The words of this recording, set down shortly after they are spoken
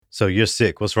So you're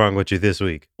sick. What's wrong with you this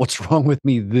week? What's wrong with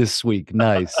me this week?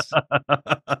 Nice.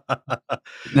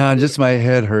 No, just my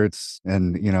head hurts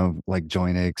and, like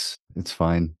joint aches. It's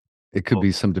fine. It could Well,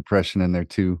 be some depression in there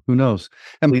too. Who knows?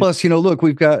 And please, plus, look,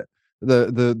 we've got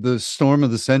the storm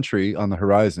of the century on the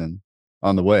horizon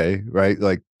on the way, right?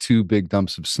 Like two big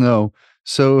dumps of snow.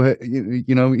 So,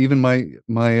 even my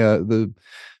the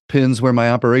pins where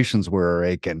my operations were are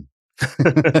aching. well,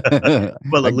 I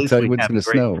at can least tell we you what's have in the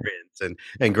great snow. friends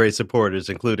and great supporters,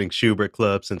 including Schubert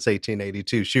Club since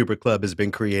 1882. Schubert Club has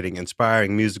been creating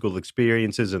inspiring musical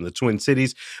experiences in the Twin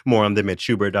Cities. More on them at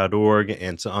schubert.org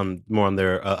and more on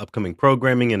their upcoming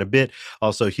programming in a bit.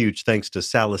 Also, huge thanks to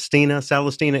Celestina.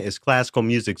 Celestina is classical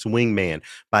music's wingman.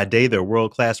 By day, they're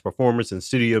world-class performers and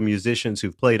studio musicians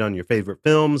who've played on your favorite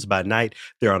films. By night,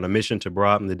 they're on a mission to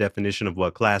broaden the definition of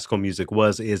what classical music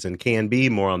was, is, and can be.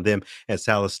 More on them at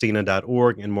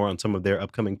celestina.org and more on some of their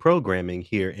upcoming programming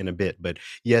here in a bit. But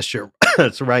yes, you're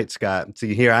that's right, Scott.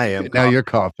 See, here I am Now coughing. you're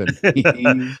coughing.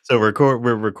 So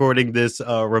we're recording this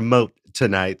remote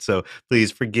tonight, so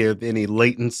please forgive any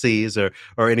latencies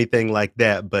or anything like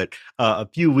that. But a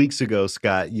few weeks ago,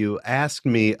 Scott, you asked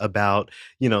me about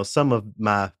some of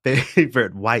my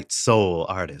favorite white soul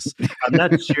artists. I'm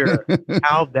not sure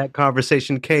how that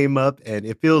conversation came up, and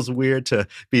it feels weird to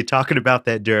be talking about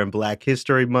that during Black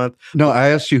History Month. No, I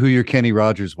asked you who your Kenny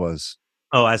Rogers was.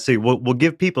 Oh, I see. We'll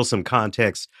give people some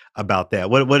context about that.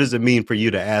 What does it mean for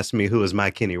you to ask me who is my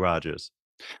Kenny Rogers?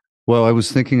 Well, I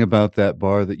was thinking about that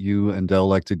bar that you and Dell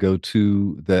like to go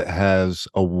to that has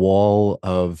a wall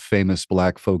of famous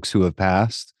black folks who have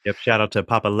passed. Yep. Shout out to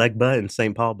Papa Legba in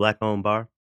St. Paul, Black owned bar.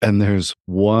 And there's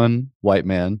one white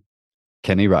man,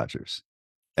 Kenny Rogers.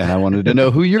 And I wanted to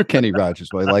know who your Kenny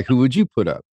Rogers was. Like, who would you put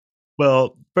up?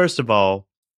 Well, first of all,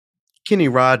 Kenny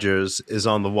Rogers is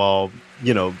on the wall,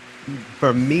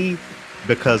 for me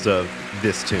because of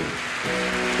this tune.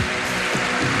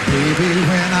 Baby,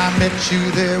 when I met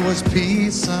you, there was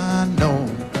peace unknown.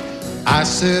 I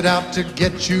set out to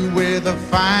get you with a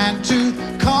fine tooth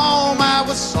comb. I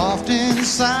was soft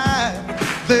inside.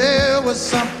 There was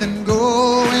something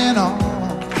going on.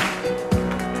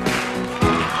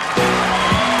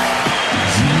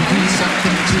 You do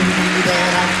something to me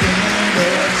that I can't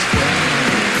explain.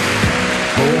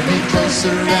 Hold me closer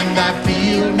and I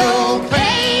feel no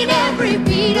pain. Every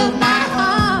beat of my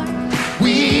heart,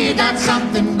 we got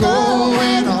something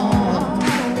going on.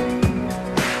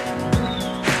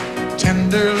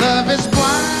 Tender love is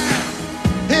blind.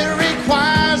 It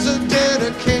requires a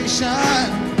dedication.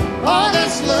 All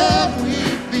this love we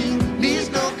feel needs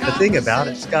no conversation. The thing about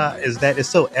it, Scott, is that it's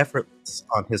so effortless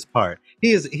on his part.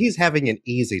 He's having an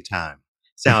easy time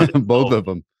sounding Both of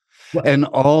them. And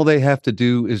all they have to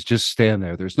do is just stand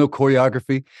there. There's no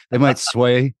choreography. They might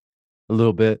sway a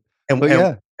little bit. And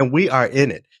we are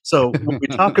in it. So when we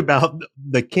talk about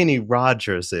the Kenny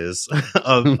Rogerses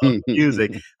of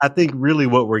music, I think really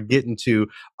what we're getting to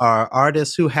are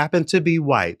artists who happen to be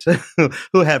white,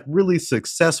 who have really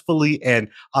successfully and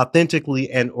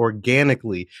authentically and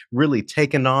organically really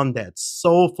taken on that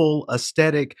soulful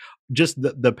aesthetic, just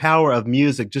the power of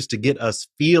music just to get us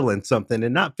feeling something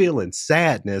and not feeling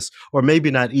sadness, or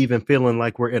maybe not even feeling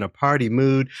like we're in a party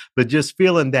mood, but just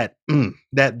feeling that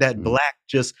black,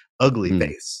 just ugly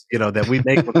face, that we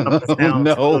make when something sounds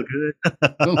so good.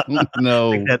 No.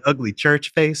 Like that ugly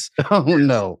church face. Oh,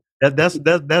 no. That's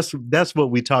what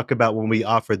we talk about when we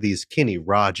offer these Kenny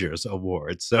Rogers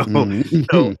awards. So,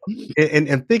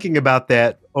 and thinking about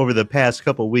that over the past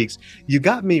couple of weeks, you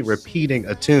got me repeating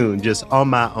a tune just on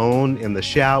my own in the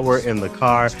shower, in the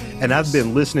car, and I've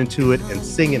been listening to it and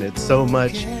singing it so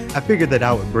much. I figured that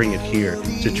I would bring it here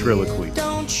to Trilloquy.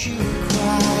 Don't you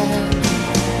cry,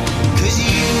 'cause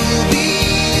you'll be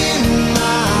in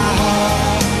my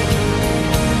heart.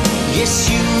 Yes,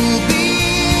 you'll be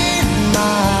in my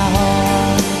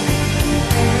heart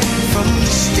from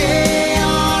this day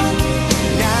on,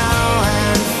 now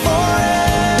and forevermore.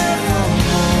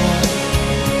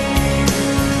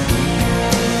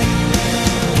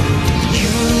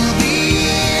 You'll be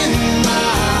in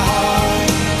my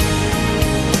heart,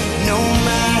 no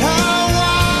matter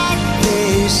what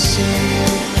they say.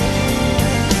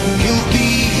 You'll be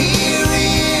here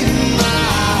in my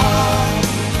heart.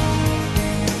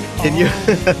 Can you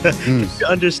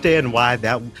understand why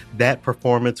that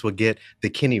performance will get the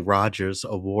Kenny Rogers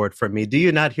Award from me? Do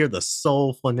you not hear the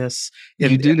soulfulness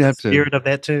in the spirit of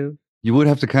that tune? You would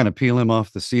have to kind of peel him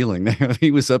off the ceiling there. He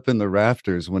was up in the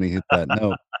rafters when he hit that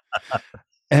note.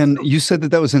 And you said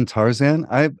that was in Tarzan.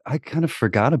 I kind of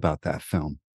forgot about that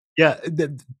film. Yeah,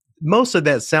 most of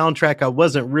that soundtrack I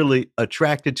wasn't really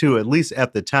attracted to, at least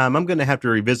at the time. I'm gonna have to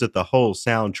revisit the whole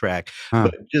soundtrack, Huh.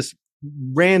 but just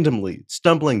randomly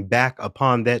stumbling back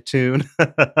upon that tune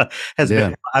has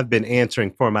been Yeah. I've been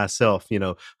answering for myself,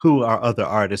 who are other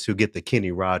artists who get the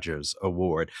Kenny Rogers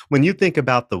Award? When you think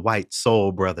about the White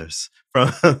Soul Brothers from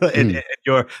in Mm.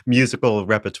 your musical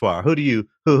repertoire,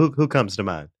 who comes to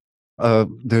mind?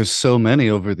 There's so many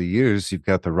over the years. You've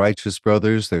got the Righteous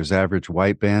Brothers, there's Average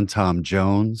White Band, Tom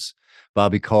Jones,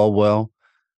 Bobby Caldwell.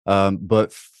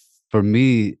 But for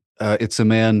me, it's a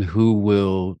man who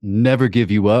will never give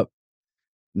you up,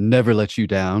 never let you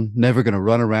down, never gonna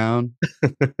run around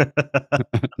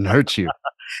and hurt you.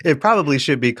 It probably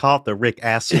should be called the Rick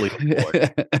Astley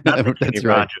Award, not the Kenny That's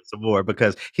right. Rogers Award,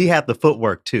 because he had the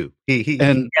footwork too. He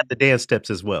And had the dance steps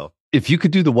as well. if you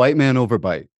could do the white man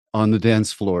overbite on the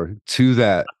dance floor to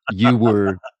that, you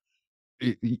were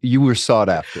sought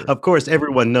after. Of course,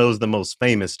 everyone knows the most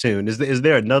famous tune. Is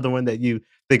there another one that you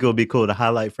think it would be cool to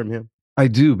highlight from him? I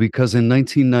do, because in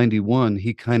 1991,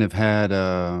 he kind of had,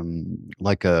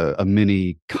 like a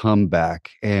mini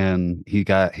comeback, and he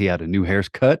had a new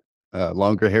haircut,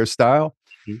 longer hairstyle,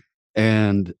 Mhm.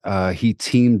 and, he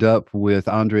teamed up with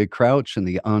Andre Crouch and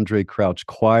the Andre Crouch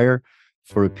Choir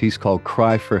for a piece called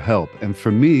 "Cry for Help," and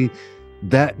for me,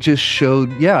 that just showed,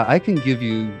 yeah, I can give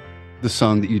you the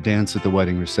song that you dance at the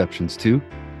wedding receptions to,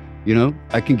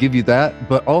 I can give you that,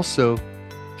 but also,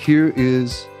 here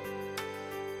is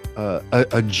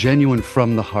a genuine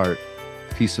from the heart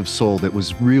piece of soul that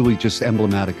was really just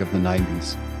emblematic of the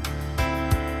 90s.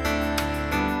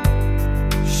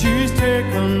 She's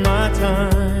taken my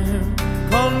time,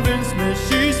 convinced me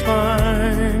she's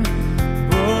fine.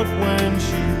 But when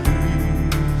she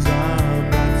leaves,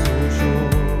 I'm not so sure.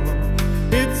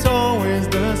 It's always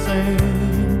the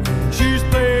same. She's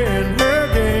playing her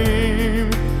game.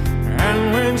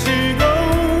 And when she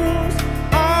goes,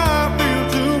 I feel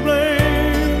to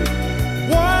blame.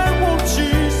 Why won't she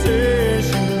say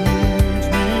she needs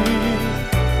me?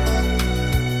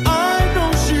 I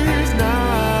know she's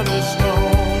not as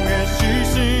strong as she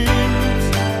seems.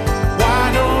 Why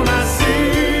don't I see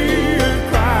her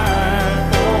cry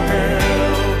for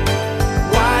help?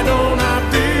 Why don't I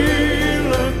feel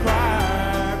her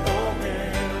cry for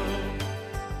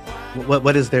help?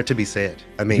 What is there to be said?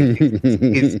 I mean,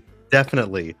 he's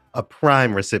definitely a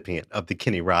prime recipient of the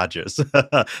Kenny Rogers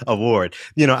Award.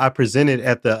 I presented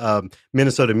at the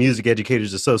Minnesota Music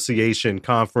Educators Association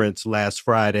conference last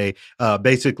Friday.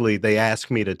 Basically, they asked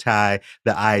me to tie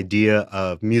the idea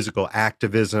of musical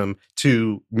activism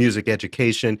to music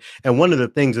education. And one of the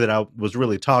things that I was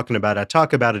really talking about, I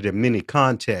talk about it in many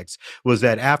contexts, was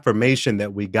that affirmation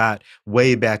that we got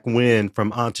way back when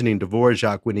from Antonin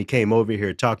Dvorak when he came over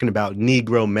here, talking about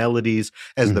Negro melodies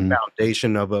as the Mhm.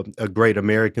 foundation of a great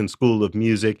American school of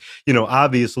music.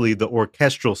 Obviously the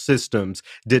orchestral systems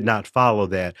did not follow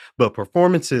that, but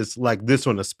performances like this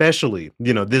one, especially,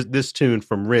 this tune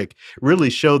from Rick really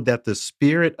showed that the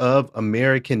spirit of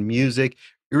American music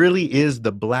really is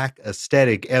the Black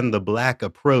aesthetic and the Black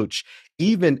approach,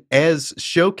 even as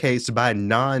showcased by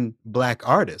non-Black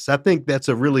artists. I think that's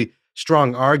a really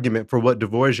strong argument for what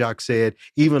Dvorak said,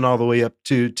 even all the way up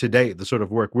to today, the sort of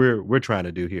work we're trying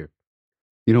to do here.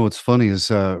 What's funny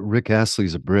is, Rick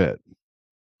Astley's a Brit.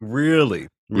 Really, Yep.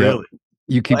 really.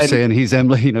 You keep And saying he's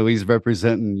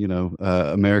representing,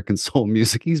 American soul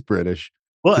music. He's British.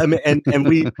 well, I mean, and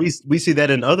we see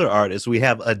that in other artists. We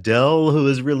have Adele who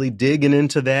is really digging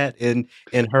into that in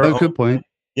her Oh, own good point.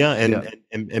 yeah, Yeah.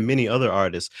 and many other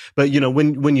artists. But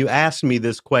when you asked me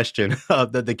this question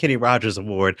of the Kenny Rogers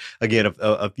Award again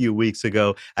a few weeks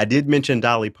ago, I did mention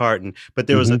Dolly Parton, but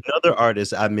there was Mhm. another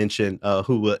artist I mentioned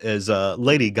who is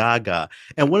Lady Gaga,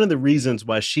 and one of the reasons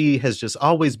why she has just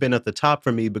always been at the top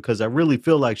for me because I really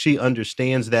feel like she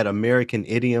understands that American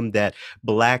idiom, that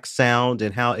Black sound,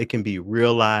 and how it can be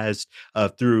realized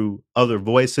through other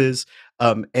voices.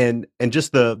 And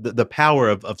just the power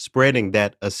of spreading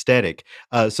that aesthetic.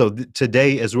 Today,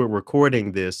 as we're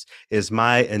recording this, is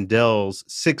my and Dell's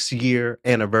 6-year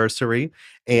anniversary,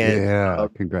 and Yeah, uh,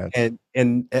 congrats.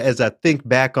 and as I think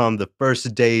back on the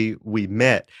first day we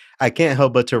met, I can't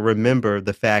help but to remember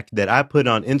the fact that I put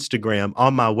on Instagram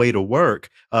on my way to work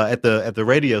at the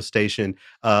radio station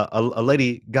a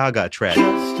Lady Gaga track.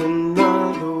 Just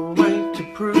another way to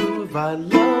prove I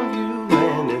love you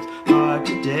when it's hard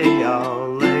today.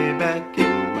 I'll lay back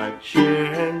in my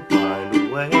chair and find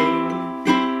a way.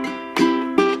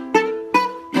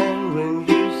 And when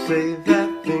you say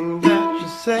that thing that you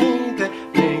say that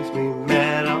makes me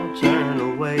mad, I'll turn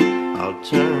away, I'll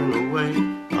turn away,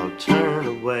 I'll turn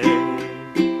away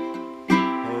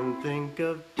and think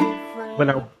of different When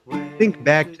I ways. think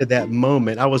back to that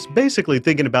moment, I was basically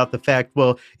thinking about the fact,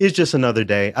 well, it's just another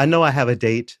day. I know I have a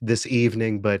date this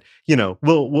evening, but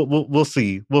we'll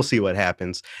see what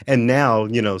happens. And now,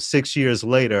 6 years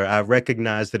later, I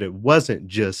recognize that it wasn't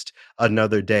just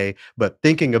another day, but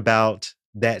thinking about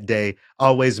that day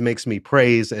always makes me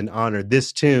praise and honor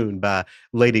this tune by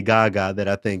Lady Gaga that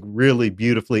I think really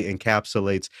beautifully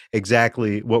encapsulates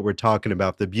exactly what we're talking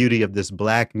about, the beauty of this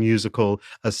black musical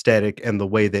aesthetic and the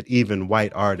way that even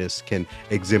white artists can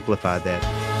exemplify that.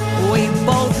 We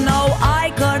both know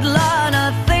I could learn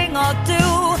a thing or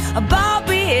two about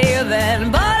behaving,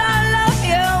 but I love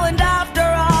you, and after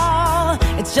all,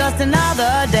 it's just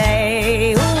another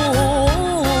day.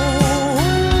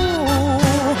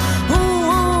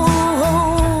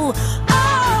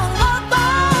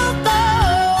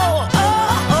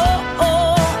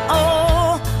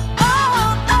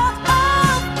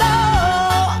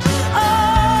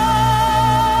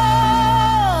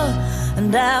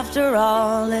 After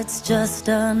all, it's just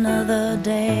another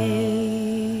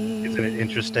day. Isn't it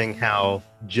interesting how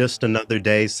just another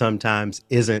day sometimes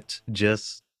isn't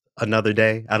just another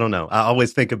day? I don't know. I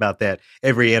always think about that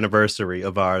every anniversary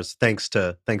of ours, thanks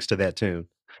to that tune.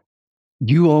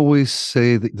 You always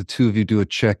say that the two of you do a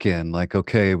check-in, like,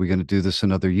 okay, are we going to do this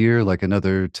another year, like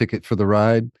another ticket for the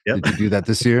ride? Yep. Did you do that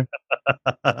this year?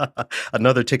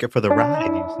 Another ticket for the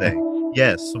ride, you say?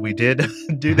 Yes, we did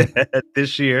do that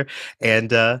this year,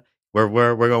 and we're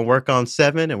going to work on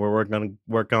 7, and we're going to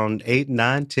work on 8,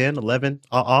 9, 10, 11,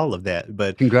 all of that.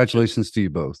 But Congratulations to you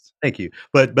both. thank you.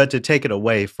 But to take it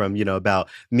away from, about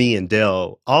me and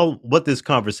Dell, all what this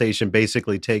conversation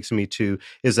basically takes me to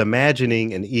is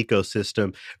imagining an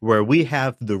ecosystem where we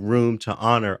have the room to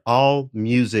honor all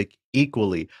music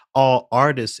equally, all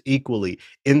artists equally,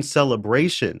 in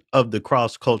celebration of the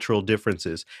cross-cultural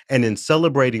differences. And in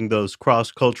celebrating those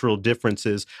cross-cultural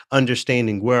differences,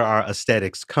 understanding where our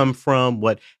aesthetics come from,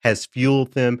 what has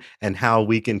fueled them, and how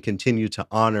we can continue to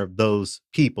honor those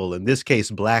people, in this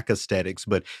case, Black aesthetics,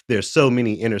 but there's so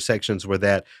many intersections where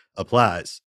that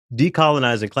applies.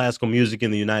 Decolonizing classical music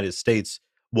in the United States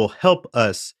will help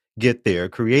us get there,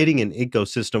 creating an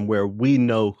ecosystem where we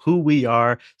know who we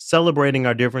are, celebrating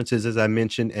our differences, as I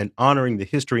mentioned, and honoring the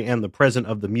history and the present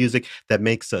of the music that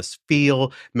makes us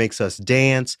feel, makes us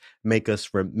dance, makes us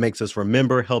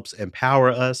remember, helps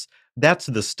empower us. That's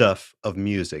the stuff of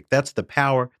music. That's the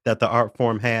power that the art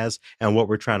form has, and what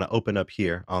we're trying to open up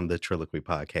here on the Triloquy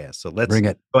podcast. So let's Bring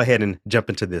it. go ahead and jump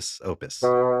into this opus.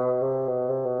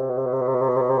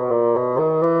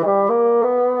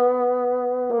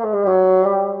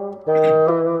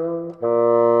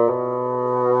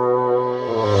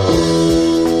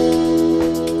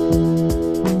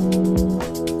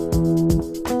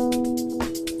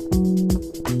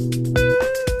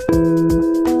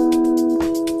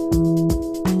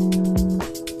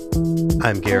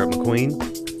 I'm Garrett McQueen.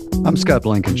 I'm Scott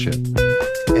Blankenship.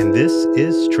 And this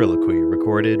is Triloquy,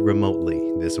 recorded remotely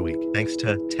this week, thanks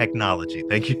to technology.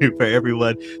 Thank you for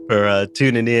everyone for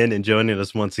tuning in and joining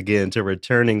us once again. To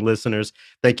returning listeners,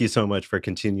 thank you so much for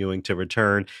continuing to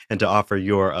return and to offer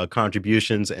your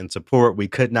contributions and support. We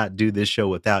could not do this show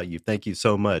without you. Thank you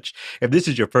so much. If this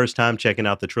is your first time checking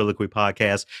out the Triloquy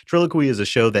podcast, Triloquy is a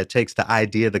show that takes the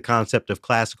idea, the concept of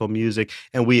classical music,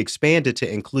 and we expand it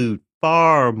to include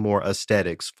far more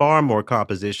aesthetics, far more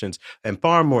compositions, and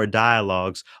far more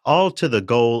dialogues, all to the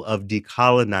goal of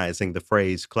decolonizing the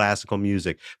phrase classical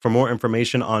music. For more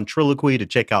information on Triloquy, to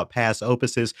check out past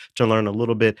opuses, to learn a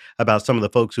little bit about some of the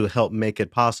folks who helped make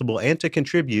it possible, and to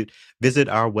contribute, visit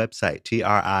our website,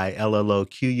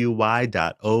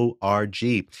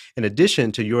 trilloquy.org. In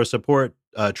addition to your support,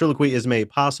 Triloquy is made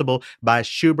possible by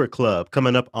Schubert Club.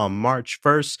 Coming up on March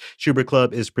 1st, Schubert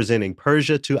Club is presenting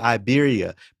Persia to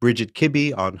Iberia. Bridget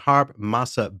Kibbe on harp,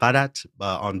 Masa Badat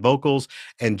on vocals,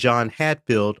 and John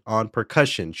Hatfield on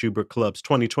percussion. Schubert Club's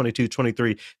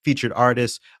 2022-23 featured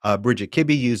artist, Bridget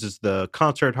Kibbe, uses the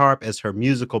concert harp as her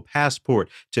musical passport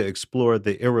to explore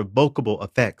the irrevocable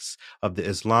effects of the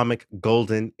Islamic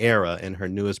Golden Era in her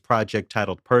newest project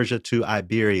titled Persia to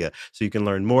Iberia. So you can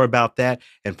learn more about that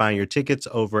and find your tickets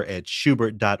over at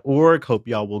schubert.org. Hope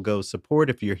y'all will go support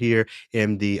if you're here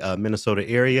in the Minnesota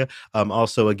area.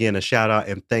 Also, again, a shout out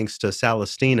and thanks to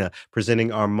Celestina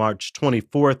presenting on March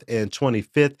 24th and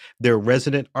 25th their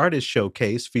resident artist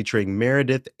showcase featuring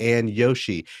Meredith and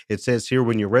Yoshi. It says here,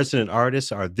 when your resident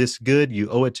artists are this good, you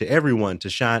owe it to everyone to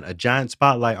shine a giant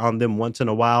spotlight on them once in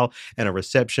a while, and a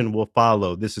reception will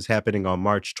follow. This is happening on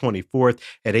March 24th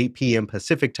at 8 p.m.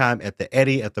 Pacific time at the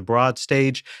Eddy at the Broad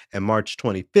Stage, and March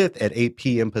 25th at 8 8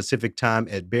 p.m. Pacific time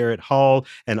at Barrett Hall,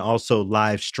 and also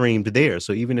live streamed there.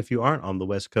 So even if you aren't on the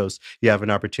West Coast, you have an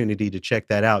opportunity to check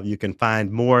that out. You can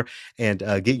find more and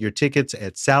get your tickets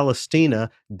at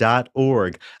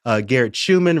Salastina.org. Garrett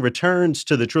Schumann returns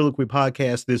to the Triloquy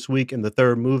podcast this week in the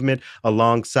third movement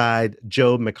alongside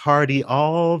Joe McHardy,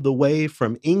 all the way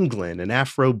from England, an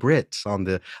Afro-Brit on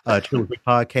the Triloquy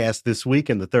podcast this week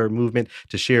in the third movement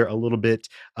to share a little bit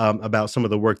about some of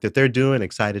the work that they're doing.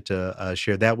 Excited to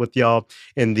share that with y'all.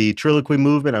 In the Triloquy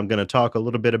movement, I'm going to talk a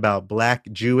little bit about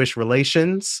Black-Jewish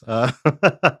relations. I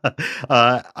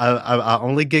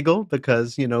only giggle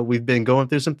because, you know, we've been going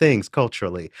through some things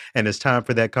culturally, and it's time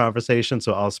for that conversation.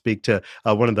 So I'll speak to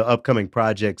one of the upcoming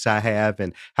projects I have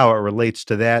and how it relates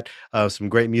to that. Some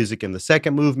great music in the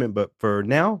second movement, but for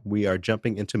now, we are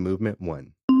jumping into movement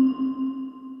one.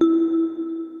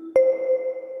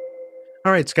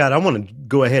 All right, Scott, I want to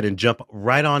go ahead and jump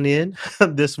right on in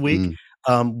this week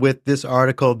with this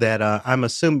article that I'm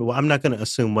assuming, well, I'm not going to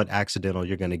assume what accidental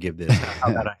you're going to give this.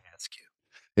 How about I ask you?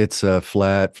 It's a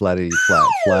flat, flatty, flat,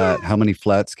 flat. How many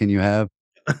flats can you have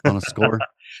on a score?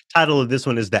 Title of this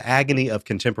one is The Agony of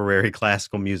Contemporary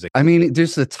Classical Music. I mean,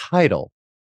 just the title.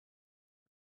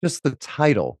 Just the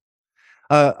title.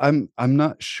 I'm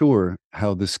not sure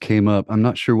how this came up. I'm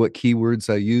not sure what keywords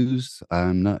I used.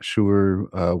 I'm not sure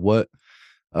what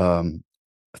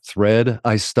thread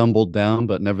I stumbled down,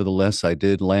 but nevertheless, I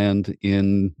did land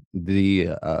in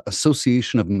the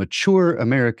Association of Mature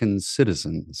American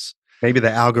Citizens. Maybe the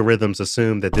algorithms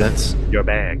assume that that's your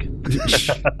bag.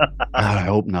 I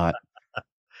hope not.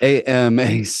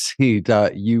 AMAC.us.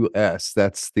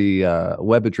 That's the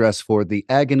web address for the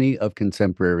Agony of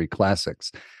Contemporary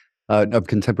Classics, of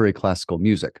Contemporary Classical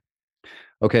Music.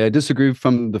 Okay, I disagree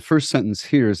from the first sentence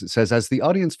here. As it says, as the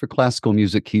audience for classical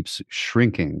music keeps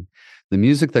shrinking, the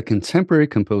music that contemporary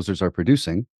composers are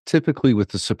producing, typically with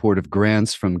the support of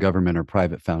grants from government or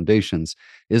private foundations,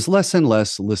 is less and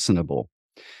less listenable.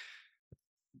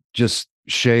 Just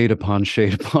shade upon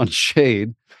shade upon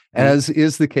shade, as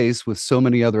is the case with so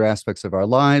many other aspects of our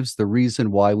lives. The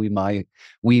reason why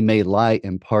we may lie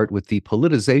in part with the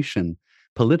politicization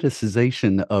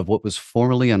of what was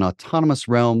formerly an autonomous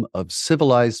realm of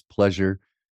civilized pleasure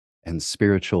and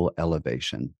spiritual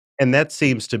elevation. And that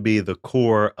seems to be the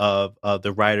core of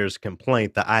the writer's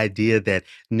complaint, the idea that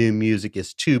new music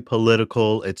is too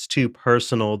political, it's too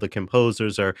personal, the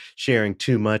composers are sharing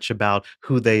too much about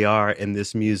who they are in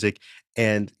this music.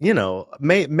 And, you know,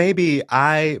 maybe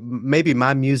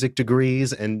my music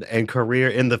degrees and career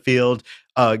in the field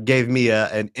gave me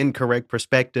an incorrect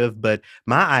perspective. But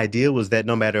my idea was that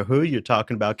no matter who you're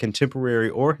talking about, contemporary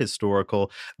or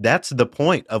historical, that's the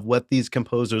point of what these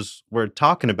composers were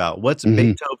talking about. What's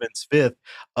Beethoven's fifth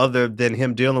other than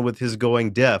him dealing with his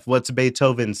going deaf? What's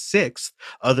Beethoven's sixth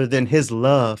other than his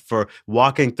love for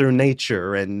walking through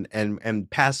nature and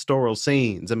pastoral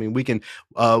scenes? I mean, we can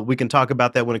talk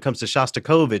about that when it comes to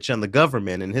Shostakovich and the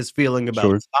government and his feeling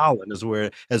about Stalin as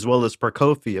well as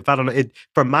Prokofiev. I don't know.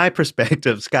 From my perspective,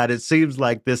 Scott, it seems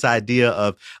like this idea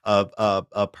of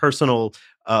a personal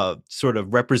sort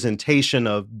of representation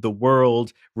of the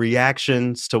world,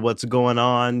 reactions to what's going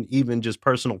on, even just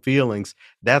personal feelings.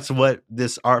 That's what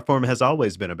this art form has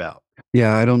always been about.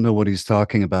 Yeah, I don't know what he's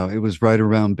talking about. It was right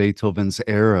around Beethoven's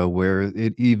era where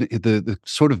the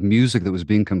sort of music that was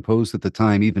being composed at the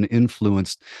time even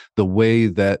influenced the way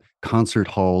that concert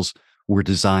halls were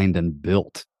designed and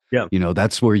built. Yeah. You know,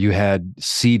 that's where you had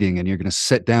seating and you're going to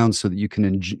sit down so that you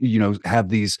can, have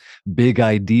these big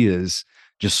ideas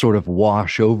just sort of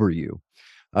wash over you.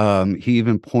 He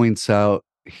even points out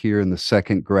here in the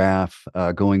second graph,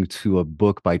 going to a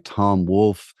book by Tom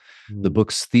Wolfe. The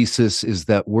book's thesis is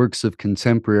that works of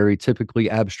contemporary, typically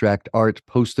abstract art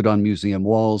posted on museum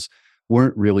walls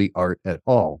weren't really art at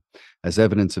all. As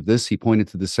evidence of this, he pointed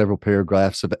to the several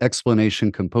paragraphs of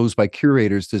explanation composed by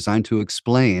curators designed to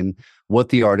explain what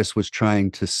the artist was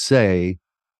trying to say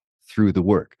through the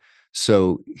work.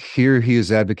 So here he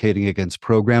is advocating against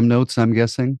program notes, I'm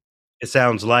guessing. It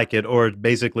sounds like it, or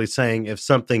basically saying if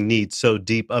something needs so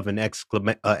deep of an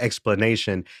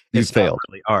explanation, it's not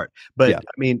really art. But Yeah.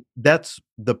 I mean, that's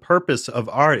the purpose of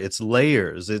art. It's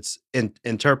layers, it's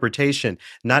interpretation.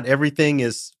 Not everything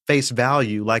is face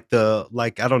value, like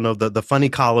I don't know, the funny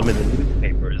column in the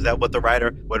newspaper. Is that what the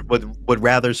writer would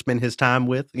rather spend his time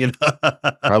with? You know,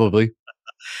 Probably.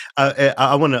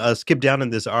 I want to skip down in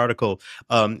this article.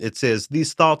 It says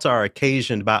these thoughts are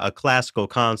occasioned by a classical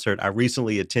concert I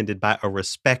recently attended by a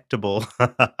respectable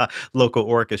local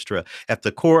orchestra. At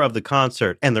the core of the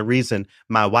concert, and the reason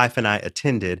my wife and I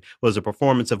attended, was a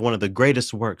performance of one of the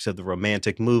greatest works of the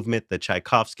Romantic movement, the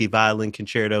Tchaikovsky Violin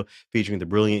Concerto, featuring the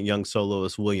brilliant young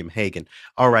soloist William Hagen.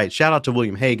 All right, shout out to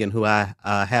William Hagen, who I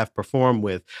have performed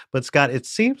with. But Scott, it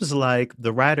seems like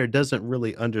the writer doesn't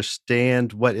really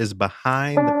understand what is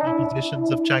behind the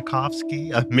compositions of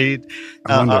Tchaikovsky. I mean,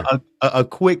 I wonder. a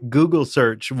quick Google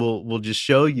search will just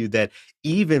show you that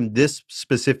even this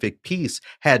specific piece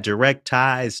had direct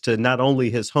ties to not only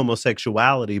his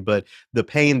homosexuality, but the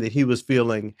pain that he was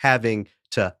feeling having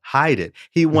to hide it.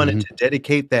 He wanted Mhm. to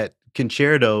dedicate that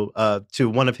concerto to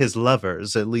one of his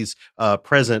lovers, at least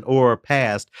present or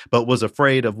past, but was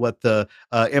afraid of what the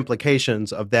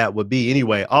implications of that would be.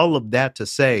 Anyway, all of that to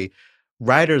say,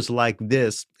 writers like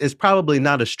this, is probably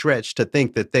not a stretch to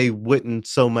think that they wouldn't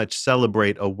so much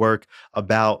celebrate a work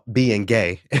about being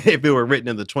gay if it were written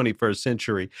in the 21st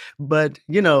century. But,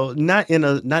 not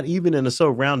even in a so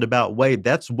roundabout way.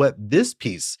 That's what this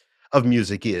piece of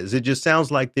music is. It just sounds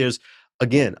like there's,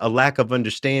 again, a lack of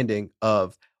understanding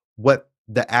of what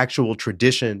the actual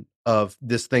tradition of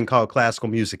this thing called classical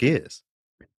music is.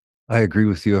 I agree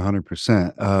with you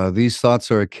 100%. These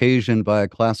thoughts are occasioned by a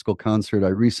classical concert I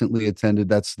recently attended.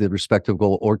 That's the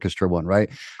Respectable Orchestra one, right?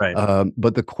 Right.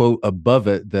 But the quote above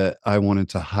it that I wanted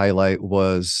to highlight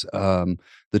was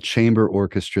the chamber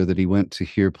orchestra that he went to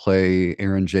hear play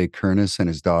Aaron J. Kernis, and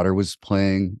his daughter was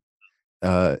playing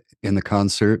in the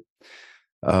concert.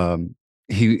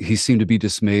 He seemed to be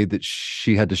dismayed that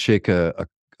she had to shake a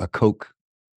Coke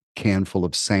can full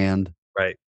of sand.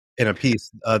 Right. In a piece,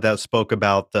 that spoke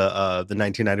about the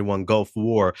 1991 Gulf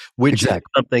War, which is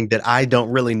Exactly. something that I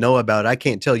don't really know about. I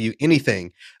can't tell you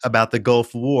anything about the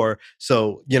Gulf War.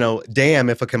 So, damn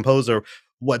if a composer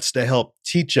wants to help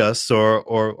teach us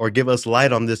or give us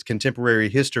light on this contemporary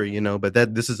history, but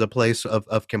that this is a place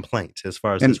of complaint as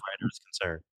far as this And writer is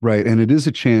concerned. right, and it is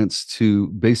a chance to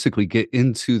basically get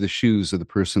into the shoes of the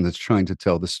person that's trying to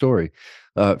tell the story.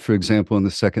 For example, in the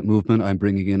second movement, I'm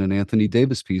bringing in an Anthony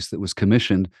Davis piece that was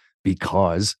commissioned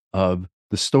because of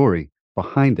the story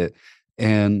behind it.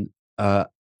 And I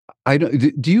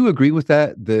don't. Do you agree with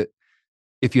that? That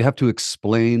if you have to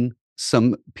explain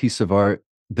some piece of art,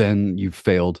 then you've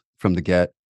failed from the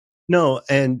get. No,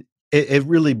 and it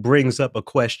really brings up a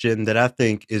question that I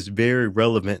think is very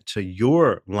relevant to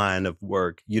your line of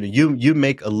work. You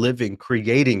make a living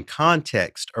creating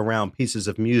context around pieces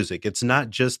of music. It's not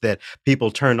just that people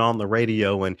turn on the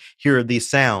radio and hear these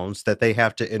sounds that they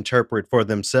have to interpret for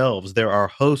themselves. There are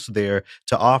hosts there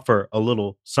to offer a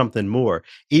little something more.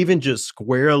 Even just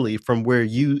squarely from where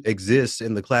you exist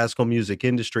in the classical music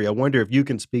industry, I wonder if you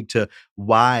can speak to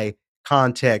why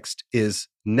context is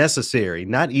necessary,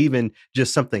 not even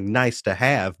just something nice to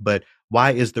have, but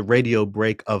why is the radio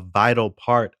break a vital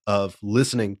part of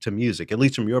listening to music, at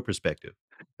least from your perspective?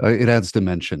 It adds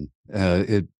dimension.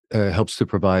 It helps to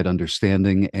provide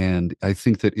understanding, and I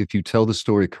think that if you tell the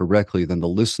story correctly, then the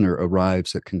listener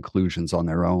arrives at conclusions on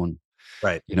their own.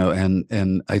 Right.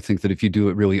 And I think that if you do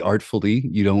it really artfully,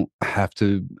 you don't have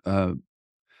to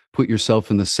put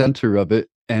yourself in the center of it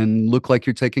and look like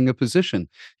you're taking a position.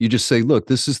 You just say, look,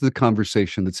 this is the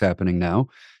conversation that's happening now.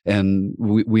 And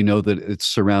we know that it's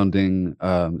surrounding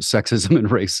sexism and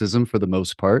racism for the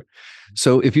most part.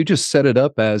 So if you just set it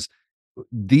up as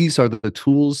these are the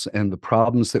tools and the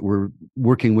problems that we're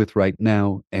working with right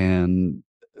now, and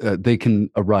they can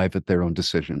arrive at their own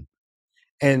decision.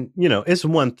 And, it's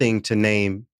one thing to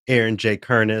name Aaron J.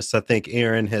 Kernis. I think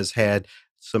Aaron has had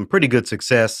some pretty good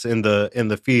success in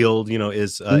the field,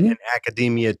 is Mhm. in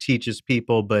academia, teaches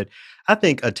people, but I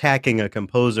think attacking a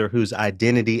composer whose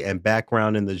identity and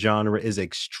background in the genre is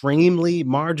extremely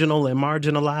marginal and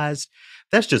marginalized,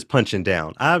 that's just punching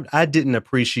down. I didn't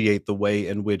appreciate the way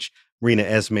in which Rena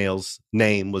Esmail's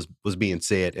name was being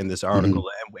said in this Mhm. article,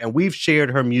 and we've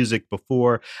shared her music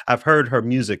before. I've heard her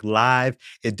music live.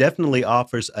 It definitely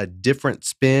offers a different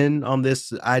spin on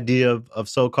this idea of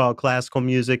so-called classical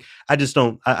music. I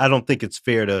don't think it's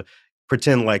fair to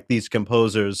pretend like these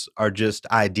composers are just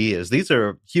ideas. These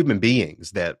are human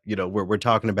beings that, we're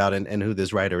talking about and who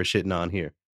this writer is shitting on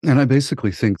here. And I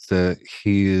basically think that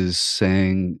he is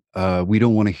saying, we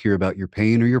don't want to hear about your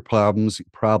pain or your problems.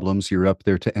 You're up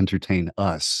there to entertain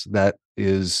us. That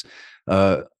is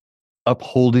uh,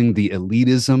 upholding the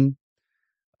elitism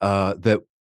that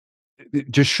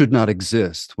it just should not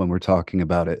exist when we're talking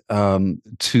about it.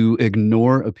 To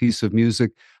ignore a piece of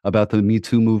music about the Me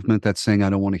Too movement that's saying, I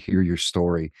don't want to hear your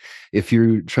story. If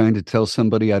you're trying to tell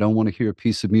somebody, I don't want to hear a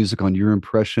piece of music on your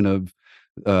impression of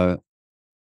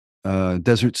uh,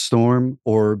 Desert Storm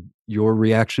or your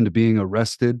reaction to being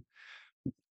arrested,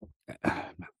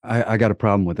 I got a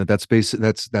problem with it. That's basic.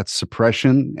 That's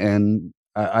suppression, and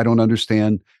I don't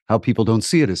understand how people don't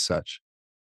see it as such.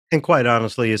 And quite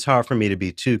honestly, it's hard for me to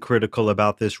be too critical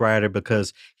about this writer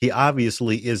because he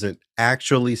obviously isn't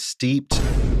actually steeped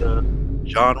in the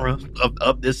genre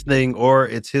of this thing or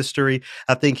its history.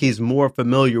 I think he's more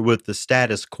familiar with the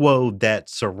status quo that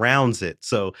surrounds it.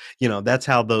 So, that's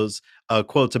how those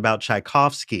quotes about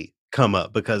Tchaikovsky come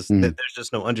up because Mm, there's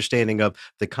just no understanding of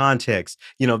the context.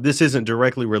 This isn't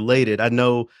directly related. I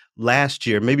know last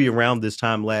year, maybe around this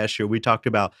time last year, we talked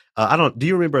about, I don't, do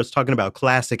you remember us talking about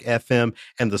Classic FM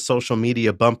and the social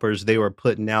media bumpers they were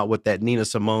putting out with that Nina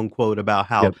Simone quote about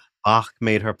how yep, Bach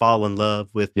made her fall in love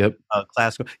with yep,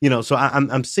 classical. So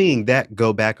I'm seeing that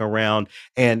go back around,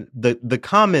 and the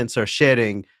comments are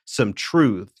shedding some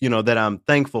truth, that I'm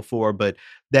thankful for. But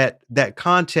that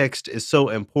context is so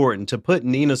important to put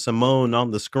Nina Simone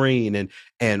on the screen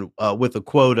and with a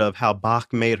quote of how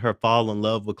Bach made her fall in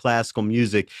love with classical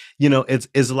music.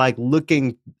 It's like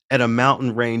looking at a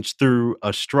mountain range through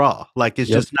a straw. Like it's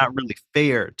yep. just not really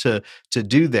fair to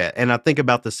do that. And I think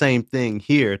about the same thing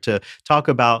here to talk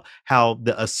about how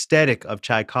the aesthetic of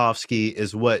Tchaikovsky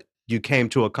is what you came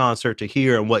to a concert to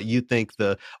hear and what you think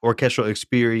the orchestral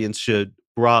experience should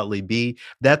broadly be.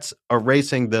 That's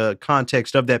erasing the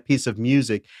context of that piece of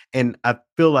music. And I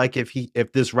feel like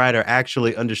if this writer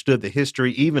actually understood the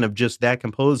history even of just that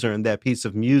composer and that piece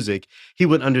of music, he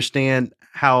would understand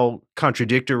how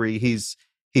contradictory he's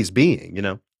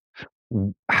being.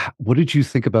 What did you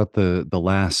think about the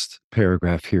last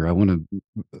paragraph here? I want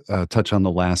to touch on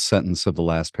the last sentence of the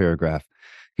last paragraph.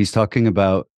 He's talking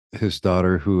about his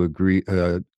daughter who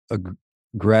ag-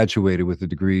 graduated with a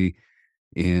degree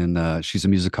in she's a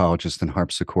musicologist and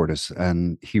harpsichordist,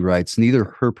 and he writes, neither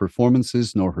her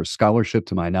performances nor her scholarship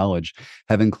to my knowledge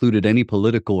have included any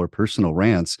political or personal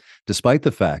rants, despite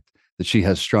the fact that she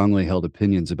has strongly held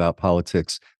opinions about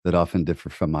politics that often differ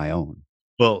from my own.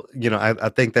 Well, I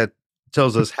think that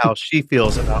tells us how she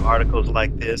feels about articles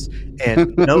like this,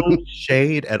 and no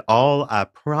shade at all, I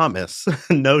promise.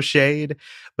 No shade,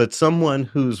 but someone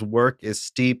whose work is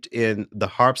steeped in the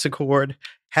harpsichord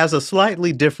has a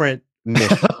slightly different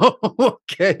mission.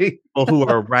 Okay. People who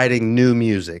are writing new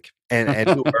music and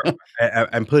who are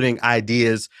and putting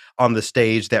ideas on the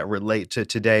stage that relate to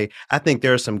today. I think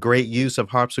there's some great use of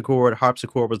harpsichord.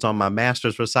 Harpsichord was on my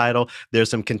master's recital. There's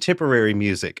some contemporary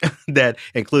music that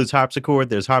includes harpsichord.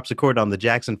 There's harpsichord on the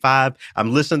Jackson 5.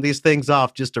 I'm listing these things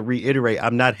off just to reiterate.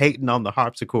 I'm not hating on the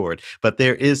harpsichord, but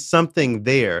there is something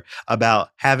there about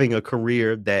having a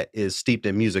career that is steeped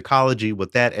in musicology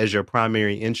with that as your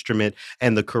primary instrument,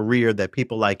 and the career that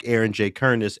people like Aaron J.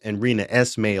 Kernis and Rena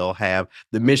Esmail have,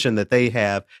 the mission that they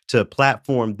have to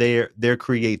platform their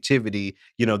creativity,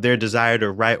 their desire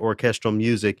to write orchestral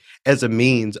music as a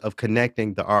means of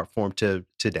connecting the art form to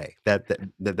today.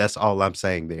 That's all I'm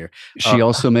saying there. Uh, She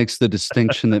also makes the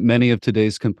distinction that many of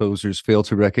today's composers fail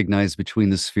to recognize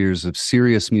between the spheres of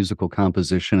serious musical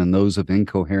composition and those of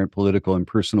incoherent political and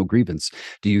personal grievance.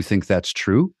 Do you think that's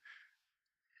true?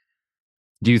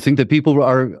 Do you think that people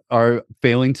are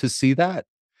failing to see that?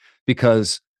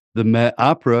 Because the Met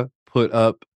Opera put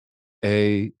up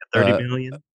a 30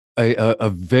 million. a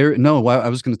very no. I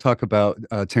was going to talk about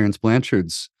Terence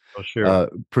Blanchard's Oh, sure.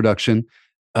 production.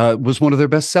 Was one of their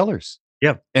best sellers,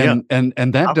 Yeah, yeah. and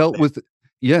that I would dealt say. with,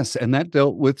 yes, and that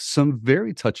dealt with some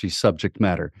very touchy subject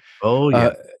matter. Oh, yeah.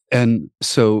 Uh, and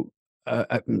so,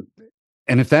 and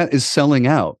if that is selling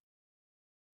out,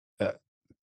 uh,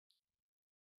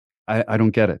 I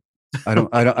don't get it. I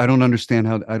don't understand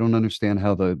how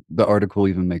the article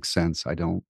even makes sense. I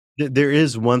don't. There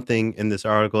is one thing in this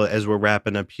article as we're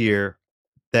wrapping up here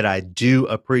that I do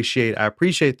appreciate. I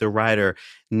appreciate the writer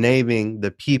naming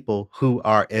the people who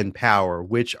are in power,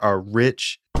 which are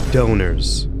rich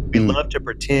donors. We Mm, love to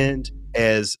pretend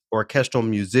as orchestral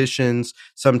musicians,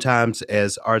 sometimes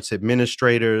as arts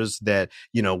administrators, that,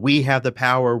 we have the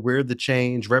power, we're the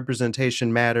change,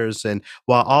 representation matters. And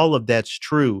while all of that's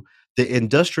true, the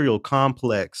industrial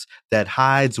complex that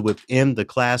hides within the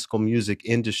classical music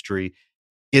industry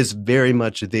is very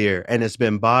much there, and it's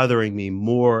been bothering me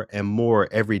more and more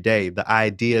every day. The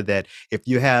idea that if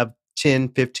you have 10,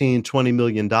 15, $20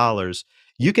 million,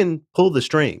 you can pull the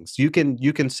strings. You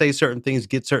can say certain things,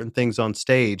 get certain things on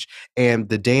stage, and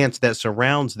the dance that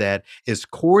surrounds that is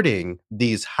courting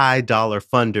these high dollar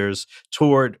funders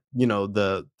toward,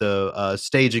 the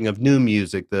staging of new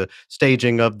music, the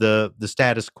staging of the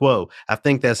status quo. I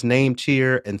think that's name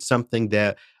cheer and something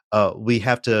that we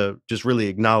have to just really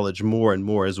acknowledge more and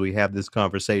more as we have this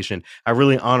conversation. I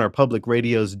really honor public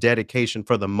radio's dedication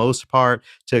for the most part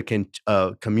to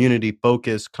community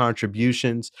focused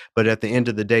contributions. But at the end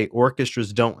of the day,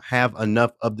 orchestras don't have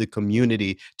enough of the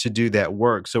community to do that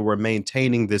work. So we're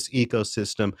maintaining this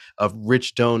ecosystem of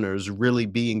rich donors really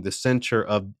being the center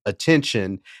of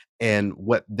attention, and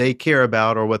what they care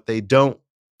about or what they don't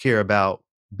care about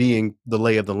being the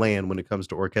lay of the land when it comes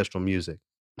to orchestral music.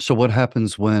 So what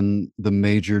happens when the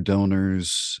major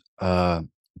donors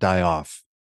die off?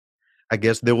 I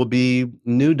guess there will be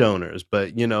new donors,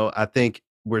 but, I think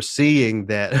we're seeing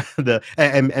that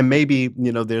and maybe,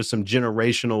 there's some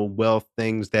generational wealth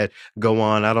things that go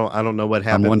on. I don't know what I'm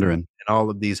happens wondering. in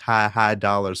all of these high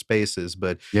dollar spaces,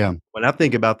 but Yeah, when I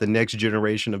think about the next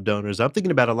generation of donors, I'm thinking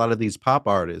about a lot of these pop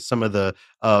artists, some of the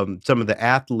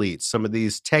athletes, some of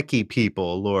these techie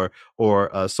people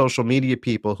or social media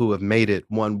people who have made it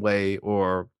one way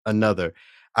or another.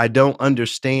 I don't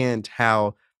understand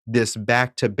how this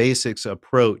back to basics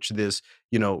approach, this,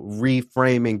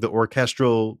 reframing the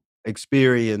orchestral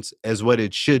experience as what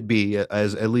it should be,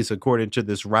 as at least according to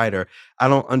this writer. I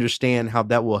don't understand how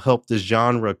that will help the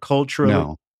genre culturally.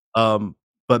 no. Um,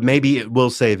 but maybe it will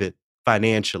save it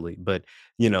financially. But,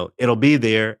 it'll be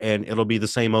there and it'll be the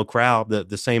same old crowd,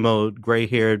 the same old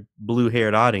gray-haired,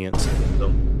 blue-haired audience. So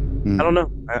I Mm. don't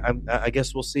know. I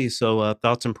guess we'll see. So,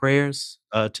 thoughts and prayers,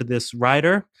 to this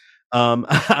writer.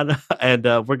 And,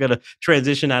 we're gonna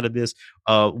transition out of this,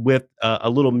 with, a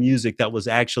little music that was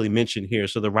actually mentioned here.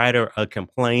 So the writer,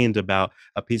 complained about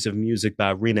a piece of music by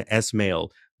Rena Esmail,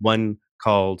 one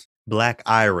called Black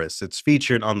Iris. It's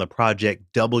featured on the Project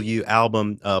W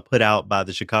album, put out by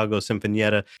the Chicago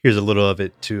Sinfonietta. Here's a little of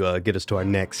it to, get us to our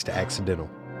next accidental.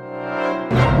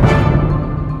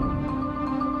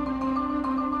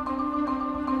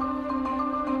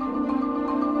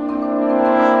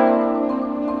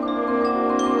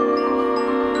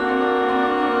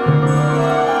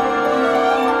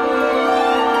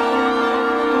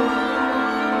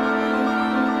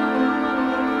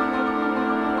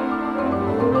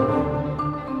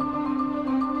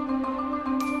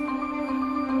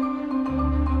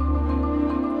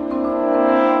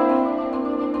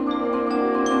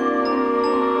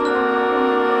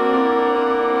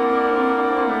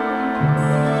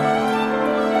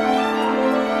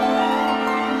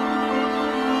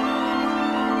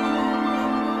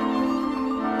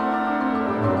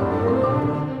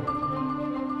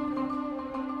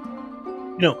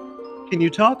 You know, can you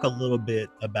talk a little bit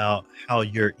about how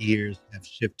your ears have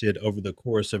shifted over the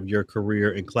course of your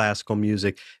career in classical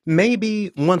music?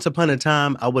 Maybe once upon a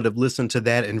time, I would have listened to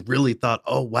that and really thought,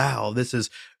 oh, wow, this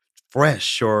is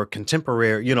fresh or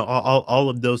contemporary, all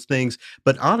of those things.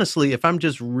 But honestly, if I'm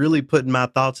just really putting my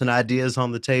thoughts and ideas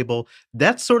on the table,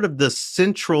 that's sort of the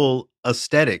central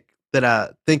aesthetic that I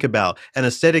think about, an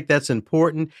aesthetic that's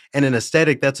important and an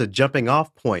aesthetic that's a jumping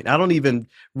off point. I don't even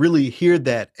really hear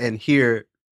that and hear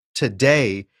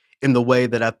today in the way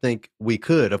that I think we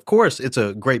could. Of course, it's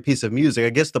a great piece of music. I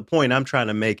guess the point I'm trying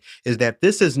to make is that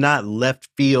this is not left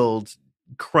field,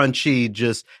 crunchy,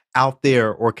 just out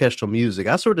there orchestral music.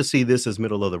 I sort of see this as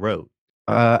middle of the road.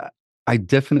 Uh, I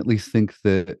definitely think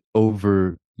that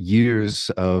over years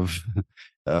of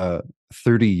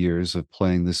 30 years of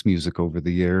playing this music over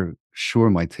the year, sure,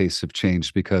 my tastes have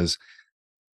changed because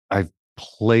I've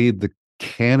played the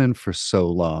canon for so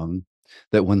long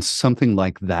that when something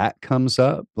like that comes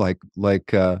up, like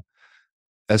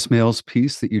Esmail's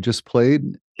piece that you just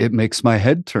played, it makes my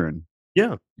head turn.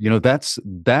 Yeah.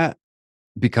 That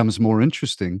becomes more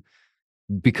interesting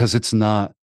because it's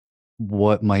not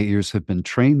what my ears have been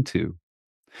trained to.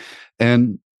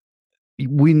 And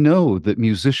we know that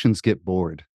musicians get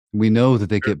bored. We know that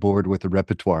they get bored with the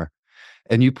repertoire.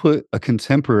 And you put a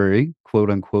contemporary, quote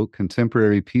unquote,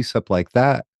 contemporary piece up like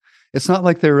that, it's not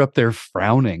like they're up there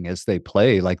frowning as they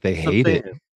play, like they That's what I'm hate it.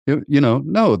 saying.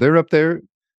 No, they're up there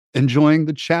enjoying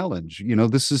the challenge.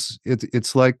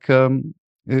 It's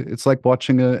like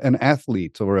watching an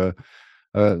athlete or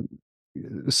a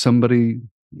somebody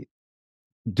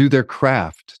do their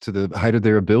craft to the height of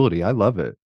their ability. I love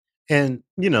it. And,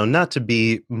 not to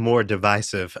be more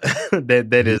divisive, that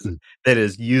that is Mhm. that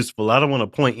is useful. I don't wanna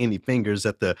point any fingers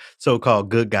at the so-called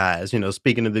good guys,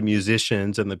 speaking of the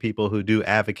musicians and the people who do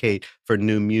advocate for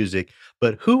new music,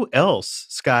 but who else,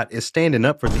 Scott, is standing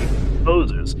up for these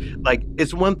composers? Like,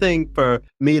 it's one thing for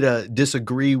me to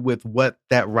disagree with what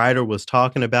that writer was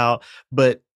talking about,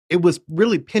 but it was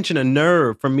really pinching a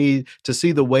nerve for me to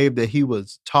see the way that he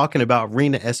was talking about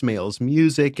Rena Esmail's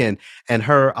music and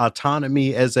her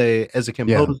autonomy as a Yeah.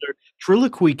 composer.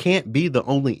 Trilloquy can't be the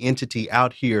only entity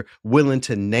out here willing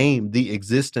to name the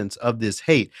existence of this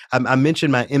hate. I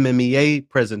mentioned my MMEA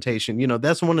presentation.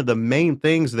 That's one of the main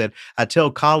things that I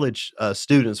tell college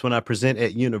students when I present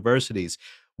at universities.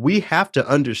 We have to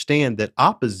understand that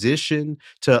opposition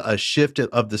to a shift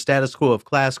of the status quo of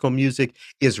classical music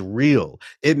is real.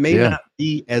 It may Yeah. not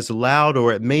be as loud,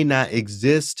 or it may not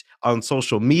exist on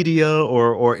social media,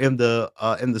 or in the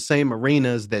same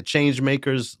arenas that change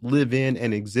makers live in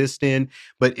and exist in,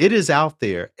 but it is out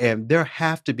there, and there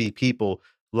have to be people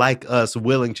like us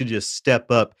willing to just step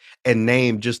up and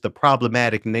name just the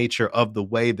problematic nature of the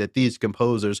way that these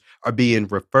composers are being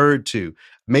referred to.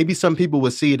 Maybe some people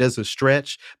would see it as a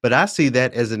stretch, but I see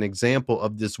that as an example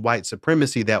of this white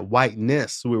supremacy, that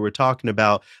whiteness we were talking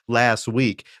about last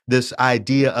week, this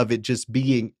idea of it just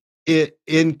being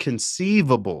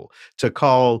inconceivable to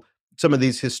call some of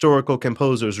these historical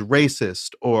composers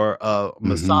racist or Mhm.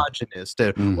 misogynist,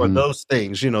 or Mhm. those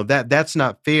things. That's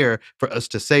not fair for us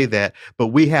to say that. But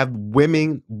we have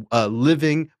women,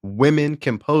 living women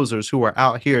composers who are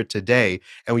out here today,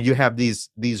 and when you have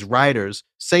these writers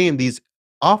saying these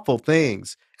awful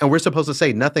things, and we're supposed to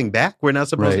say nothing back. We're not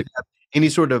supposed to Right. have any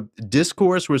sort of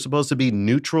discourse. We're supposed to be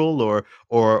neutral, or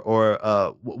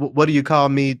what do you call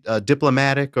me,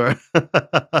 diplomatic, or or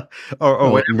Well,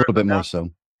 a whatever. little bit more so.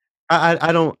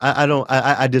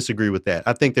 I disagree with that.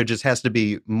 I think there just has to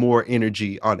be more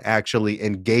energy on actually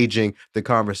engaging the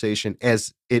conversation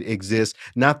as it exists.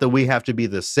 Not that we have to be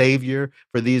the savior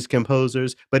for these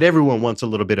composers, but everyone wants a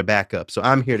little bit of backup. So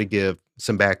I'm here to give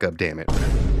some backup. Damn it!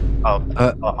 I'll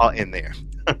Uh, I'll end there.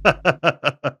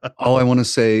 all I wanna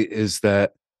say is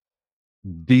that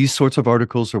these sorts of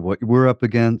articles are what we're up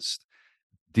against.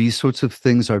 These sorts of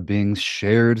things are being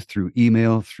shared through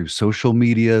email, through social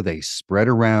media, they spread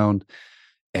around,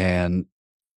 and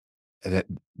that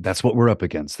that's what we're up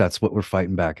against. That's what we're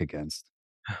fighting back against.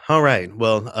 All right.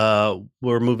 Well,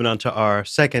 we're moving on to our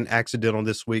second accidental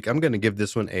this week. I'm going to give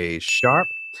this one a sharp.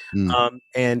 Mm.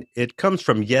 And it comes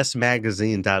from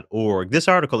yesmagazine.org. This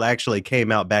article actually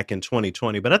came out back in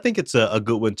 2020, but I think it's a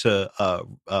good one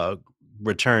to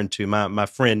return to. My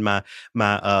friend, my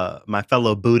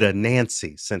fellow Buddha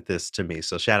Nancy sent this to me.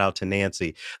 So shout out to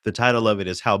Nancy. The title of it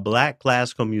is How Black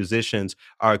Classical Musicians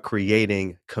Are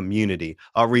Creating Community.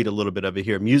 I'll read a little bit of it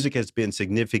here. Music has been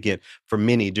significant for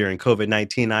many during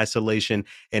COVID-19 isolation,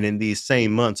 and in these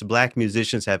same months, Black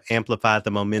musicians have amplified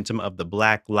the momentum of the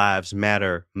Black Lives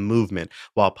Matter movement.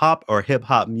 While pop or hip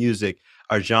hop music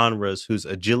are genres whose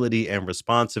agility and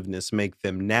responsiveness make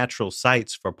them natural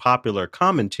sites for popular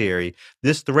commentary,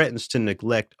 this threatens to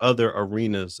neglect other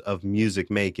arenas of music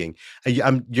making.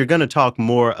 You're going to talk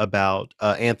more about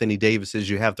Anthony Davis's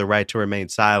You Have the Right to Remain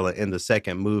Silent in the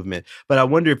second movement, but I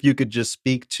wonder if you could just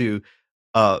speak to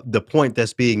the point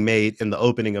that's being made in the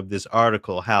opening of this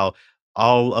article, how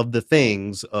all of the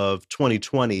things of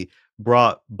 2020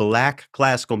 brought Black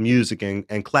classical music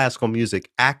and classical music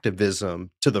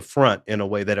activism to the front in a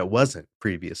way that it wasn't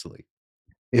previously.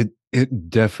 It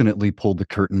definitely pulled the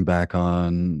curtain back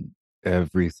on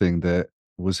everything that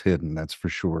was hidden, that's for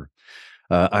sure.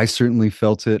 I certainly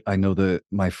felt it. I know that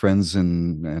my friends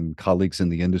and colleagues in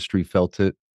the industry felt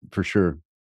it for sure.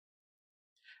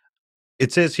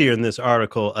 It says here in this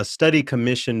article, a study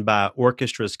commissioned by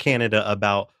Orchestras Canada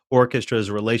about orchestra's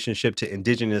relationship to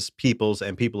Indigenous peoples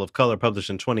and people of color, published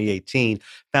in 2018,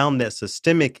 found that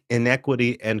systemic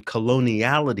inequity and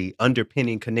coloniality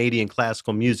underpinning Canadian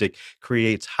classical music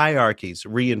creates hierarchies,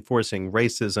 reinforcing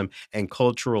racism and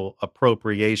cultural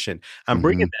appropriation. I'm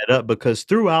bringing Mhm. that up because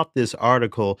throughout this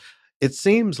article, it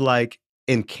seems like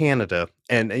in Canada,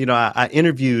 and I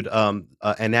interviewed an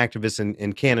activist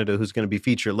in Canada who's going to be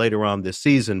featured later on this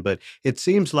season, but it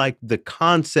seems like the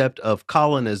concept of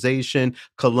colonization,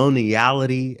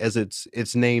 coloniality, as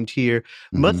it's named here,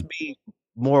 must Mhm. be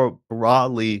more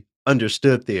broadly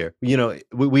understood there.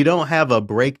 We don't have a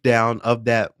breakdown of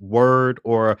that word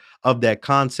or of that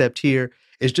concept here.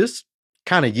 It's just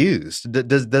kind of used.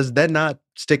 Does that not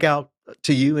stick out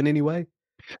to you in any way?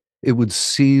 It would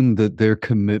seem that their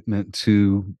commitment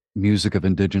to music of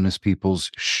indigenous peoples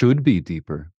should be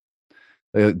deeper.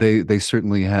 They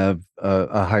certainly have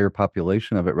a higher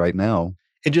population of it right now.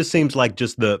 It just seems like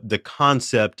just the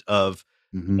concept of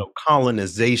Hmm.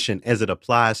 colonization as it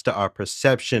applies to our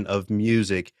perception of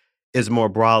music is more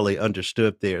broadly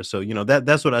understood there. So,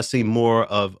 that's what I see more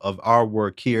of our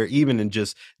work here, even in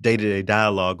just day-to-day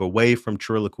dialogue away from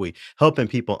Triloquy, helping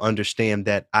people understand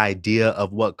that idea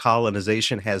of what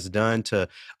colonization has done to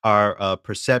our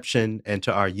perception and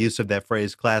to our use of that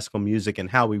phrase classical music and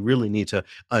how we really need to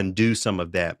undo some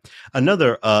of that.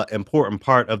 Another important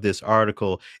part of this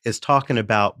article is talking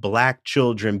about Black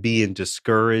children being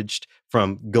discouraged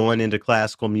from going into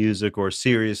classical music or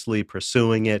seriously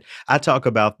pursuing it. I talk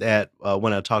about that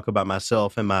when I talk about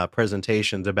myself in my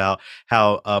presentations about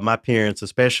how my parents,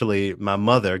 especially my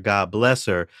mother, God bless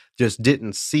her, just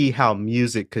didn't see how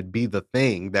music could be the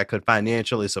thing that could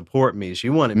financially support me. She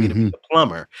wanted me to be Hmm. the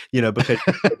plumber, because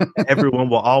everyone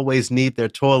will always need their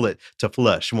toilet to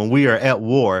flush. When we are at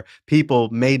war, people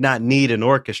may not need an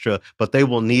orchestra, but they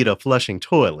will need a flushing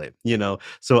toilet,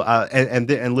 So,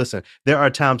 and listen, there are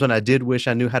times when I did wish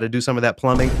I knew how to do some of that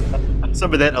plumbing,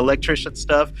 some of that electrician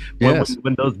stuff when when, Yes.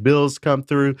 when those bills come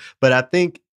through. But I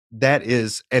think that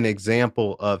is an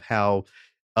example of how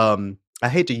I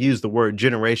hate to use the word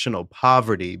generational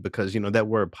poverty because that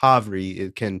word poverty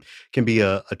it can be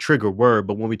a trigger word.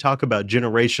 But when we talk about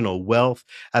generational wealth,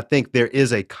 I think there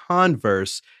is a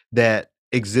converse that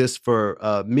exists for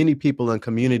many people in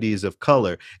communities of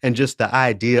color. And just the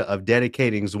idea of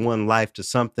dedicating one life to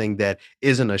something that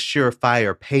isn't a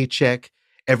surefire paycheck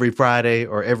every Friday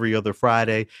or every other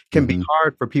Friday can be Hmm.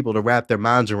 hard for people to wrap their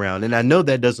minds around. And I know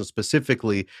that doesn't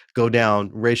specifically go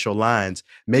down racial lines.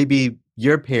 Maybe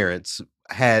your parents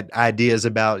had ideas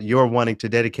about your wanting to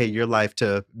dedicate your life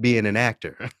to being an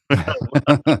actor.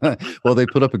 Well, they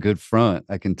put up a good front,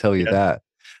 I can tell you Yeah. that.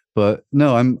 But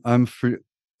no, I'm for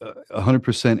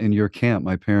 100% in your camp.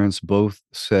 My parents both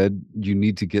said you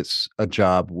need to get a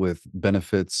job with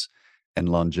benefits and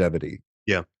longevity.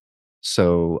 Yeah.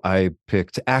 So I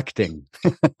picked acting.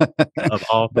 Of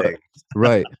all But things.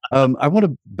 right. I want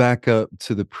to back up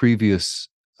to the previous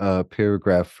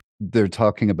paragraph. They're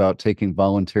talking about taking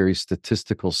voluntary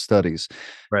statistical studies.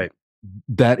 Right.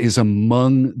 That is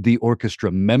among the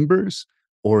orchestra members,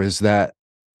 or is that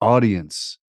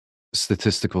audience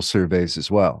statistical surveys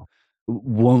as well?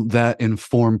 Won't that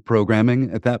inform programming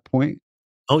at that point?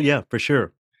 Oh, yeah, for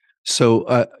sure.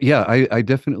 So, yeah, I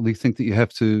definitely think that you have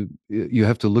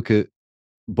to look at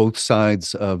both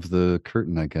sides of the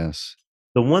curtain, I guess.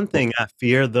 The one thing I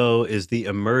fear, though, is the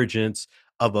emergence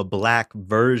of a Black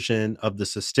version of the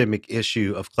systemic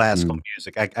issue of classical Mm,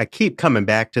 music. I keep coming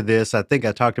back to this. I think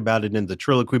I talked about it in the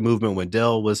Triloquy movement when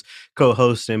Dell was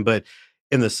co-hosting, but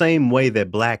in the same way that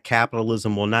Black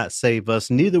capitalism will not save us,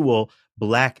 neither will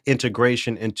Black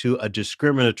integration into a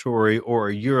discriminatory or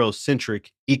a Eurocentric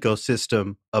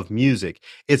ecosystem of music.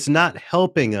 It's not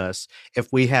helping us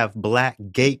if we have Black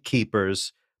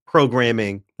gatekeepers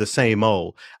programming the same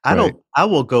old. right. I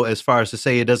will go as far as to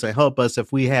say it doesn't help us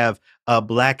if we have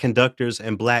Black conductors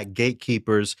and Black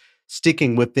gatekeepers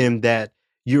sticking within that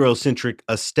Eurocentric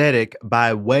aesthetic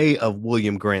by way of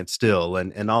William Grant Still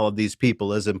and all of these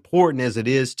people. As important as it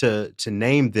is to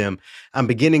name them, I'm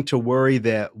beginning to worry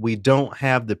that we don't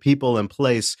have the people in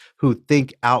place who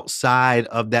think outside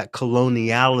of that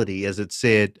coloniality, as it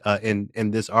said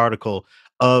in this article,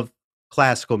 of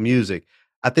classical music.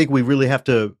 I think we really have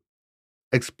to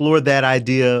explore that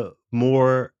idea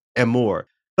more and more.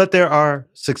 But there are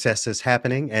successes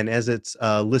happening, and as it's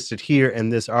listed here in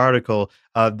this article,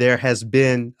 there has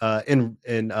been,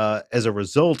 in as a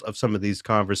result of some of these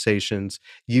conversations,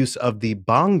 use of the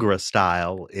Bhangra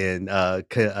style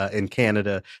in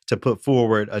Canada to put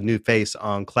forward a new face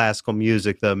on classical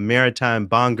music. The Maritime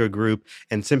Bhangra Group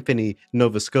and Symphony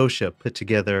Nova Scotia put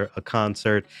together a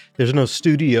concert. There's no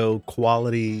studio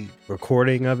quality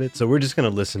recording of it, so we're just going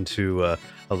to listen to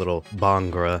a little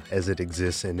Bhangra as it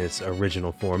exists in its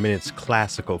original form, in its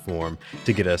classical form,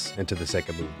 to get us into the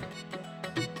second movement.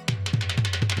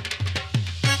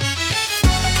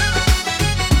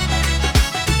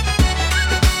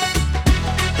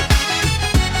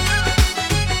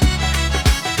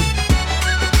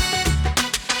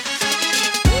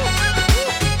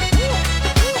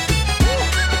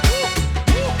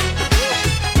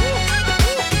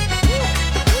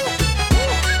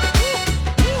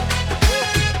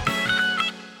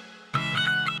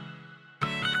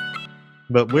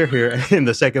 But we're here in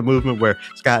the second movement where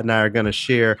Scott and I are going to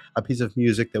share a piece of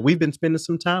music that we've been spending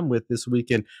some time with this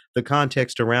week and the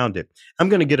context around it. I'm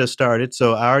going to get us started.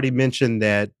 So I already mentioned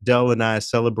that Dell and I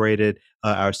celebrated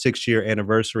our 6-year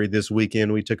anniversary this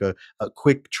weekend. We took a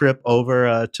quick trip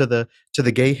over to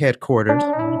the gay headquarters.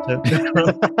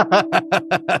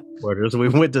 We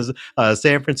went to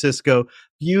San Francisco.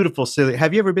 Beautiful city.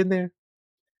 Have you ever been there?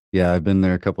 Yeah, I've been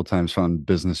there a couple times on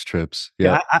business trips.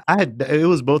 Yeah, I had. It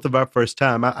was both of our first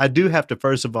time. I do have to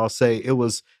first of all say it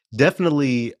was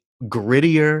definitely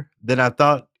grittier than I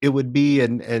thought it would be,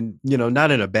 and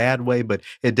not in a bad way, but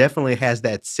it definitely has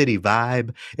that city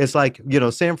vibe. It's like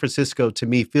San Francisco to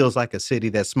me feels like a city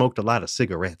that smoked a lot of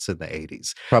cigarettes in the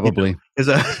 80s. Probably.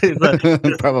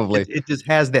 Probably. It just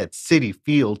has that city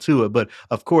feel to it, but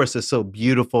of course it's so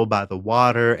beautiful by the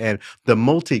water, and the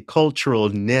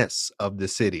multiculturalness of the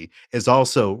city is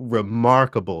also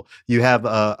remarkable. You have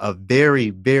a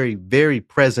very, very, very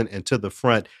present and to the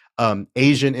front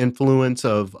Asian influence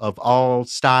of all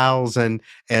styles and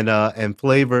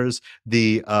flavors.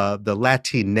 The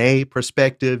Latine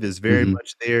perspective is very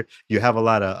much there. You have a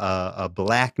lot of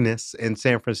blackness in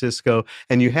San Francisco,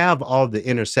 and you have all the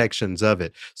intersections of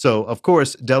it. So, of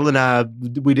course, Del and I,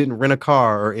 we didn't rent a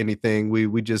car or anything.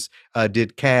 We just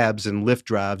did cabs and Lyft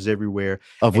drives everywhere,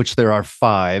 of which there are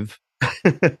 5.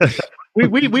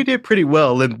 we did pretty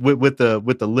well with the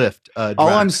Lyft. All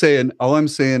I'm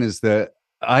saying is that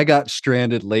I got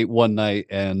stranded late one night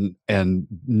and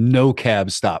no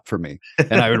cab stopped for me.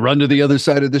 And I would run to the other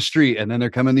side of the street and then they're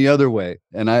coming the other way.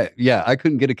 And I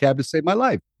couldn't get a cab to save my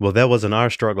life. Well, that wasn't our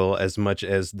struggle as much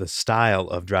as the style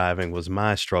of driving was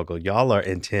my struggle. Y'all are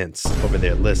intense over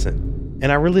there. Listen,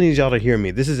 and I really need y'all to hear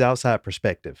me. This is outside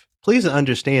perspective. Please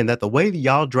understand that the way that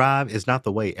y'all drive is not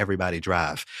the way everybody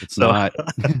drive. It's not.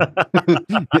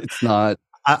 It's not.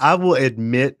 I will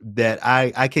admit that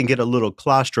I can get a little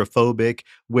claustrophobic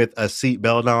with a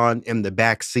seatbelt on in the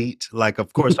back seat. Like,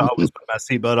 of course, I always put my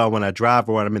seatbelt on when I drive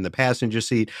or when I'm in the passenger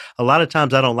seat. A lot of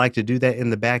times I don't like to do that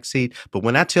in the back seat. But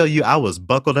when I tell you I was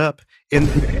buckled up in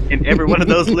every one of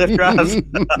those Lyft drives,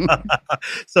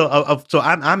 so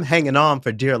I'm hanging on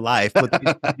for dear life with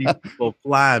these people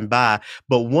flying by.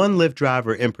 But one Lyft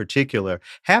driver in particular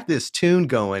had this tune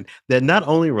going that not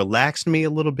only relaxed me a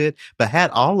little bit, but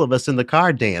had all of us in the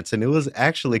car dance. And it was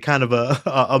actually kind of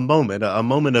a moment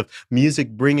of music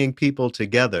bringing people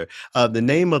together. The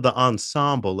name of the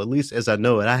ensemble, at least as I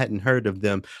know it, I hadn't heard of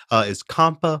them, is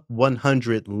Compa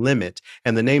 100 Limit.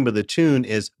 And the name of the tune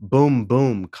is Boom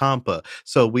Boom Compa.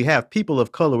 So we have people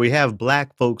of color, we have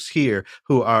Black folks here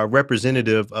who are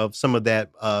representative of some of that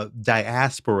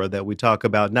diaspora that we talk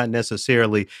about, not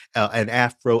necessarily an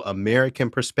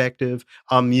Afro-American perspective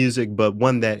on music, but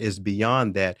one that is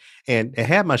beyond that. And it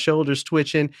had my shoulders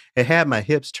twitching, it had my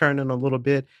hips turning a little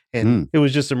bit, and it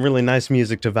was just some really nice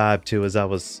music to vibe to as I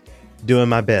was doing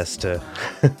my best to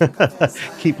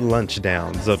keep lunch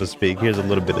down, so to speak. Here's a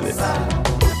little bit of this.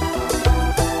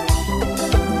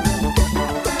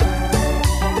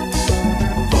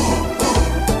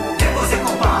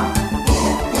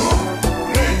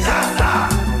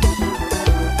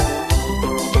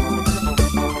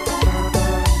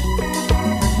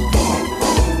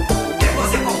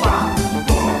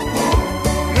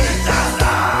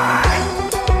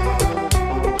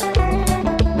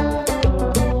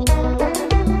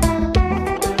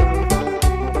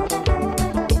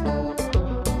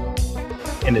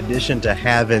 In addition to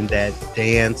having that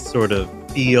dance sort of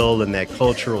feel and that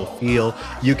cultural feel,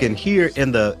 you can hear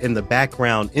in the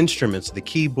background instruments, the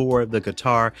keyboard, the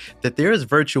guitar, that there is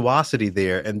virtuosity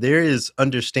there and there is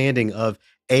understanding of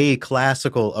a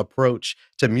classical approach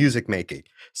to music making.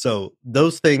 So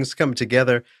those things come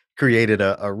together created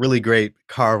a really great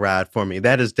car ride for me.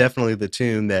 That is definitely the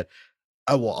tune that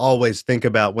I will always think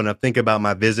about when I think about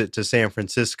my visit to San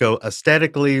Francisco.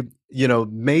 Aesthetically,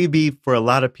 maybe for a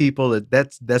lot of people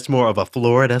that's more of a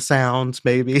Florida sound,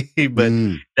 maybe, but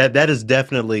that is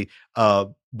definitely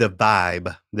the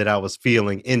vibe that I was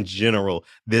feeling in general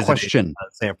visiting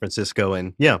San Francisco.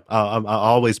 And yeah, I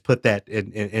always put that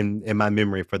in my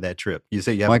memory for that trip. You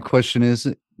say, yeah. My question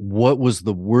is, what was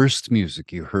the worst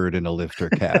music you heard in a Lyft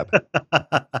or cab?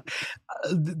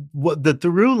 The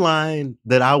through line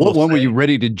that I was. What one were you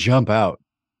ready to jump out?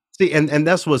 See, and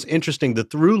that's what's interesting. The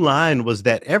through line was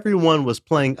that everyone was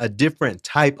playing a different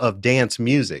type of dance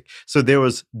music. So there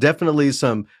was definitely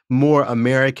some more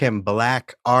American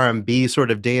black R&B sort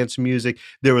of dance music.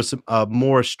 There was some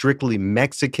more strictly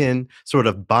Mexican sort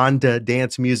of banda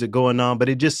dance music going on, but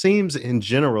it just seems in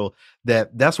general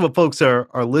that that's what folks are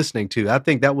listening to. I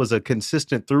think that was a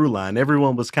consistent through line.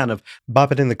 Everyone was kind of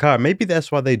bopping in the car. Maybe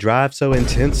that's why they drive so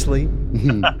intensely.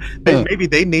 Maybe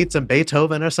they need some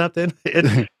Beethoven or something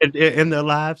in their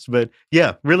lives. But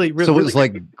yeah, really, So it really. was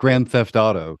like Grand Theft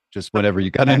Auto, just whenever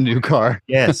you got a new car.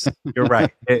 Yes, you're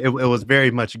right. It was very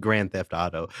much Grand Theft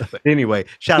Auto. But anyway,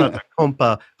 shout out to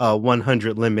Compa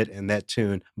 100 Limit and that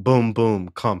tune, Boom Boom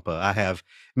Compa. I have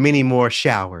many more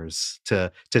showers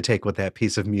to take with that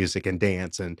piece of music and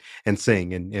dance and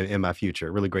sing in my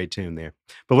future. Really great tune there.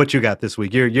 But what you got this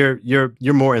week?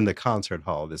 You're more in the concert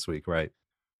hall this week, right?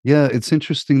 Yeah, it's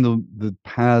interesting the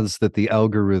paths that the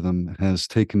algorithm has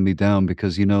taken me down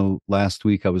because last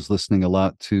week I was listening a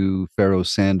lot to Pharoah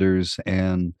Sanders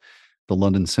and the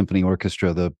London Symphony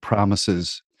Orchestra, the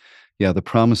Promises. Yeah, the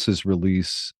Promises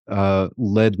release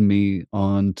led me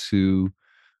on to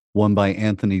one by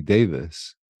Anthony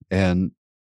Davis. And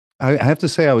I have to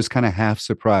say I was kind of half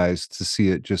surprised to see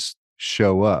it just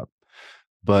show up.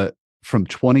 But from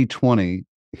 2020,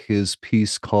 his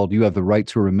piece called "You Have the Right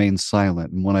to Remain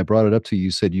Silent." And when I brought it up to you,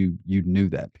 you said you knew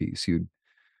that piece.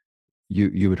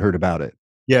 You had heard about it.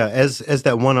 Yeah, as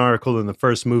that one article in the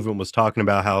first movement was talking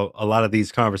about how a lot of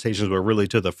these conversations were really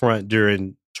to the front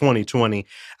during 2020.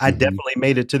 I Mhm. definitely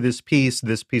made it to this piece.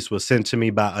 This piece was sent to me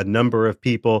by a number of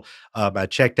people. I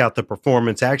checked out the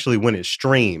performance actually when it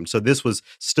streamed. So this was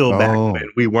still back Oh, when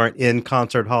we weren't in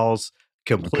concert halls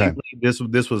okay. completely.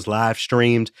 This was live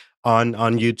streamed on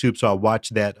YouTube. So I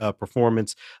watched that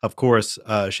performance. Of course,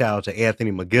 shout out to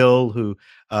Anthony McGill, who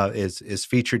is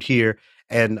featured here,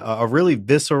 and a really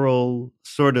visceral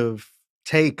sort of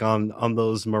take on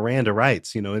those Miranda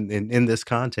rights, in this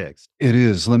context. It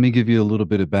is. Let me give you a little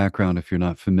bit of background if you're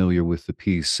not familiar with the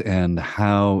piece and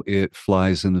how it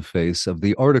flies in the face of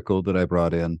the article that I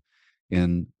brought in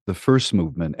the first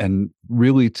movement. And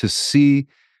really to see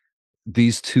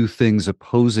these two things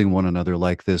opposing one another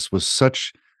like this was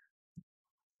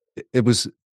it was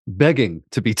begging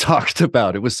to be talked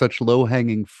about. It was such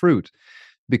low-hanging fruit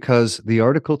because the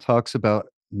article talks about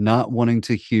not wanting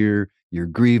to hear your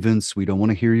grievance. We don't want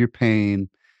to hear your pain.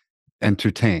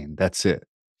 Entertain. That's it.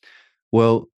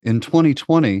 Well, in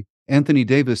 2020, Anthony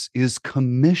Davis is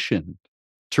commissioned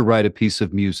to write a piece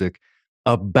of music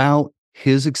about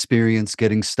his experience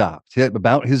getting stopped,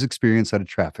 about his experience at a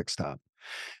traffic stop.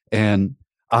 And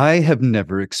I have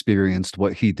never experienced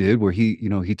what he did, where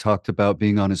he talked about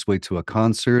being on his way to a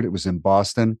concert. It was in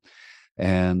Boston,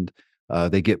 and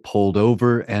they get pulled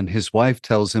over, and his wife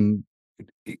tells him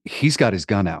he's got his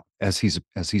gun out as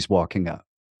he's walking up.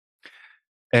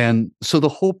 And so the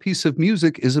whole piece of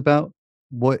music is about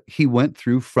what he went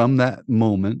through from that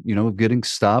moment, of getting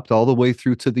stopped all the way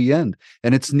through to the end.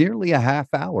 And it's nearly a half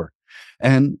hour.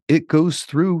 And it goes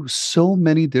through so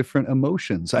many different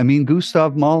emotions. I mean,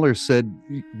 Gustav Mahler said,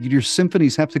 your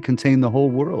symphonies have to contain the whole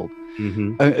world.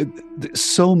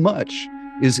 So much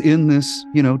is in this,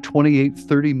 28,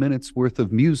 30 minutes worth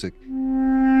of music.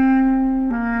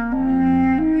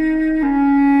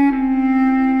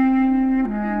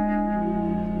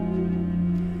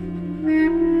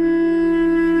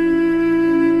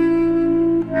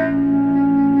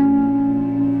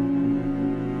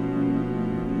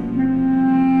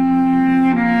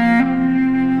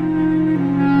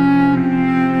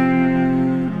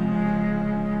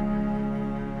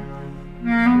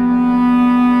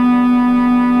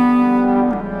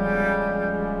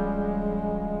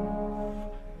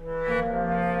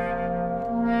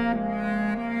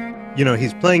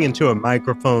 He's playing into a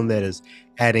microphone that is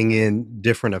adding in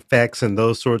different effects and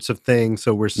those sorts of things.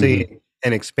 So we're seeing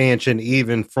an expansion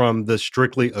even from the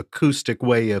strictly acoustic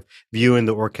way of viewing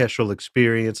the orchestral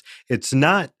experience. It's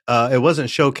not, it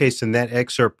wasn't showcased in that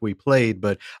excerpt we played,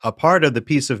 but a part of the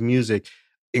piece of music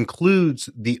includes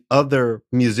the other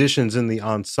musicians in the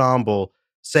ensemble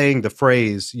saying the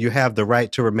phrase, "You have the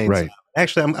right to remain silent."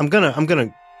 Actually, I'm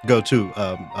gonna go to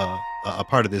a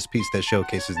part of this piece that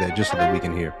showcases that just so that we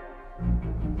can hear.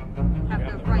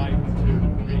 Have the right to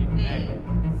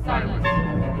remain silent.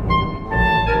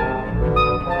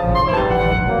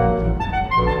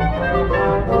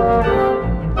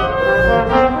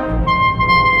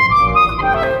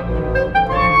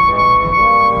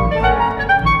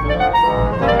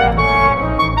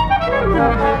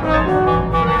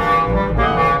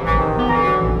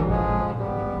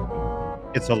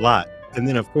 It's a lot. And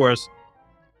then, of course,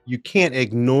 you can't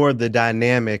ignore the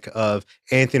dynamic of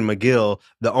Anthony McGill,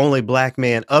 the only black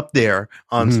man up there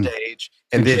on stage,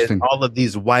 And then Interesting. all of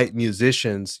these white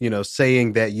musicians,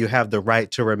 saying that you have the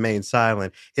right to remain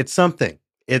silent. It's something.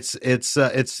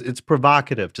 It's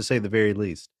provocative to say the very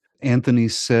least. Anthony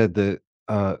said that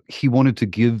he wanted to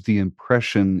give the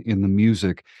impression in the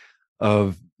music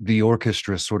of the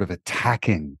orchestra sort of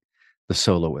attacking the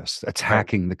soloist, Right.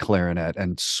 attacking the clarinet,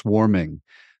 and swarming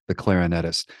the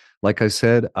clarinetist. Like I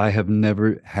said, I have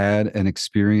never had an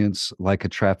experience like a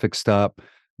traffic stop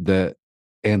that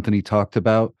Anthony talked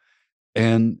about.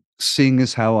 And seeing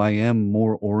as how I am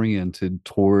more oriented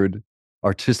toward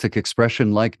artistic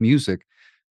expression like music,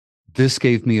 this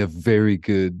gave me a very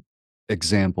good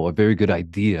example, a very good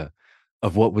idea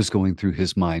of what was going through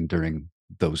his mind during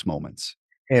those moments.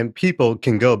 And people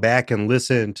can go back and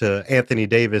listen to Anthony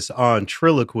Davis on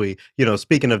Triloquy.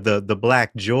 Speaking of the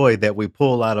black joy that we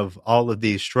pull out of all of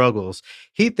these struggles,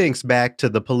 he thinks back to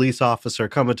the police officer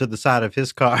coming to the side of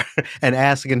his car and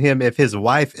asking him if his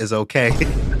wife is okay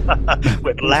with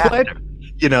What? laughter.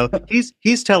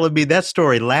 He's telling me that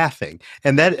story laughing,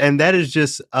 and that is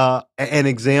just an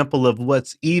example of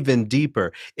what's even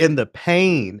deeper in the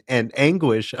pain and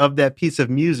anguish of that piece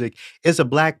of music. Is a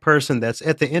black person that's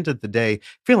at the end of the day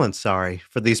feeling sorry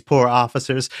for these poor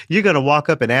officers. You're going to walk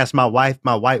up and ask my wife,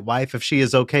 my white wife, if she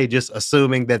is okay, just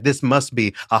assuming that this must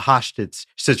be a hostage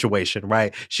situation,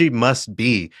 right? She must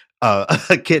be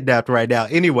kidnapped right now.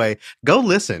 Anyway, go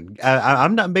listen.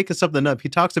 I'm not making something up. He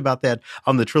talks about that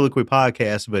on the Triloquy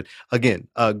podcast. But again,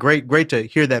 great to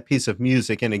hear that piece of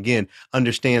music. And again,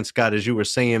 understand, Scott, as you were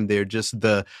saying there, just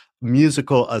the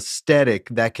musical aesthetic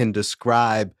that can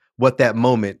describe what that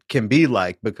moment can be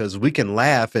like, because we can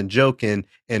laugh and joke in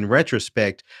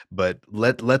retrospect, but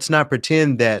let's not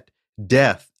pretend that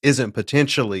death isn't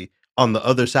potentially on the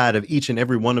other side of each and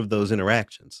every one of those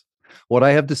interactions. What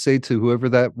I have to say to whoever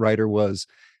that writer was,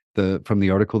 from the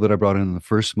article that I brought in the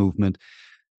first movement,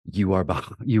 you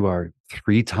are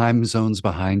 3 time zones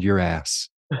behind your ass.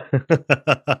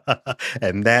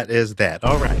 And that is that.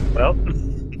 All right. Well,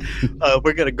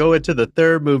 we're going to go into the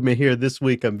third movement here this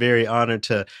week. I'm very honored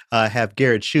to have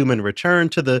Garrett Schumann return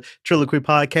to the Triloquy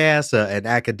podcast, an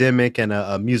academic and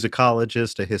a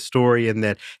musicologist, a historian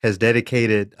that has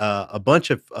dedicated a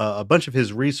bunch of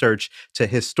his research to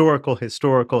historical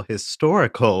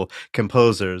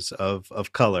composers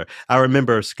of color. I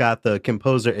remember, Scott, the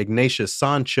composer Ignatius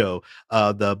Sancho,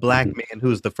 the black man who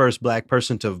was the first black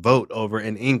person to vote over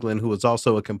in England, who was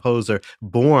also a composer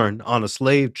born on a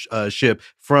slave ship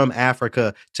from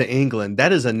Africa to England.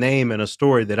 That is a name and a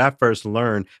story that I first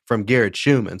learned from Garrett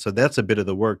Schumann. So that's a bit of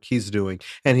the work he's doing.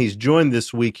 And he's joined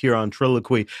this week here on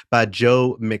Triloquy by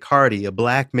Joe McHardy, a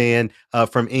black man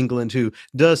from England who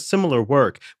does similar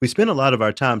work. We spent a lot of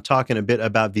our time talking a bit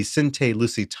about Vicente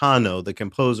Lusitano, the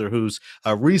composer who's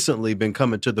recently been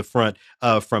coming to the front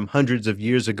from hundreds of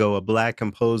years ago, a black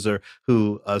composer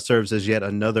who serves as yet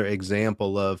another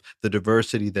example of the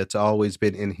diversity that's always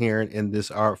been inherent in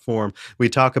this art form. We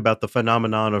talk about the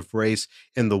phenomenon of race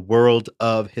in the world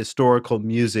of historical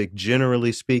music,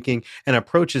 generally speaking, and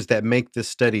approaches that make this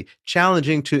study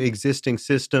challenging to existing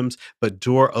systems, but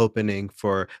door opening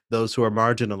for those who are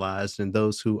marginalized and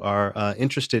those who are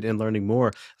interested in learning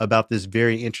more about this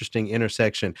very interesting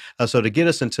intersection. So to get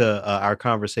us into our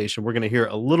conversation, we're going to hear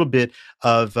a little bit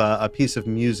of a piece of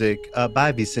music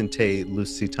by Vicente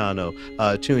Lusitano,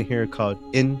 a tune here called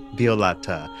In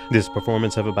Violata. This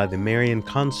performance of it by the Marian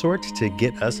Consort to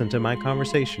get us into my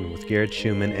conversation with Garrett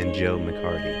Schumann and Joe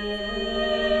McHardy.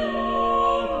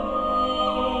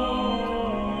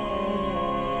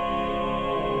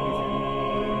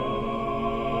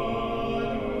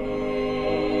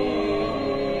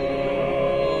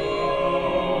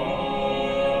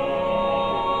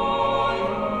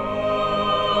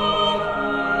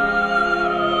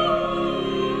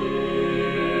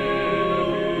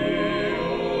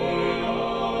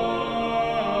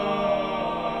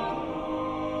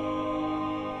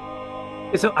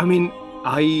 So,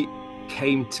 I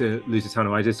came to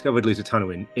Lusitano. I discovered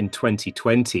Lusitano in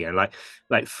 2020, and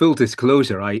like full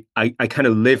disclosure, I kind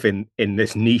of live in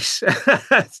this niche.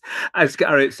 As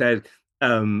Garrett said,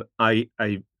 I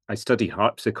study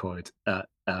harpsichord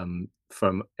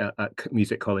from at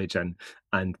music college, and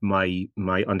my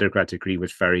undergrad degree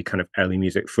was very kind of early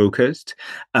music focused,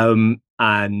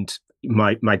 and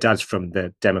my dad's from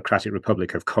the Democratic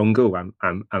Republic of Congo.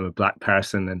 I'm a black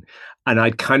person, and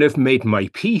I'd kind of made my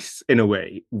peace in a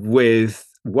way with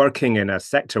working in a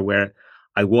sector where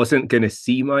I wasn't going to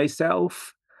see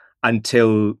myself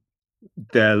until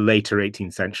the later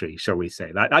 18th century, shall we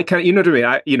say. Like, I can't, you know what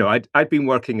I mean? I'd been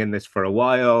working in this for a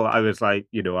while. I was like,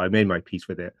 I made my peace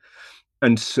with it.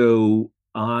 And so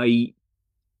I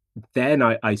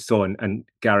saw, and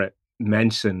Garrett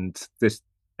mentioned this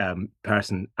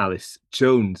person, Alice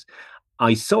Jones,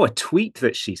 I saw a tweet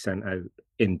that she sent out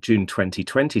in June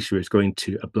 2020. She was going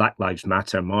to a Black Lives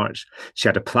Matter march. She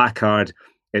had a placard.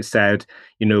 It said,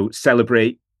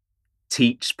 celebrate,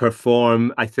 teach,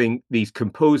 perform. I think these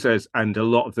composers, and a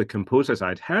lot of the composers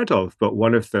I'd heard of, but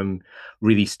one of them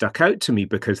really stuck out to me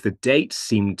because the date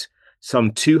seemed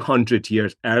some 200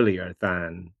 years earlier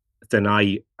than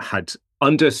I had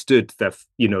understood the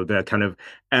kind of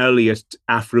earliest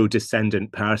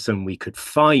Afro-descendant person we could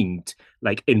find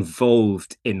like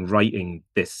involved in writing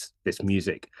this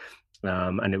music.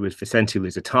 And it was Vicente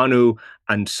Lusitano.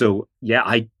 And so, yeah,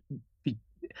 I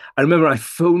remember I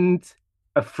phoned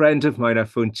a friend of mine, I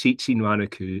phoned Chichi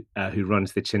Nwanaku, who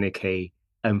runs the Chineke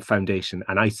Foundation.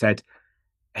 And I said,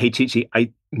 hey, Chichi,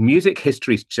 music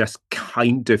history's just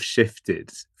kind of shifted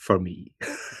for me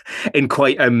in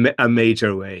quite a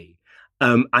major way.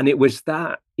 And it was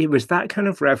that kind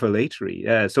of revelatory.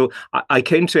 Yeah. So I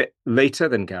came to it later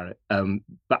than Garrett,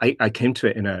 but I came to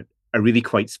it in a really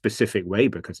quite specific way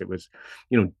because it was,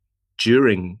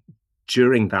 during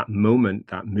that moment,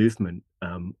 that movement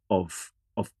of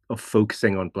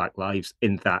focusing on Black lives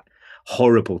in that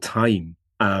horrible time.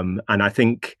 And I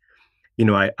think,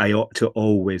 I ought to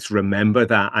always remember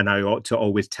that, and I ought to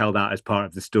always tell that as part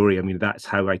of the story. I mean, that's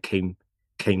how I came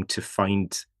to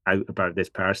find out about this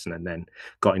person, and then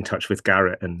got in touch with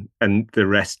Garrett, and the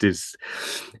rest has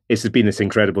been this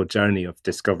incredible journey of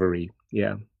discovery.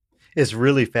 Yeah. It's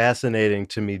really fascinating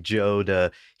to me, Joe,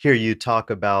 to hear you talk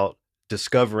about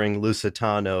discovering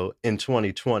Lusitano in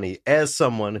 2020 as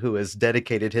someone who has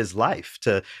dedicated his life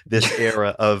to this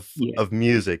era of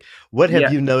music. What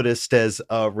have you noticed as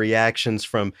reactions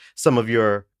from some of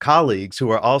your colleagues who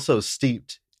are also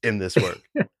steeped in this work?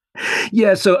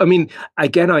 Yeah, so I mean,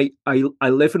 again, I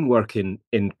live and work in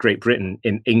Great Britain,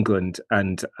 in England,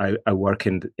 and I work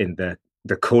in the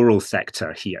choral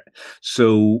sector here.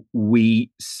 So we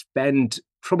spend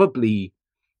probably,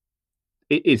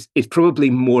 it's probably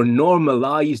more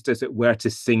normalized, as it were, to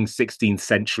sing 16th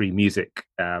century music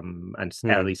and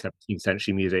early 17th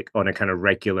century music on a kind of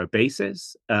regular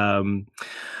basis.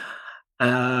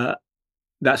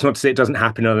 That's not to say it doesn't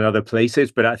happen in other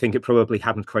places, but I think it probably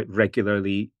happens quite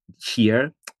regularly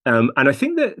here. And I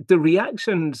think that the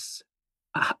reactions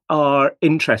are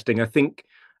interesting. I think,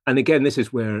 and again, this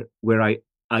is where I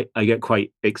get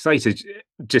quite excited,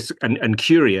 just and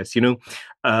curious.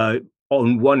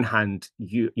 On one hand,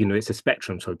 it's a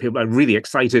spectrum. So people are really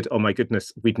excited. Oh my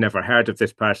goodness, we'd never heard of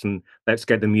this person. Let's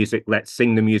get the music. Let's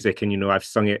sing the music. And I've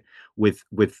sung it with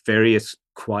various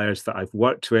choirs that I've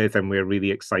worked with, and we're really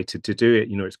excited to do it.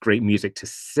 It's great music to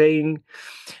sing.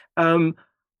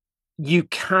 You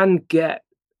can get,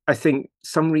 I think,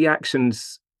 some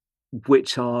reactions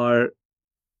which are,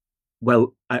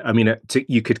 well, I mean,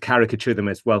 you could caricature them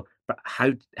as, well, but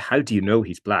how do you know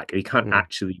he's Black? He can't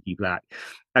actually be Black.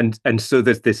 And so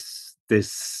there's this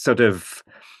sort of,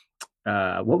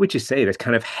 what would you say? There's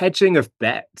kind of hedging of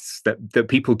bets that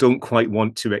people don't quite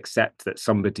want to accept that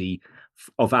somebody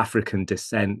of African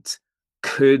descent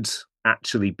could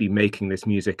actually be making this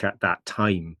music at that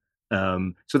time.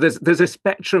 So there's a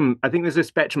spectrum. I think there's a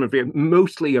spectrum of it.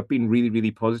 Mostly I've been really,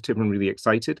 really positive and really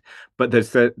excited, but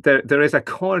there is a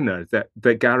corner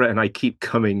that Garrett and I keep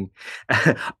coming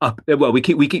up. Well, we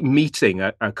keep meeting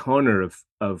a corner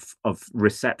of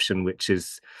reception, which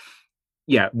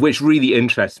really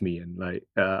interests me, and like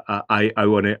I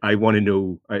want to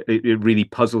know. It really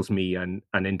puzzles me and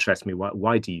interests me.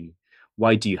 Why do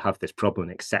you have this problem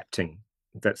accepting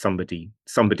that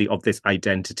somebody of this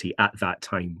identity at that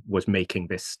time was making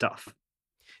this stuff?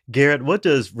 Garrett, what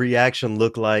does reaction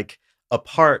look like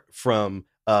apart from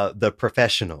the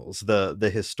professionals,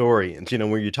 the historians?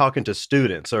 When you're talking to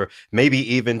students or maybe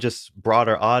even just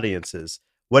broader audiences,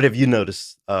 what have you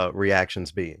noticed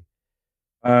reactions being?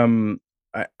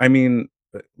 I mean,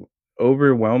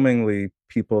 overwhelmingly,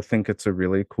 people think it's a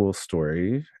really cool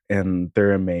story and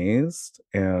they're amazed.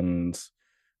 And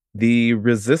the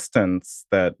resistance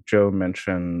that Joe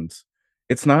mentioned,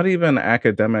 it's not even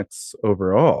academics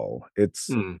overall. It's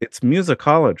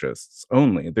musicologists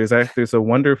only. There's a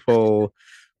wonderful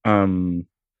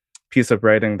piece of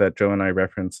writing that Joe and I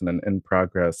reference in an In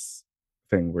Progress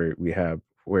thing where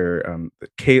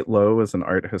Kate Lowe is an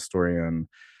art historian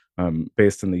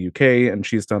based in the UK, and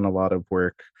she's done a lot of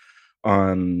work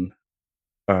on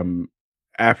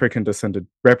African descended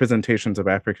representations of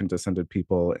African descended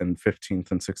people in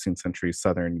 15th and 16th century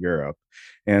Southern Europe.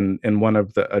 And in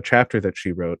a chapter that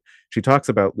she wrote, she talks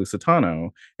about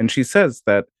Lusitano, and she says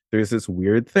that there's this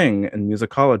weird thing in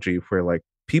musicology where like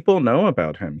people know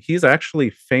about him. He's actually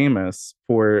famous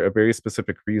for a very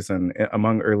specific reason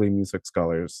among early music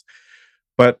scholars,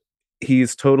 but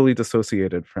he's totally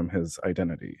dissociated from his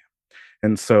identity.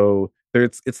 And so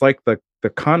it's like the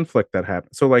conflict that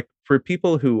happens. So like for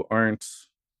people who aren't,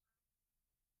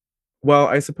 well,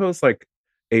 I suppose like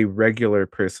a regular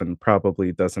person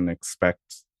probably doesn't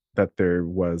expect that there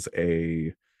was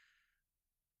a,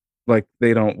 like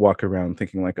they don't walk around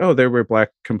thinking like, oh, there were black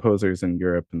composers in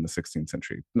Europe in the 16th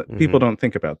century. People Mhm. don't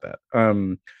think about that.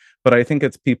 But I think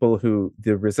it's people who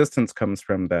the resistance comes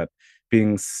from, that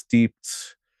being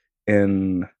steeped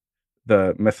in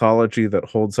the mythology that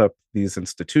holds up these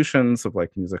institutions of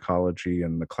like musicology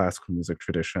and the classical music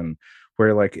tradition,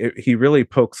 where like he really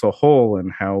pokes a hole in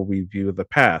how we view the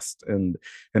past. And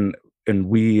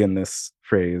we in this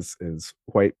phrase is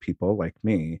white people like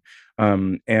me,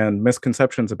 and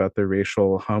misconceptions about the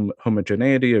racial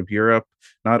homogeneity of Europe,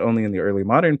 not only in the early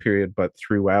modern period but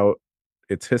throughout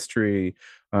its history.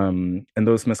 And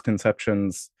those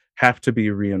misconceptions have to be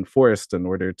reinforced in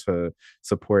order to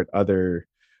support other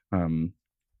um,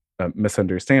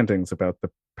 misunderstandings about the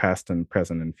past and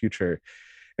present and future.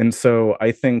 And so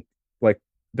I think like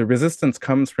the resistance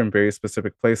comes from very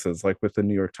specific places. Like with the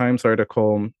New York Times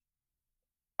article,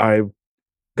 I've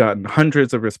gotten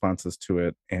hundreds of responses to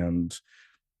it, and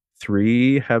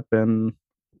 3 have been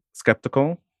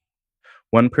skeptical.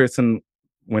 One person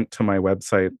went to my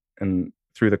website and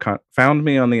through the found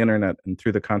me on the internet, and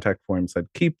through the contact form said,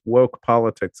 "Keep woke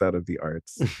politics out of the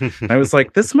arts." And I was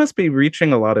like, "This must be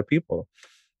reaching a lot of people."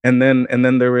 And then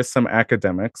there were some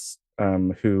academics,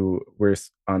 who were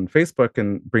on Facebook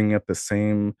and bringing up the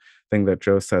same thing that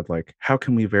Joe said, like, "How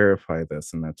can we verify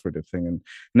this?" and that sort of thing. And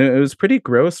it was pretty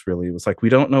gross, really. It was like, we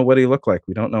don't know what he looked like.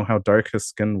 We don't know how dark his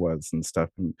skin was and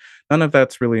stuff. And none of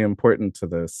that's really important to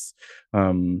this,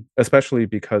 especially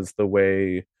because the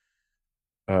way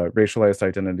racialized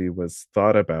identity was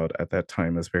thought about at that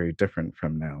time is very different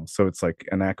from now. So it's like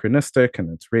anachronistic and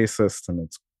it's racist and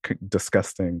it's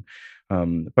disgusting.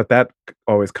 But that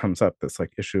always comes up, this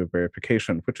like issue of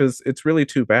verification, which is, it's really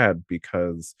too bad,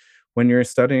 because when you're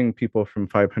studying people from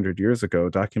 500 years ago,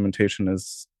 documentation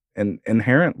is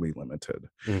inherently limited.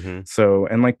 Mhm. So,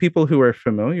 and like people who are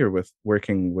familiar with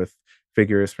working with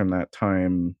figures from that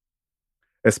time,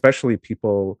 especially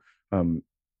people, um,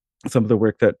 some of the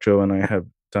work that Joe and I have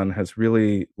done has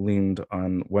really leaned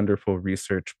on wonderful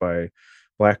research by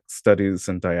Black studies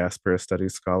and diaspora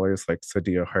studies scholars like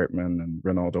Sadia Hartman and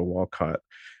Ronaldo Walcott,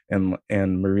 and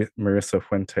Marissa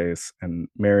Fuentes and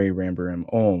Mary Ramberham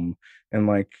Olm. And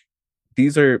like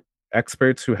these are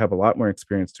experts who have a lot more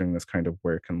experience doing this kind of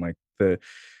work. And like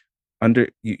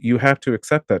you have to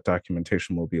accept that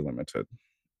documentation will be limited.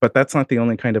 But that's not the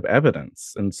only kind of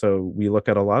evidence. And so we look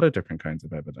at a lot of different kinds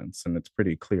of evidence, and it's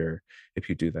pretty clear if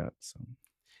you do that. So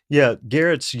Yeah,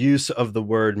 Garrett's use of the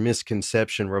word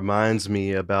misconception reminds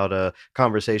me about a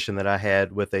conversation that I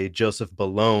had with a Joseph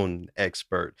Ballone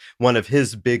expert. One of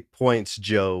his big points,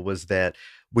 Joe, was that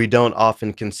we don't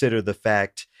often consider the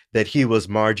fact that he was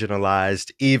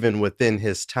marginalized even within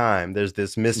his time. There's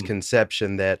this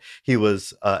misconception that he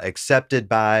was accepted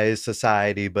by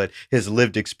society, but his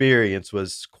lived experience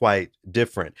was quite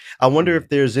different. I wonder if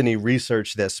there's any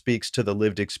research that speaks to the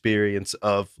lived experience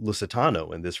of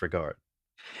Lusitano in this regard.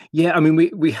 Yeah, I mean,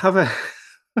 we have a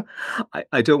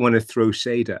I don't wanna throw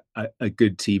shade at a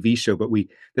good TV show, but we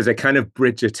there's a kind of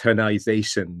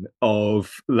Bridgertonization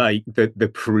of, like, the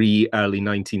pre-early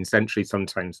 19th century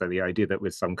sometimes, so the idea that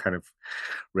with some kind of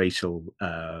racial,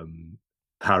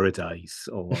 paradise,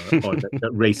 or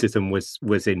that racism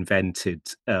was invented,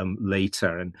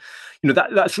 later, and,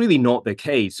 that's really not the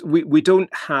case. We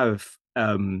don't have,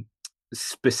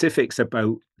 specifics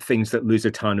about things that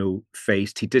Lusitano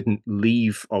faced. He didn't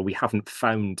leave, or we haven't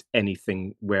found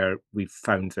anything where we've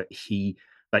found that he,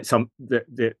 like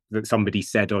that somebody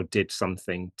said or did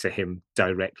something to him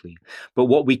directly. But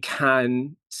what we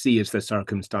can see is the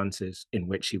circumstances in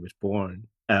which he was born.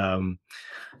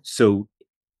 So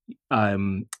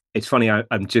it's funny.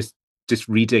 I'm just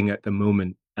reading at the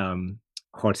moment,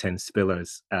 Hortense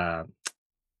Spiller's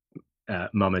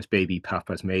 "Mama's Baby,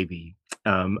 Papa's Maybe,"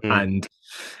 Mm. and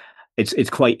it's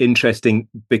quite interesting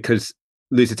because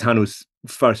Lusitano's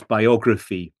first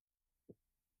biography,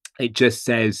 it just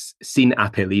says "sin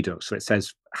apellido," so it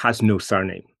says has no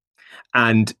surname.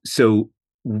 And so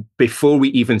before we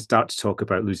even start to talk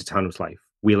about Lusitano's life,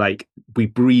 we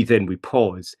breathe in, we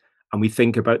pause, and we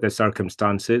think about the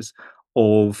circumstances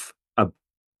of a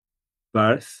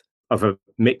birth of a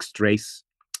mixed race,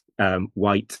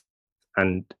 white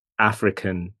and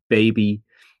African baby,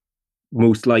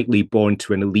 most likely born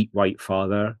to an elite white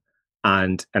father,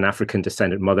 and an African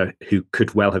descendant mother who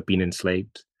could well have been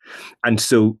enslaved. And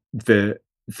so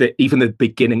even the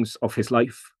beginnings of his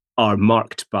life are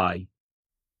marked by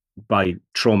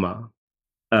trauma,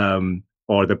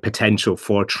 or the potential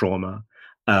for trauma,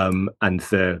 and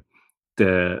the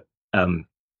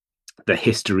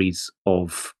histories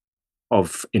of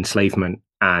enslavement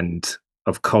and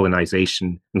of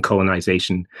colonization,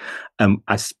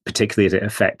 as particularly as it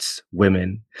affects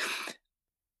women.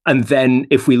 And then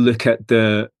if we look at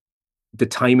the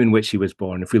time in which he was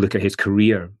born, if we look at his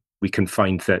career, we can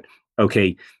find that,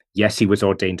 okay, yes, he was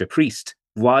ordained a priest.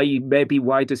 Why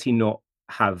does he not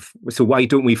have, so why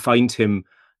don't we find him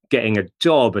getting a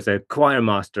job as a choir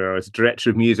master or as director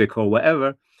of music or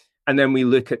whatever? And then we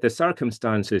look at the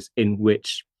circumstances in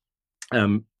which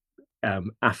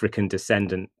African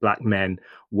descendant Black men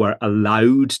were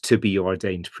allowed to be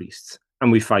ordained priests.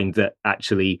 And we find that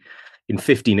actually in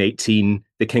 1518,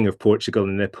 the King of Portugal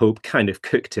and the Pope kind of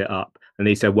cooked it up. And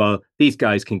they said, well, these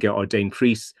guys can get ordained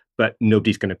priests, but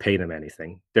nobody's going to pay them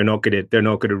anything. They're not going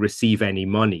to receive any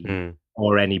money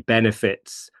or any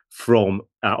benefits from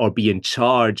or be in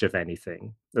charge of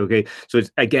anything. Okay, so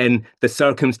it's again the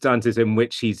circumstances in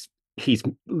which he's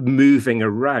moving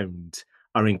around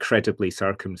are incredibly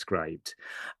circumscribed,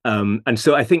 and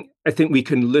so I think we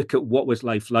can look at what was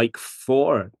life like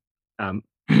for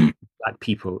Black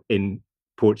people in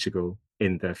Portugal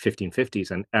in the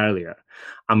 1550s and earlier,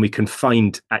 and we can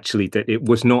find actually that it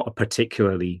was not a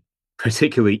particularly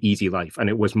easy life, and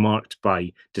it was marked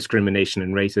by discrimination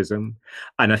and racism.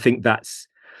 And I think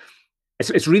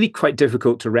it's really quite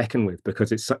difficult to reckon with,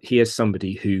 because he is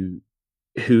somebody who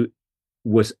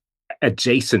was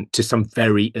adjacent to some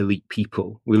very elite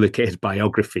people. We look at his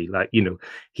biography, like, you know,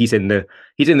 he's in the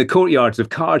courtyards of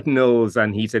cardinals,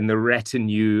 and he's in the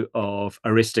retinue of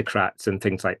aristocrats and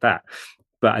things like that.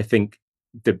 But I think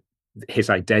his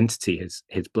identity,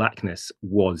 his Blackness,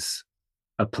 was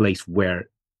a place where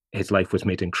his life was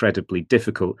made incredibly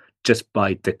difficult just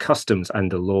by the customs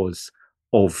and the laws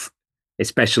of,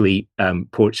 especially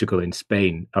Portugal and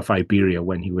Spain, of Iberia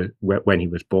when he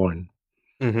was born.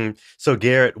 Mm-hmm. So,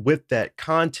 Garrett, with that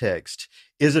context,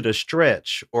 is it a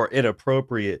stretch or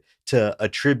inappropriate to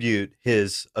attribute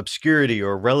his obscurity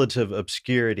or relative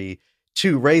obscurity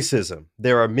to racism?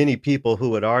 There are many people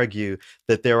who would argue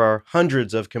that there are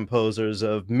hundreds of composers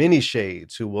of many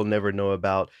shades who we'll never know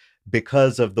about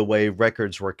because of the way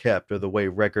records were kept or the way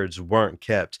records weren't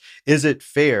kept. Is it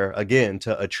fair, again,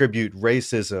 to attribute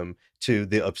racism to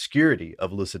the obscurity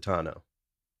of Lusitano?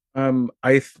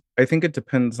 I think it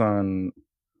depends on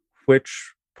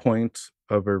which point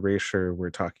of erasure we're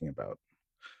talking about.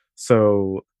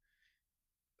 So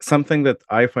something that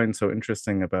I find so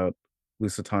interesting about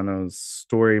Lusitano's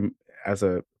story,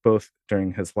 both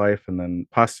during his life and then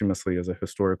posthumously as a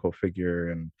historical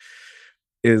figure, and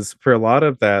is for a lot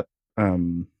of that,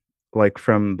 like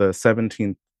from the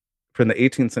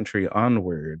 18th century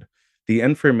onward, the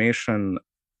information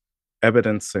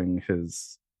evidencing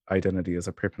his identity as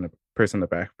a person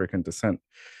of African descent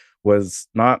was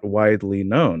not widely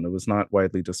known. It was not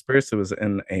widely dispersed. It was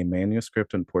in a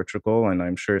manuscript in Portugal, and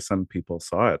I'm sure some people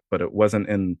saw it, but it wasn't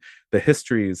in the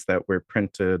histories that were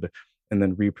printed and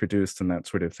then reproduced and that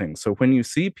sort of thing. So when you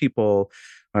see people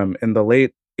in the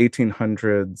late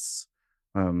 1800s,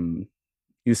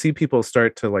 you see people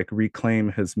start to like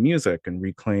reclaim his music and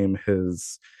reclaim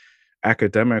his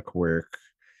academic work,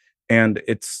 and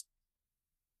it's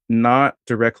not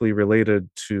directly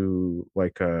related to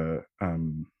like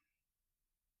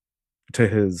to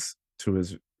his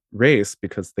race,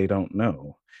 because they don't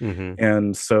know. Mm-hmm.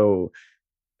 And so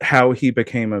how he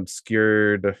became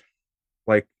obscured,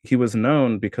 like he was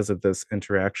known because of this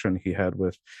interaction he had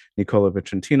with Nicola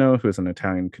Vicentino, who is an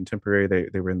Italian contemporary.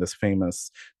 They were in this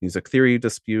famous music theory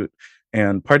dispute,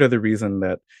 and part of the reason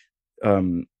that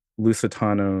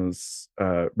Lusitano's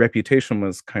reputation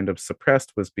was kind of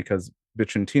suppressed was because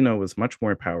Vicentino was much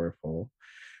more powerful,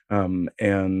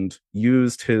 and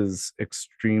used his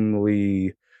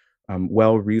extremely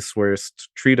well-resourced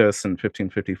treatise in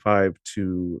 1555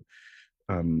 to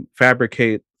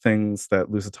fabricate things that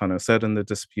Lusitano said in the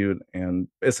dispute, and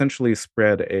essentially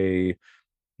spread a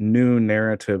new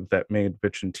narrative that made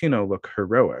Vicentino look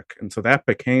heroic. And so that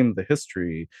became the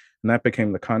history, and that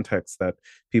became the context that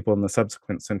people in the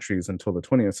subsequent centuries until the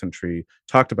 20th century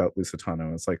talked about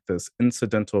Lusitano as like this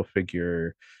incidental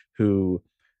figure who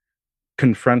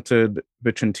confronted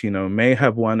Vicentino, may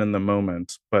have won in the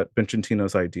moment, but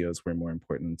Vicentino's ideas were more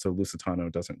important, so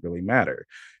Lusitano doesn't really matter.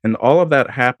 And all of that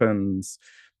happens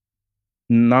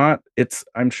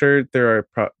I'm sure there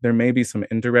may be some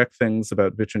indirect things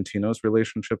about Vicentino's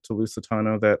relationship to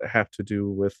Lusitano that have to do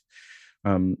with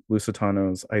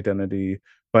Lusitano's identity.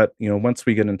 But once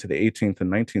we get into the 18th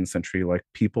and 19th century, like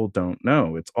people don't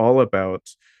know. It's all about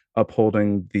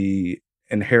upholding the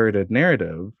inherited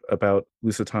narrative about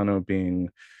Lusitano being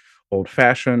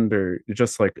old-fashioned or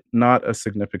just like not a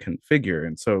significant figure.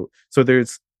 And so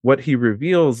there's what he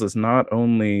reveals is not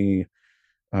only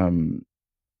um,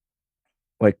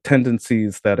 like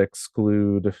tendencies that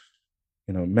exclude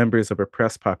members of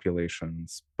oppressed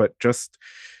populations, but just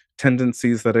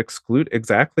tendencies that exclude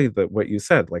exactly what you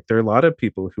said. Like there are a lot of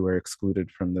people who are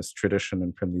excluded from this tradition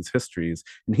and from these histories,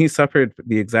 and he suffered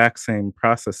the exact same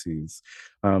processes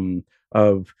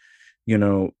of you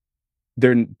know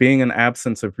there being an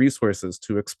absence of resources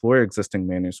to explore existing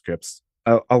manuscripts,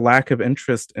 a lack of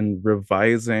interest in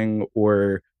revising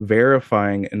or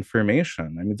verifying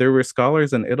information. I mean, there were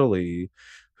scholars in Italy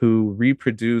who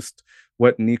reproduced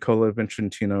what Nicola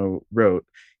Vincentino wrote,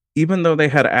 even though they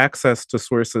had access to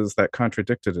sources that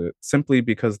contradicted it, simply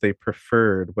because they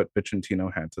preferred what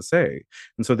Vicentino had to say.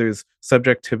 And so there's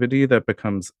subjectivity that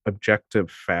becomes objective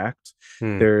fact.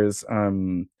 Hmm. There's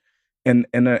and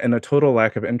a total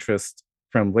lack of interest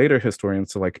from later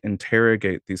historians to like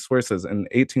interrogate these sources. In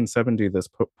 1870, this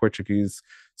Portuguese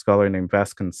scholar named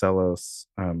Vasconcelos,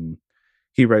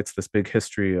 he writes this big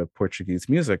history of Portuguese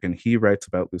music, and he writes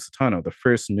about Lusitano, the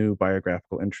first new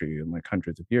biographical entry in like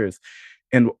hundreds of years.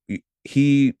 And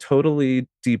he totally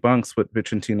debunks what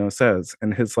Vicentino says,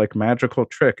 and his like magical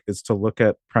trick is to look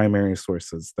at primary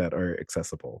sources that are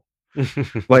accessible.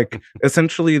 Like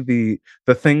essentially the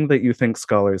thing that you think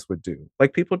scholars would do.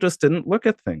 Like people just didn't look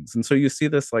at things. And so you see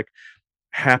this like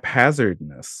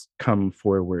haphazardness come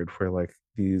forward for like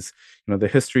these, the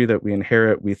history that we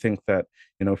inherit. We think that,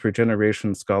 for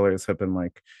generations scholars have been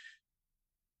like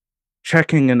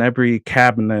checking in every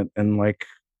cabinet and like,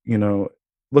 you know,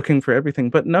 looking for everything.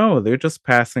 But no, they're just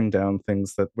passing down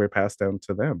things that were passed down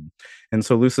to them. And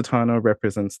so Lusitano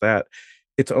represents that.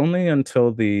 It's only until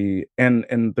and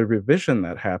the revision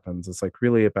that happens is like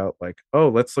really about like, oh,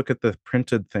 let's look at the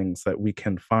printed things that we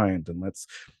can find. And let's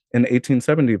in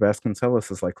 1870,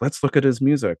 Vasconcelos is like, let's look at his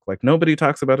music. Like nobody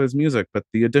talks about his music, but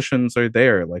the editions are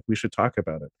there. Like we should talk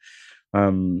about it.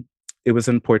 Um, it was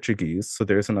in Portuguese, so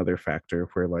there's another factor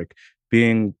where like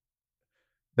being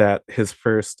that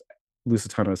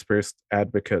Lusitano's first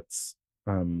advocates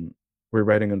were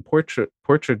writing in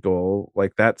Portugal,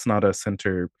 like that's not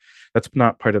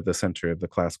part of the center of the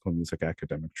classical music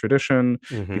academic tradition,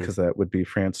 Mhm. because that would be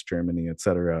France, Germany,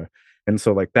 etc. And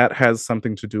so like that has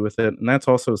something to do with it, and that's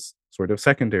also sort of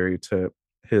secondary to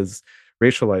his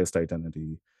racialized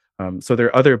identity. So there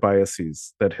are other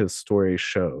biases that his story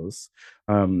shows,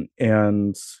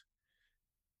 and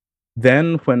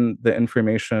then when in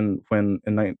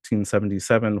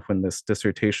 1977, when this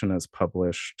dissertation is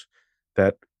published,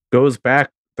 that goes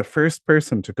back, the first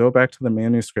person to go back to the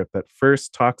manuscript that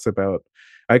first talks about,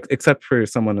 except for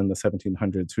someone in the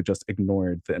 1700s who just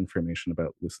ignored the information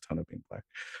about Lusitano being black.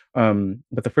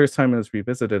 But the first time it was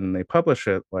revisited and they publish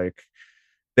it, like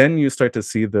then you start to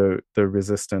see the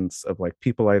resistance of like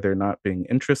people either not being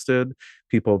interested,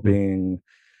 people Mm. being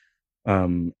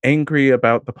angry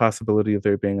about the possibility of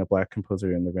there being a black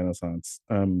composer in the Renaissance.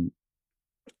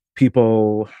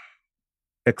 People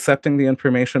accepting the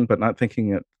information but not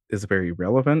thinking it is very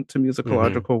relevant to Mhm.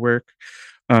 musicological work,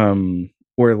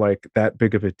 or like that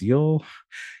big of a deal.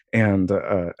 And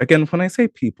again, when I say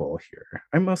people here,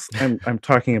 I'm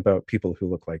talking about people who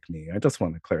look like me. I just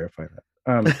want to clarify that.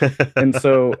 And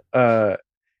so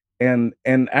and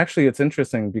actually it's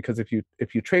interesting because if you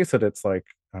trace it, it's like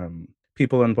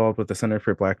people involved with the Center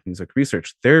for Black Music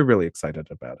Research, they're really excited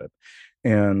about it.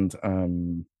 And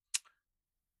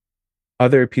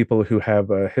other people who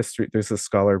have a history, there's a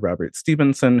scholar, Robert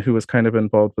Stevenson, who was kind of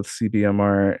involved with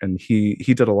CBMR, and he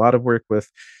did a lot of work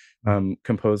with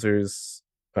composers,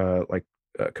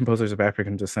 composers of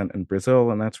African descent in Brazil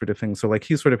and that sort of thing. So like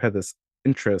he sort of had this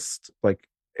interest, like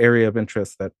area of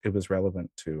interest that it was relevant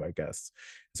to, I guess.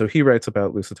 So he writes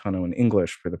about Lusitano in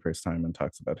English for the first time and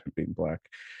talks about him being black.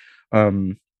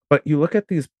 But you look at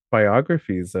these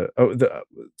biographies,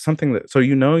 something that, so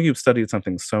you've studied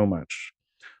something so much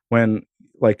when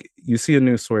like you see a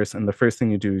news source and the first thing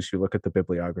you do is you look at the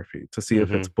bibliography to see if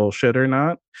it's Mhm. bullshit or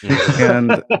not. Mhm.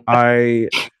 And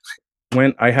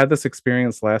I had this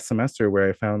experience last semester where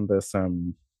I found this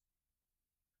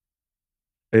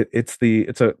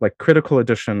it's a like critical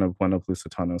edition of one of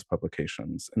Lusitano's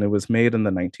publications, and it was made in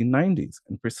the 1990s.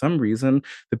 And for some reason,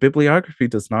 the bibliography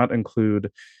does not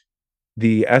include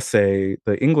the essay,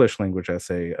 the English language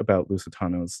essay about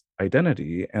Lusitano's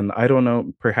identity. And I don't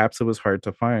know, perhaps it was hard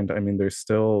to find. I mean, there's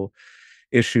still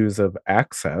issues of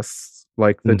access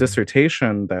Like the Mhm.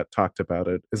 dissertation that talked about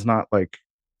it is not like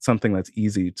something that's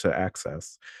easy to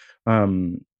access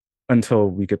um, until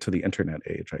we get to the internet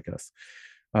age, I guess.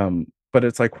 But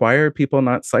it's like, why are people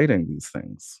not citing these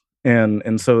things?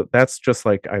 And so that's just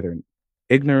like either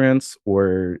ignorance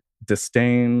or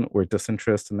disdain or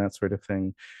disinterest and that sort of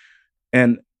thing.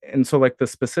 And so like the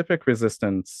specific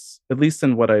resistance, at least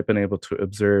in what I've been able to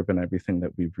observe and everything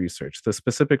that we've researched, the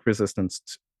specific resistance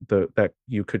that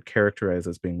you could characterize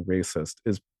as being racist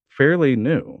is fairly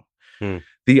new. Mm.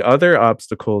 The other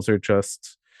obstacles are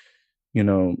just, you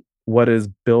know, what is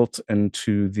built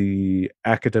into the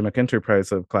academic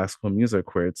enterprise of classical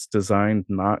music, where it's designed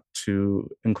not to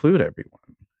include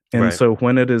everyone. And Right. so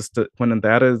when when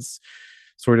that is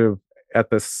sort of at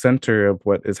the center of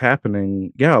what is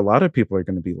happening, yeah, a lot of people are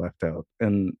going to be left out,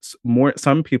 and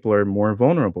some people are more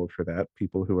vulnerable for that.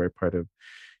 People who are part of,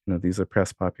 these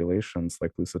oppressed populations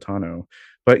like Lusitano.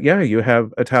 But yeah, you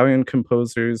have Italian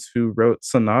composers who wrote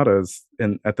sonatas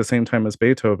at the same time as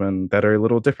Beethoven that are a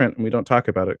little different, and we don't talk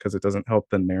about it because it doesn't help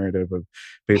the narrative of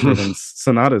Beethoven's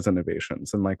sonatas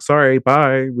innovations. And like, sorry,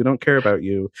 bye, we don't care about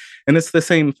you. And it's the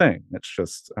same thing. It's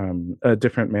just a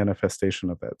different manifestation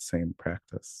of that same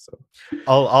practice. So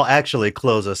I'll actually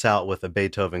close us out with a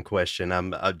Beethoven question.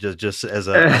 I'm just as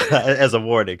a as a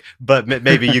warning, but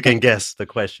maybe you can guess the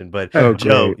question. But oh,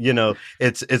 Joe, great.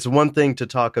 it's one thing to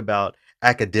talk about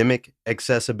academic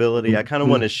accessibility. I kind of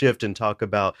want to shift and talk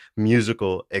about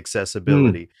musical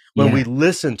accessibility. When we Yeah.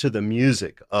 listen to the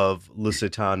music of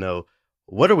Lusitano,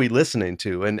 what are we listening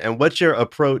to, and what's your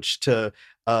approach to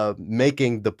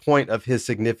making the point of his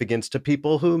significance to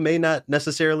people who may not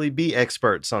necessarily be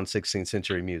experts on 16th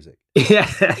century music?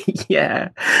 Yeah, yeah.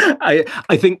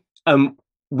 I think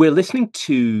we're listening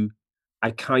to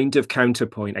a kind of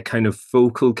counterpoint, a kind of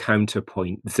vocal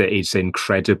counterpoint that is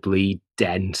incredibly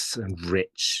dense and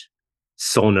rich,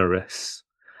 sonorous,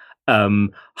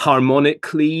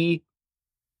 harmonically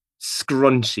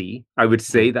scrunchy. I would Mm.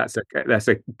 say that's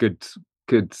a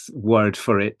good word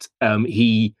for it.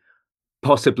 He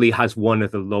possibly has one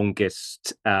of the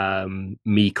longest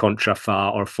mi contra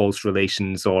fa or false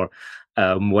relations or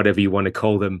whatever you want to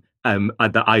call them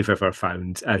that I've ever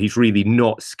found. He's really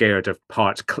not scared of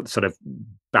parts sort of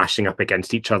bashing up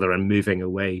against each other and moving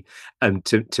away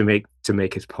to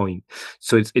make his point.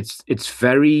 So it's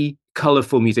very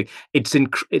colorful music. It's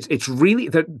really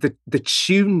the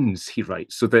tunes he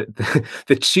writes. So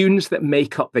the tunes that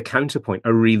make up the counterpoint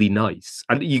are really nice,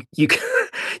 and you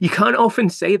you can't often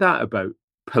say that about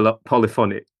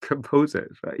polyphonic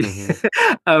composers, right?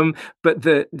 Mhm. But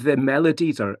the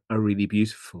melodies are really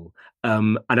beautiful,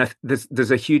 and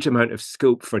there's a huge amount of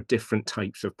scope for different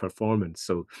types of performance.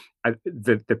 So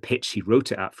the pitch he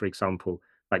wrote it at, for example,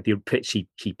 like the pitch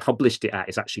he published it at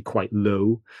is actually quite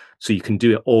low, so you can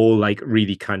do it all like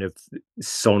really kind of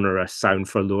sonorous sound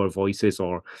for lower voices,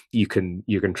 or you can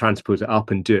transpose it up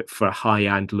and do it for high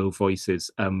and low voices.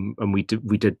 And we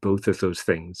did both of those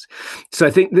things. So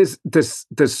I think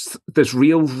there's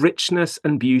real richness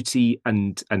and beauty,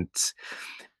 and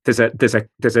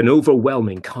there's an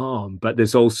overwhelming calm, but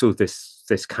there's also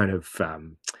this kind of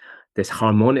this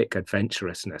harmonic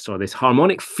adventurousness, or this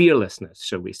harmonic fearlessness,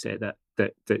 shall we say,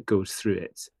 that goes through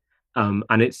it.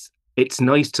 And it's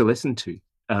nice to listen to.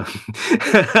 Um,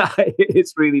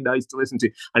 it's really nice to listen to,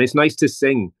 and it's nice to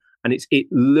sing. And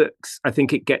I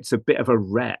think it gets a bit of a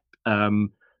rep.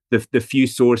 The few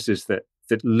sources that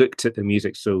looked at the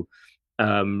music. So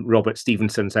Robert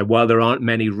Stevenson said, "Well, there aren't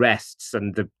many rests,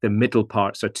 and the middle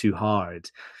parts are too hard."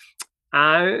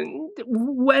 And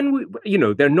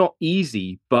they're not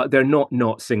easy, but they're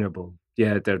not singable.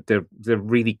 Yeah, they're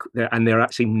really and they're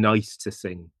actually nice to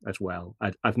sing as well.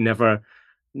 I've never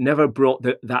brought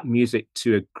that music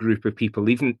to a group of people,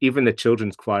 even the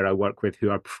children's choir I work with, who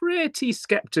are pretty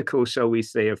skeptical, shall we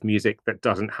say, of music that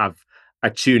doesn't have a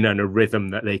tune and a rhythm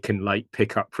that they can like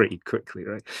pick up pretty quickly,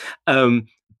 right?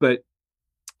 But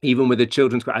even with the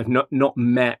children's choir, I've not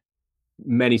met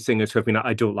many singers who have been like,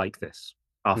 "I don't like this,"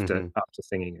 after Mhm.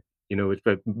 singing it.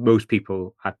 But most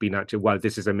people have been actually, "Wow,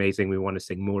 this is amazing. We want to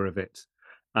sing more of it."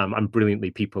 And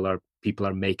brilliantly, people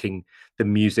are making the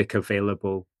music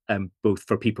available, both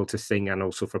for people to sing and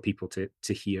also for people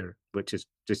to hear, which is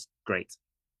just great.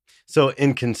 So,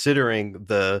 in considering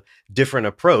the different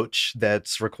approach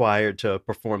that's required to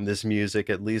perform this music,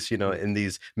 at least, in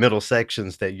these middle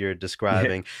sections that you're Yeah,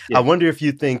 describing, I yeah. wonder if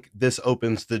you think this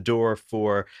opens the door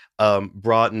for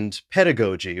broadened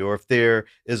pedagogy, or if there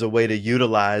is a way to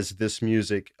utilize this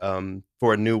music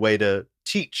for a new way to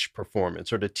teach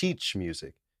performance or to teach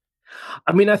music.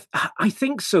 I mean, I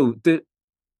think so.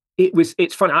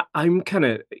 It's fun. I'm kind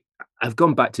of I've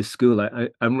gone back to school.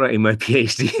 I'm writing my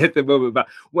PhD at the moment, but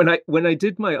when I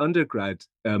did my undergrad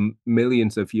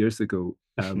millions of years ago,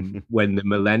 when the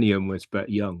millennium was but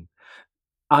young,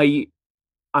 I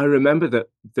I remember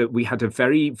that we had a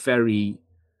very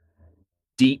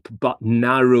deep but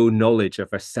narrow knowledge of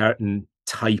a certain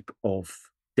type of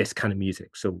this kind of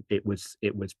music. So it was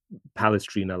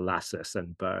Palestrina, Lassus,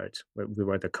 and Bird. We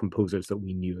were the composers that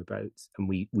we knew about, and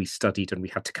we studied, and we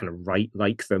had to kind of write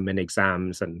like them in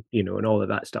exams, and and all of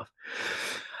that stuff.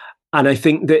 And I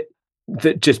think that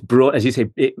just brought, as you say,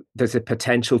 there's a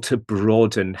potential to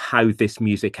broaden how this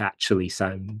music actually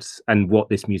sounds, and what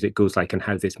this music goes like, and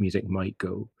how this music might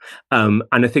go. And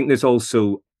I think there's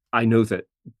also, I know that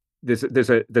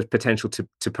there's potential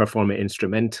to perform it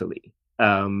instrumentally,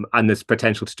 and there's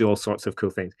potential to do all sorts of cool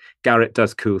things. Garrett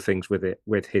does cool things with it,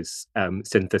 with his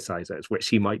synthesizers, which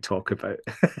he might talk about.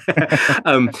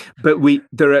 But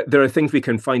there are things we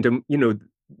can find,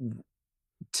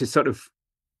 to sort of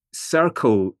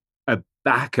circle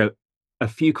back a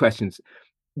few questions.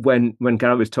 When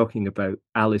Garrett was talking about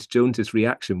Alice Jones's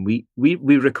reaction, we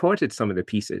recorded some of the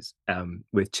pieces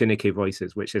with Chineke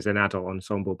Voices, which is an adult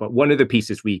ensemble. But one of the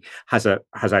pieces has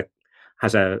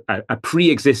a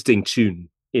pre-existing tune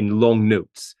in long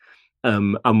notes,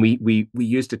 and we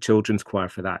used a children's choir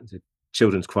for that. The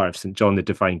Children's Choir of St John the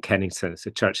Divine, Kennington. It's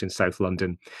a church in South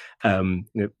London. A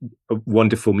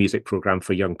wonderful music program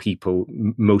for young people.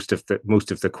 Most of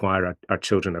the choir are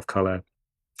children of color,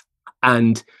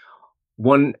 and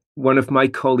one of my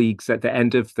colleagues, at the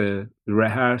end of the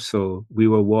rehearsal, we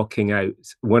were walking out.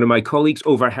 One of my colleagues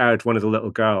overheard one of the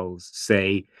little girls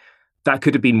say, "That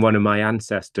could have been one of my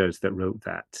ancestors that wrote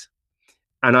that."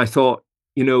 And I thought,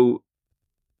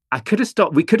 I could have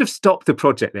stopped. We could have stopped the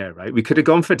project there, right? We could have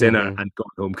gone for dinner and gone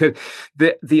home. Because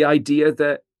the idea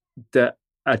that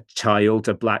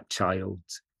a black child,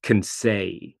 can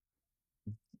say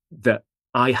that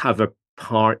I have a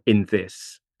part in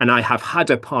this, and I have had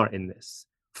a part in this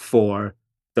for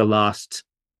the last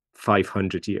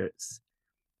 500 years,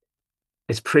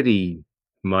 is pretty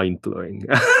mind-blowing.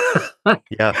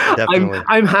 Yeah, definitely.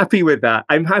 I'm happy with that.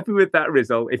 I'm happy with that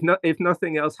result. If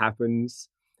nothing else happens,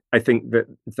 I think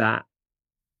that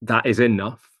is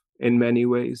enough in many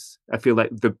ways. I feel like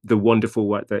the wonderful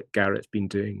work that Garrett's been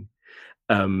doing,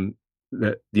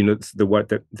 that the work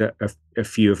that a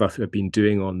few of us have been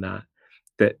doing on that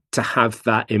to have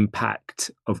that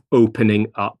impact of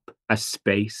opening up a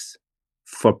space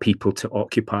for people to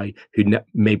occupy who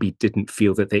maybe didn't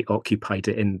feel that they occupied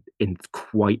it in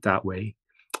quite that way.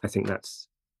 I think that's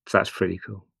pretty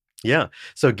cool. Yeah.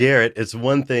 So Garrett, it's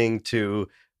one thing to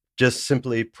just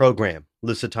simply program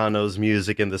Lusitano's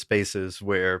music in the spaces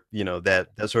where, that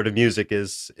sort of music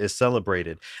is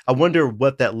celebrated. I wonder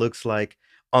what that looks like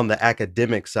on the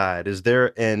academic side. Is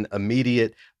there an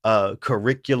immediate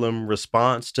curriculum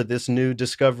response to this new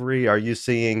discovery? Are you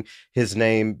seeing his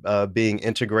name being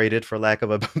integrated, for lack of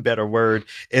a better word,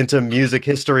 into music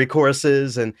history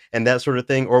courses and that sort of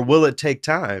thing? Or will it take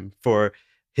time for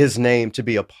his name to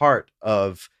be a part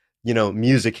of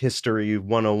Music History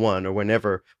 101, or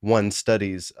whenever one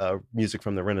studies music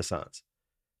from the Renaissance?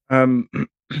 Um,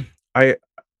 I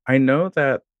know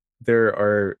that there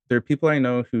are people I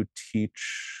know who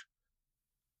teach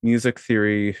music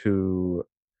theory who,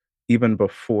 even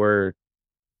before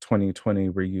 2020,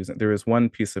 were using. There was one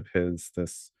piece of his,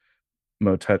 this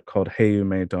motet called Heu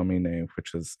Me Domine,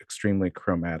 which is extremely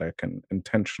chromatic, and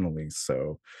intentionally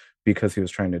so, because he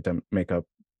was trying to make a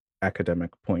academic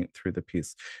point through the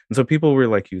piece. And so people were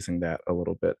like using that a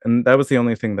little bit. And that was the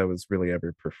only thing that was really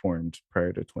ever performed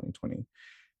prior to 2020.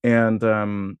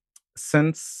 And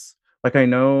since, like, I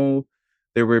know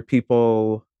there were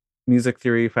people, music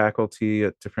theory faculty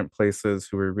at different places,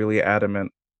 who were really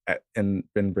adamant in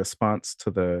response to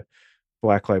the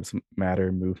Black Lives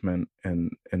Matter movement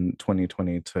in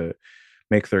 2020 to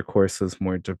make their courses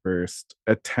more diverse,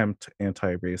 attempt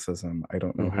anti-racism. I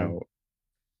don't know how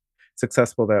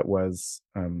successful that was,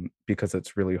 because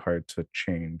it's really hard to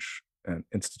change an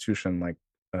institution like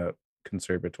a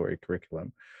conservatory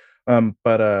curriculum. And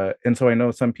so I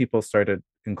know some people started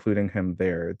including him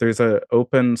there. There's a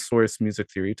open source music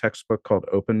theory textbook called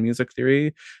Open Music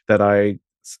Theory that I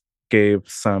gave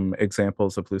some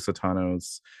examples of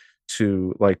Lusitanos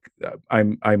to, like,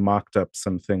 I mocked up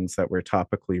some things that were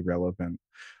topically relevant.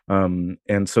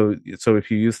 And so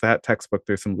if you use that textbook,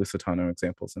 there's some Lusitano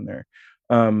examples in there.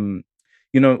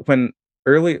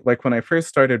 When I first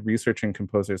started researching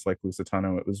composers like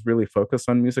Lusitano, it was really focused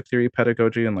on music theory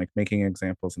pedagogy and like making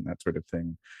examples and that sort of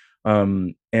thing.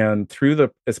 And through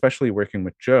especially working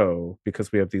with Joe,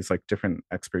 because we have these like different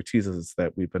expertises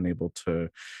that we've been able to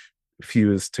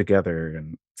fused together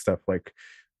and stuff. Like,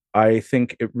 I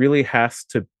think it really has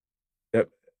to. uh,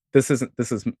 this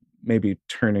is maybe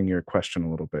turning your question a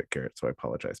little bit, Garrett. So I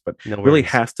apologize, but No really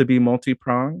worries. has to be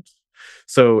multi-pronged.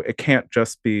 So it can't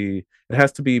just be. It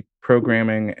has to be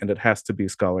programming, and it has to be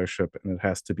scholarship, and it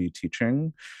has to be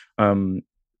teaching, um,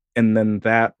 and then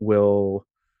that will.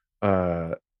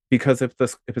 Uh, because if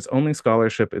it's only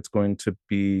scholarship, it's going to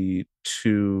be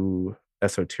too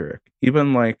esoteric.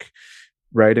 Even like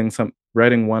writing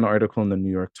one article in the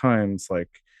New York Times, like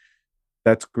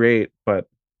that's great, but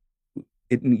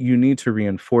you need to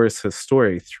reinforce his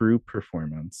story through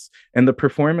performance, and the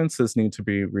performances need to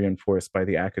be reinforced by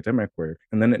the academic work,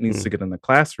 and then it needs to Mm. get in the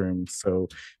classroom. So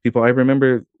I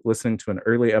remember listening to an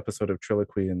early episode of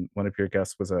Triloquy, and one of your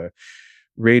guests was a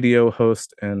radio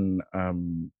host in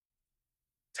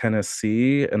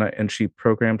Tennessee, and she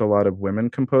programmed a lot of women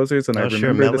composers, and Oh,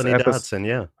 sure. Melanie Dodson.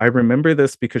 Yeah. I remember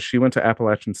this because she went to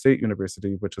Appalachian State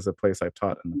University, which is a place I've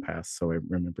taught in the past, so I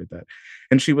remembered that.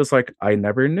 And she was like, "I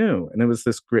never knew." And it was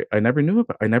this great I never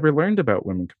learned about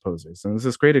women composers. And it was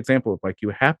this great example of, like, you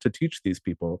have to teach these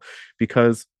people,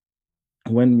 because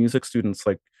when music students,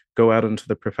 like, go out into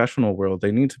the professional world,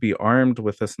 they need to be armed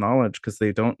with this knowledge, because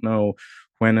they don't know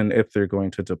when and if they're going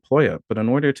to deploy it. But in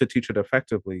order to teach it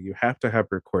effectively, you have to have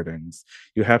recordings,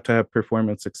 you have to have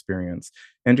performance experience,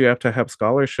 and you have to have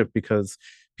scholarship, because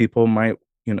people might,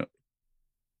 you know,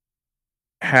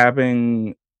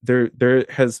 having there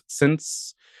has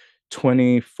since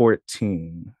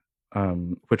 2014,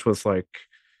 which was like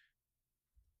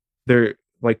there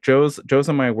like Joe's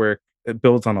and my work, it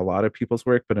builds on a lot of people's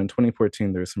work, but in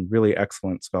 2014 there's some really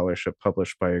excellent scholarship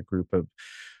published by a group of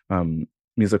um,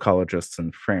 musicologists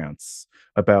in France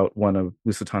about one of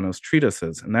Lusitano's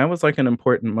treatises. And that was like an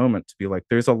important moment to be like,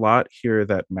 there's a lot here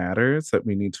that matters that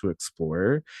we need to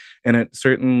explore. And it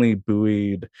certainly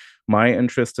buoyed my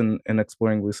interest in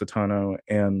exploring Lusitano.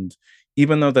 And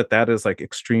even though that is like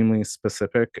extremely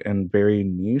specific and very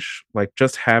niche, like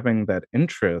just having that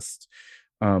interest,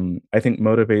 I think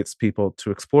motivates people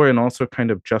to explore, and also kind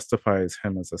of justifies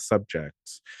him as a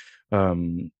subject.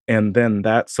 And then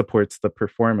that supports the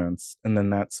performance, and then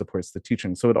that supports the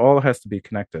teaching. So it all has to be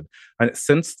connected. And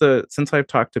since I've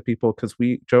talked to people, because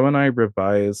Joe and I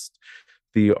revised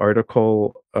the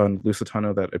article on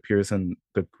Lusitano that appears in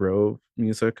the Grove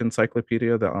Music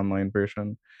Encyclopedia, the online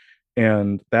version,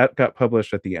 and that got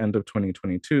published at the end of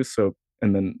 2022. So,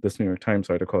 and then this New York Times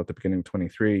article at the beginning of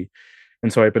 23.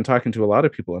 And so I've been talking to a lot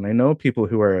of people, and I know people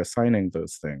who are assigning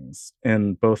those things,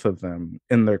 and both of them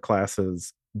in their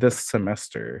classes this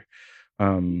semester.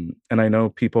 And I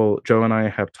know Joe and I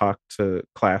have talked to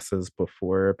classes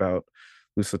before about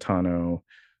Lusitano.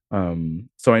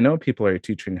 So I know people are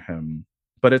teaching him,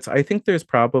 but I think there's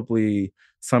probably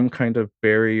some kind of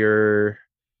barrier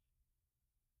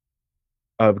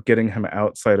of getting him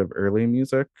outside of early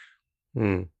music.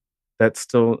 Mm. That's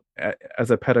still as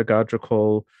a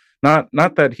pedagogical, not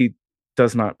that he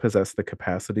does not possess the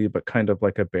capacity, but kind of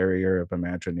like a barrier of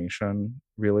imagination,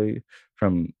 really,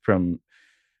 from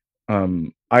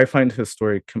I find his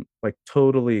story like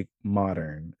totally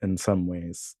modern in some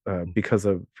ways, because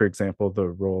of, for example, the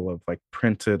role of like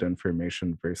printed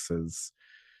information versus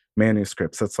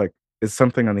manuscripts. That's like, is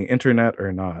something on the internet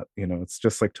or not? It's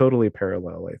just like totally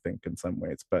parallel, I think, in some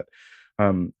ways. But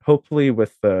hopefully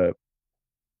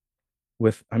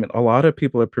I mean, a lot of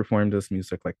people have performed his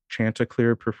music, like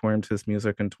Chanticleer performed his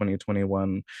music in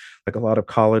 2021, like a lot of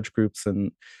college groups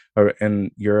in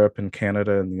Europe and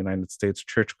Canada and the United States,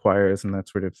 church choirs and that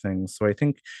sort of thing. So I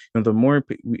think, the more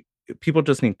people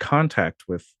just need contact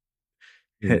with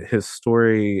his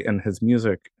story and his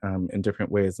music in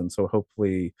different ways. And so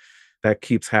hopefully that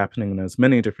keeps happening in as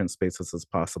many different spaces as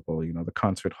possible, the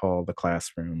concert hall, the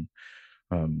classroom,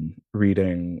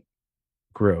 reading,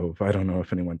 Grove. I don't know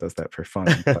if anyone does that for fun.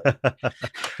 But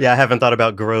Yeah, I haven't thought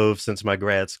about Grove since my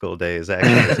grad school days,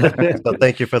 actually. So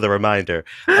thank you for the reminder.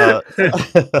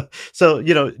 So,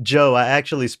 Joe, I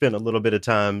actually spent a little bit of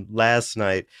time last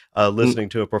night listening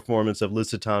to a performance of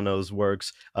Lusitano's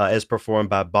works as performed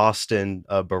by Boston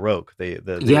Baroque, the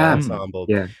Yeah. ensemble.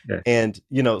 Yeah. And,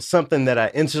 something that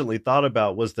I instantly thought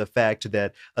about was the fact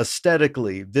that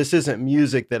aesthetically, this isn't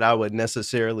music that I would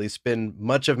necessarily spend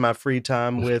much of my free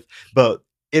time with, but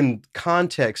in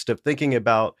context of thinking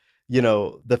about,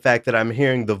 the fact that I'm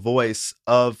hearing the voice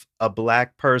of a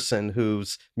Black person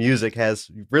whose music has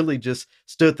really just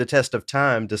stood the test of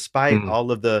time, despite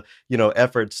all of the,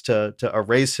 efforts to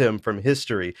erase him from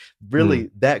history. Really,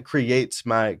 that creates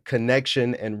my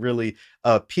connection and really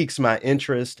piques my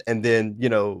interest. And then,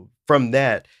 from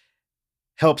that,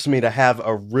 helps me to have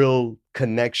a real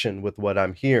connection with what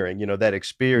I'm hearing. That Yeah.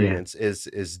 experience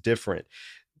is different.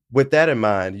 With that in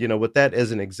mind, with that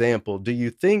as an example, do you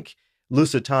think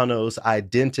Lusitano's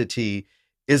identity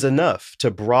is enough to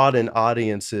broaden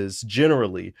audiences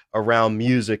generally around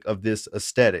music of this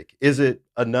aesthetic? Is it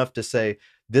enough to say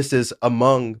this is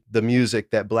among the music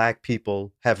that Black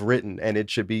people have written and it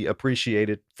should be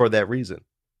appreciated for that reason?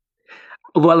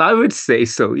 Well, I would say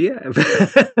so, yeah.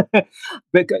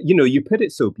 But you put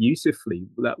it so beautifully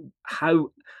that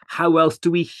how else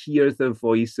do we hear the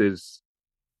voices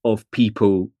of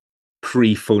people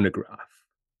pre-phonograph,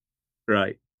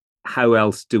 right? How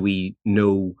else do we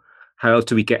know? How else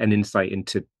do we get an insight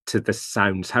into the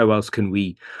sounds? How else can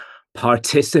we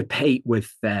participate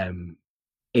with them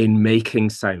in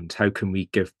making sound? How can we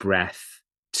give breath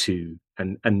to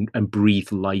and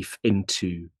breathe life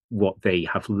into what they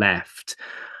have left?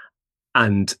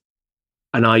 And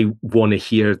I want to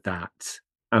hear that.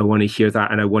 I want to hear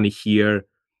that, and I want to hear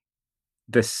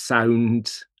the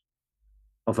sound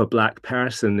of a Black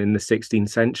person in the 16th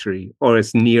century, or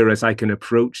as near as I can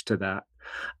approach to that.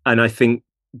 And I think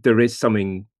there is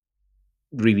something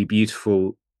really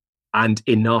beautiful and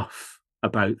enough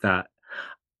about that.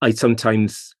 I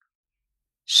sometimes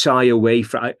shy away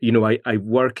from, I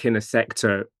work in a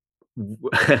sector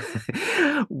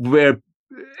where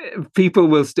people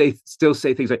will still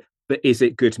say things like, but is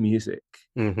it good music?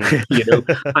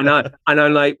 Mhm. And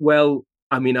I'm like, well,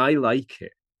 I mean, I like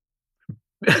it.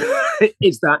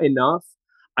 Is that enough?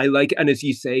 I like it, and as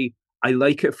you say, I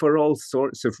like it for all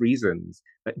sorts of reasons.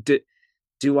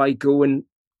 Do I go and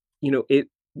it?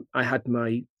 I had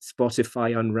my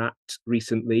Spotify Unwrapped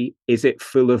recently. Is it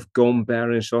full of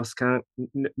Gombert and Josquin?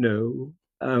 No.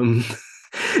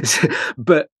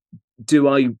 But do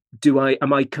I?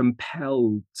 Am I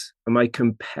compelled? Am I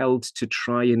compelled to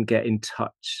try and get in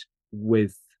touch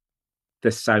with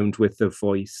the sound, with the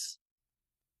voice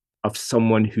of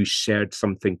someone who shared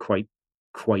something quite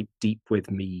deep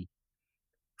with me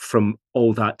from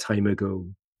all that time ago,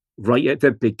 right at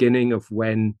the beginning of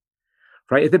when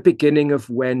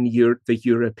the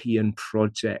European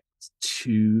project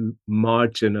to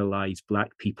marginalize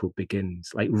Black people begins,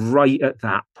 like right at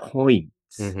that point,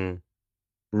 Mhm.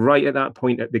 right at that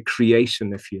point, at the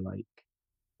creation, if you like,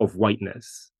 of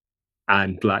whiteness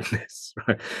and Blackness,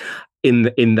 right?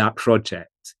 In that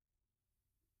project,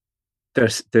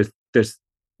 there's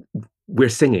we're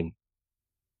singing,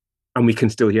 and we can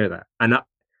still hear that. And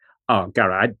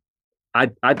Garrett,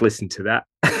 I'd listen to that.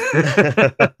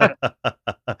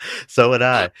 So would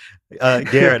I.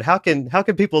 Garrett, how can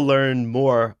people learn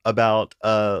more about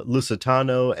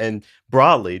Lusitano and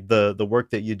broadly the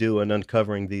work that you do in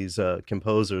uncovering these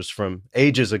composers from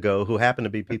ages ago who happen to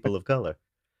be people of color?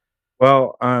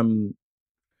 Well, I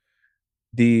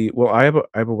have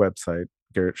a website,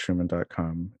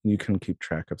 garrettschumann.com. You can keep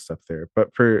track of stuff there.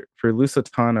 But for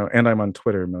Lusitano, and I'm on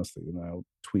Twitter mostly, I'll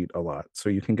tweet a lot. So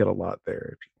you can get a lot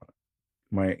there if you want.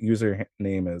 My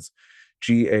name is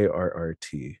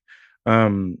GARRT.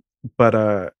 Um, but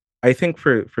I think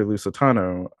for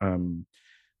Lusitano,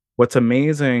 what's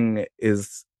amazing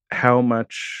is how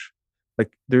much,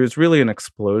 like, there's really an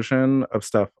explosion of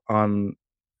stuff on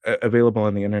available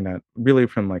on the internet really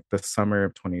from like the summer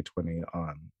of 2020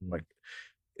 on, like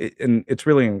and it's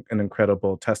really an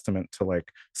incredible testament to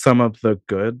like some of the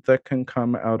good that can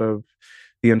come out of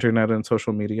the internet and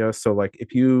social media. So like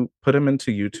if you put them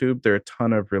into YouTube, there are a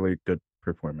ton of really good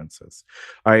performances.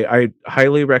 I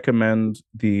highly recommend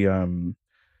the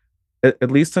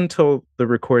at least until the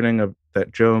recording of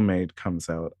that Joe made comes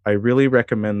out, I really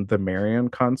recommend the Marian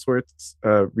Consort's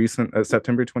recent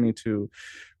September 22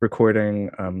 recording,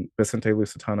 Vicente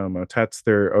Lusitano motets.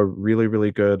 They're a really,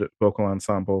 really good vocal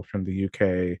ensemble from the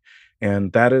UK.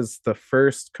 And that is the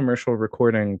first commercial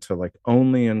recording to like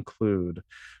only include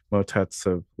motets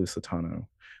of Lusitano.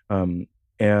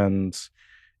 And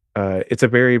it's a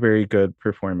very, very good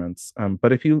performance.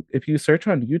 But if you search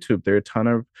on YouTube, there are a ton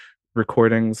of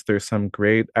recordings. There's some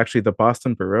great, actually, the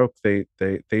Boston Baroque. They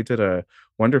did a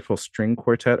wonderful string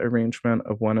quartet arrangement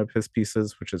of one of his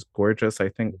pieces, which is gorgeous. I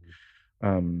think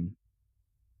I'm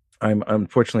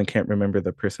unfortunately can't remember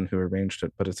the person who arranged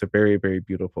it, but it's a very, very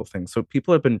beautiful thing. So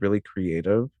people have been really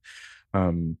creative,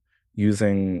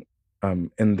 using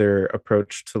in their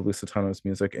approach to Lusitano's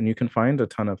music, and you can find a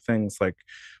ton of things. Like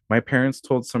my parents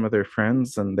told some of their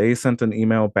friends, and they sent an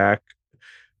email back,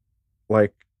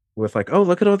 like with like, "Oh,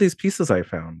 look at all these pieces I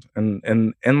found,"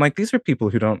 and like these are people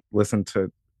who don't listen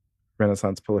to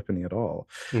Renaissance polyphony at all.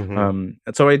 Mhm.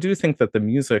 And so I do think that the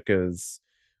music is.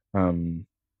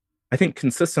 I think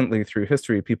consistently through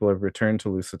history, people have returned to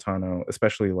Lusitano,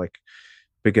 especially like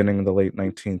beginning of the late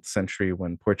 19th century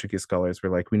when Portuguese scholars were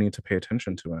like, we need to pay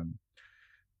attention to him.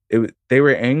 They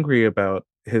were angry about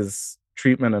his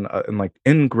treatment, and like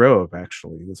in Grove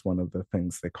actually is one of the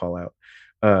things they call out,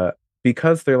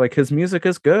 because they're like, his music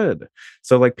is good.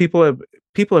 So like people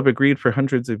have agreed for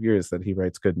hundreds of years that he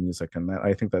writes good music, and that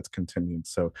I think that's continued.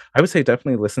 So I would say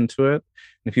definitely listen to it.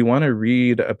 If you want to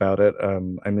read about it,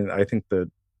 I mean, I think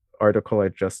the article I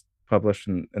just published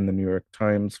in the New York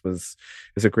Times is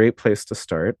a great place to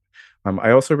start.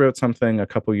 I also wrote something a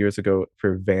couple years ago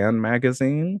for Van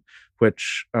magazine,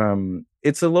 which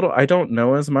it's a little, I don't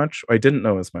know as much. I didn't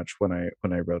know as much when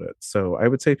I wrote it. So I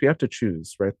would say if you have to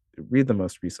choose, right, read the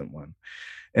most recent one.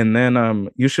 And then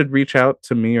you should reach out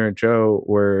to me or Joe,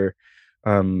 or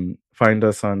find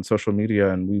us on social media,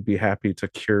 and we'd be happy to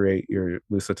curate your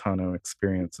Lusitano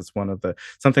experience. It's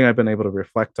something I've been able to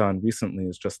reflect on recently,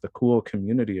 is just the cool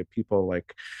community of people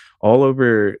like all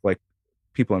over, like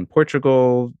people in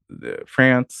Portugal,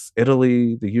 France,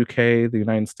 Italy, the UK, the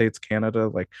United States, Canada.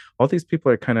 Like all these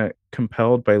people are kind of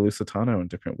compelled by Lusitano in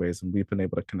different ways, and we've been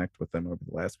able to connect with them over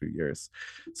the last few years.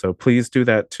 So please do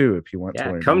that too if you want to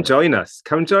learn. Come more. join us.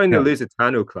 Come join the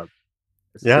Lusitano Club.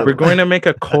 Yeah, We're going to make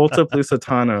a cult of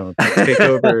Lusitano to take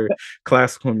over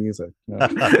classical music. No.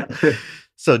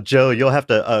 So, Joe, you'll have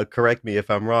to correct me if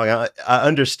I'm wrong. I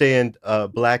understand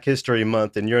Black History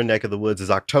Month in your neck of the woods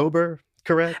is October,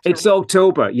 correct? It's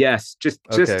October, yes. Just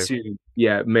Okay. to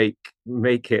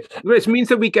make it, which means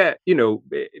that we get,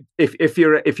 if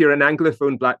you're an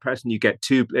Anglophone Black person, you get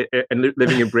two, and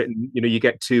living in Britain, you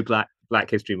get two Black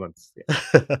History Months.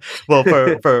 Yeah. Well,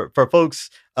 for folks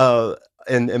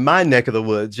in my neck of the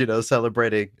woods,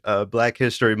 celebrating Black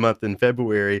History Month in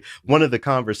February, one of the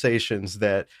conversations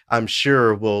that I'm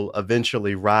sure will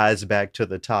eventually rise back to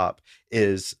the top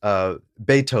is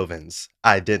Beethoven's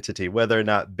identity, whether or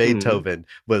not Beethoven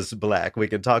was Black. We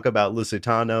can talk about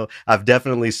Lusitano. I've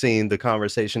definitely seen the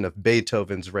conversation of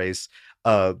Beethoven's race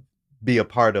be a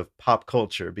part of pop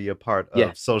culture, be a part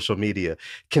of social media,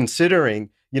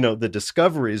 considering the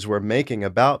discoveries we're making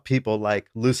about people like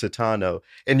Lusitano.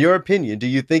 In your opinion, do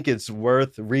you think it's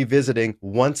worth revisiting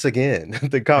once again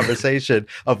the conversation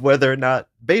of whether or not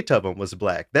Beethoven was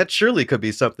Black? That surely could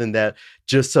be something that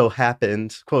just so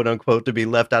happened, quote unquote, to be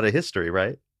left out of history,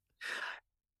 right?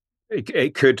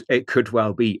 It could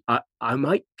well be.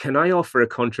 Can I offer a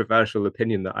controversial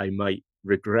opinion that I might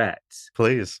regret?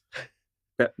 Please.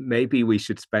 That maybe we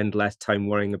should spend less time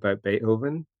worrying about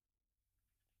Beethoven.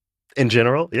 In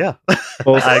general, yeah.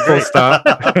 I agree. Stop.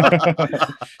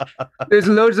 There's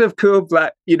loads of cool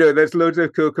there's loads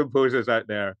of cool composers out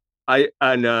there. And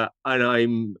there's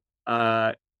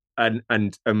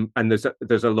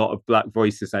a lot of Black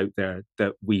voices out there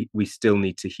that we still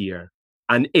need to hear.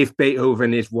 And if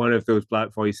Beethoven is one of those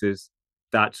Black voices,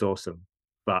 that's awesome.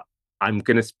 But I'm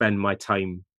going to spend my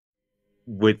time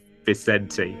with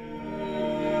Vicente.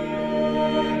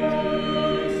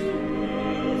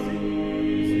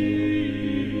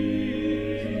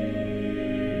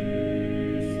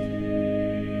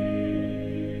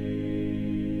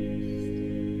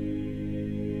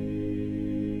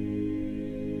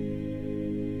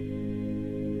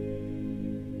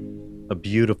 A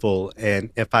beautiful, and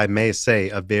if I may say,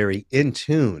 a very in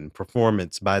tune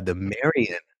performance by the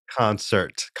Marian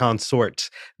consort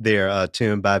there,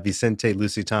 tuned by Vicente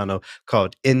Lusitano,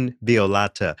 called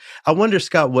Inviolata. I wonder,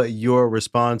 Scott, what your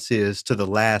response is to the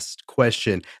last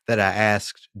question that I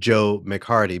asked Joe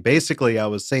McHardy. Basically, I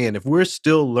was saying, if we're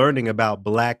still learning about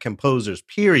Black composers,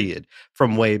 period,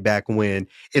 from way back when,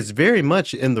 it's very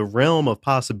much in the realm of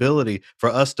possibility for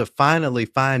us to finally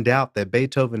find out that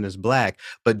Beethoven is Black.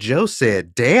 But Joe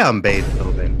said, damn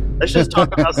Beethoven. Let's just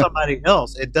talk about somebody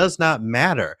else. It does not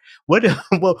matter. What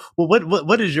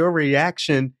is your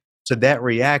reaction to that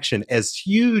reaction? As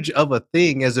huge of a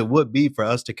thing as it would be for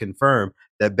us to confirm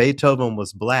that Beethoven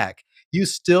was Black, you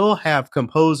still have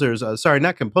composers,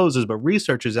 not composers, but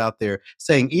researchers out there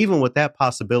saying, even with that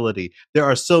possibility, there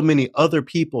are so many other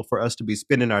people for us to be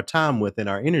spending our time with and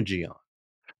our energy on.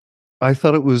 I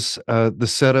thought it was the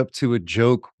setup to a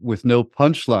joke with no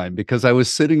punchline, because I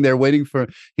was sitting there waiting for,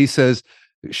 he says,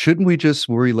 shouldn't we just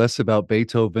worry less about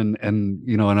Beethoven? And,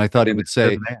 and I thought he would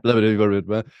say,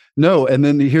 no. And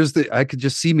then I could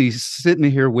just see me sitting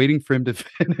here waiting for him to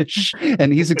finish,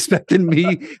 and he's expecting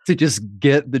me to just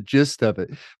get the gist of it.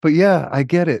 But yeah, I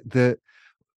get it.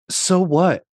 So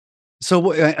what?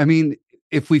 I mean,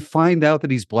 if we find out that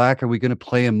he's Black, are we going to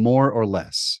play him more or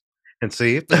less? And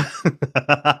see,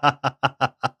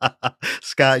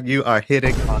 Scott, you are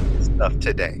hitting on stuff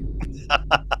today.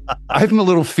 I'm a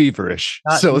little feverish,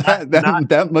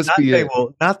 that must be it.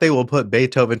 They will put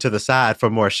Beethoven to the side for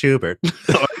more Schubert.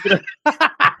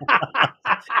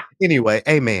 Anyway,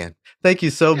 amen. Thank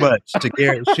you so much to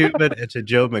Garrett Shootman and to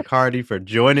Joe McCarty for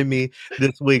joining me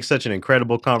this week. Such an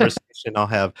incredible conversation. I'll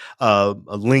have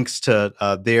links to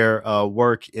their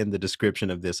work in the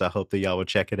description of this. I hope that y'all will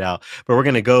check it out. But we're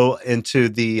going to go into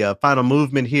the final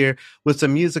movement here with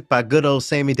some music by good old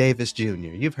Sammy Davis Jr.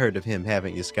 You've heard of him,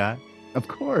 haven't you, Scott? Of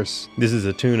course. This is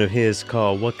a tune of his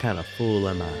called What Kind of Fool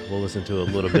Am I? We'll listen to a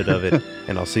little bit of it,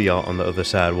 and I'll see y'all on the other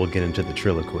side. We'll get into the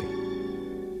triloquy.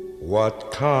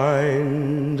 What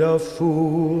kind of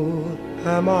fool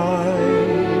am I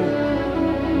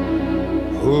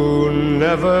who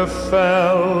never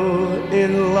fell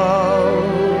in love?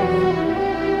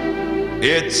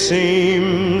 It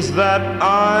seems that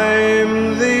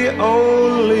I'm the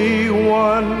only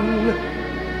one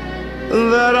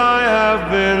that I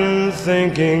have been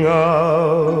thinking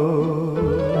of.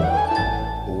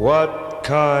 What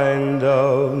kind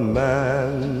of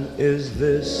man is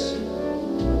this?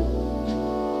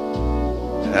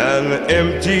 An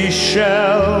empty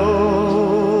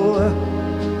shell,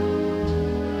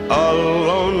 a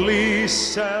lonely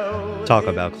cell. Talk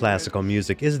about classical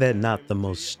music. Is that not the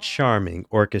most charming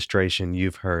orchestration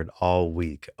you've heard all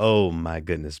week? Oh my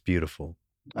goodness, beautiful.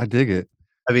 I dig it.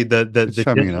 I mean, It's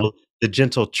charming enough. the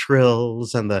gentle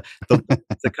trills and I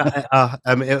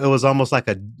mean, it was almost like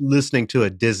listening to a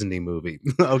Disney movie.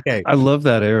 Okay. I love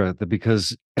that era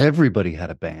because everybody had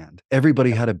a band.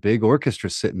 Everybody had a big orchestra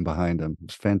sitting behind them. It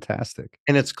was fantastic.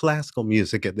 And it's classical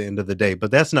music at the end of the day, but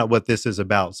that's not what this is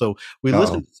about. So we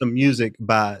listened to some music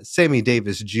by Sammy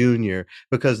Davis Jr.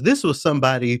 because this was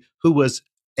somebody who was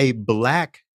a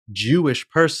Black Jewish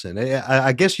person.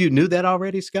 I guess you knew that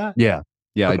already, Scott? Yeah.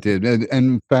 Yeah, I Okay. did. And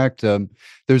in fact,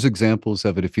 there's examples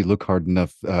of it if you look hard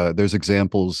enough. There's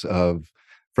examples of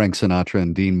Frank Sinatra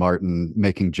and Dean Martin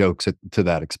making jokes to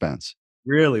that expense.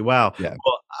 Really? Wow. Yeah.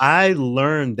 Well, I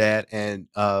learned that and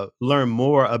learned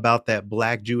more about that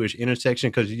Black Jewish intersection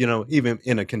because, you know, even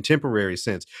in a contemporary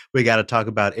sense, we got to talk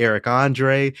about Eric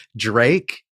Andre.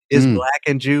 Drake is Mm. Black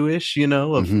and Jewish, you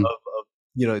know, Mhm.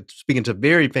 you know, speaking to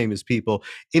very famous people.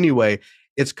 Anyway,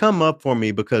 it's come up for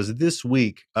me because this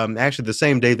week, actually the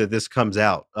same day that this comes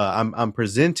out, I'm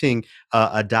presenting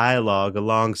a dialogue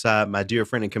alongside my dear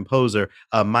friend and composer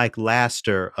Mike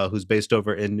Laster, who's based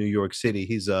over in New York City.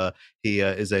 He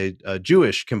is a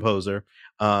Jewish composer.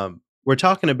 We're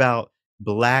talking about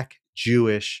Black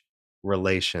Jewish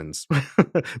relations,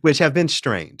 which have been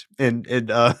strained in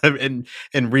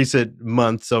recent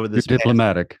months over You're this past.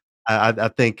 diplomatic. I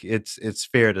think it's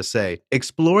fair to say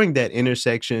exploring that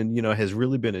intersection, you know, has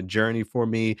really been a journey for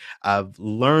me. I've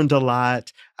learned a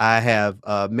lot. I have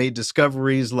made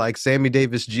discoveries like Sammy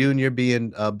Davis Jr.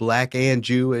 being Black and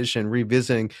Jewish and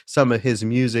revisiting some of his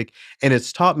music, and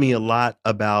it's taught me a lot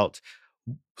about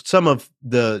some of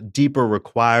the deeper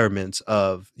requirements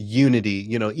of unity.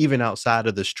 You know, even outside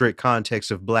of the strict context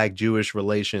of Black Jewish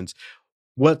relations,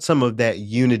 what some of that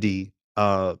unity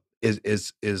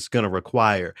is going to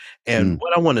require. And Mm.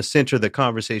 what I want to center the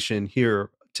conversation here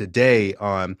today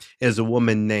on is a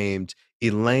woman named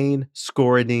Elaine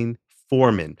Scoridine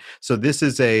Foreman. So this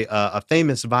is a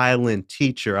famous violin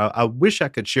teacher. I wish I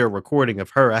could share a recording of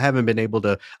her. I haven't been able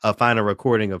to find a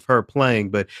recording of her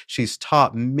playing, but she's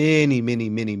taught many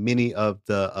of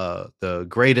the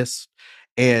greatest,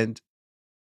 and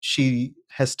she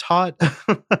has taught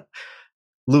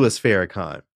Louis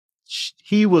Farrakhan.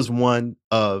 He was one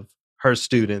of her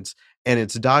students, and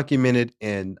it's documented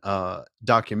in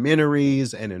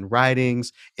documentaries and in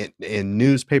writings, in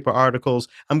newspaper articles.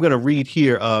 I'm going to read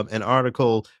here an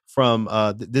article from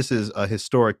this is a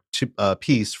historic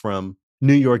piece from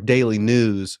New York Daily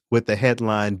News with the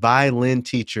headline "Violin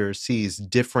Teacher Sees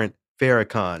Different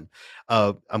Farrakhan."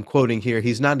 I'm quoting here.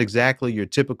 "He's not exactly your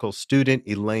typical student,"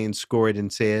 Elaine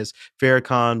Scoridine says.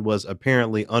 Farrakhan was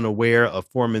apparently unaware of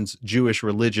Foreman's Jewish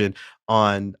religion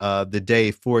on the day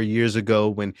 4 years ago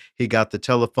when he got the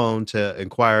telephone to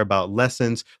inquire about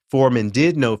lessons. Foreman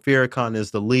did know Farrakhan is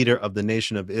the leader of the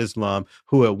Nation of Islam,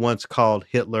 who at once called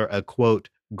Hitler a, quote,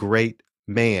 great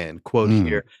man. Quote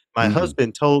here, "My Mhm.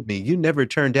 husband told me you never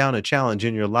turned down a challenge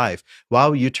in your life. Why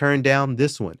will you turn down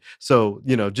this one?" So,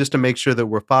 you know, just to make sure that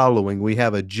we're following, we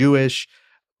have a Jewish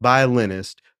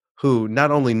violinist who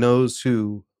not only knows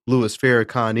who Louis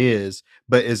Farrakhan is,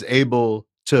 but is able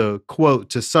to quote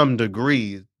to some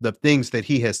degree the things that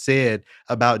he has said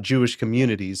about Jewish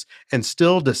communities and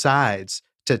still decides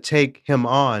to take him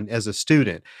on as a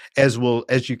student. As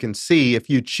you can see, if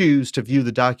you choose to view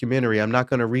the documentary, I'm not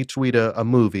going to retweet a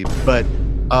movie, but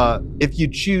If you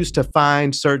choose to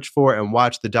find, search for, and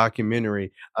watch the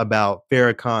documentary about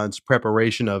Farrakhan's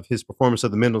preparation of his performance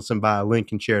of the Mendelssohn Violin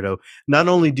Concerto, not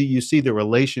only do you see the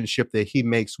relationship that he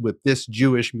makes with this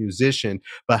Jewish musician,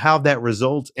 but how that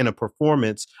results in a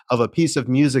performance of a piece of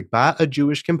music by a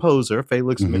Jewish composer,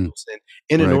 Felix Mhm. Mendelssohn,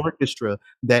 in an Right. orchestra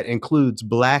that includes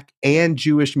Black and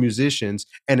Jewish musicians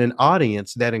and an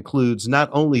audience that includes not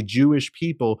only Jewish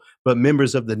people, but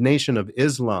members of the Nation of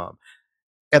Islam.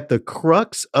 At the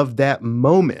crux of that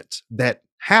moment that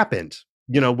happened,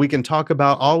 we can talk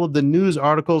about all of the news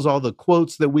articles, all the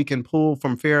quotes that we can pull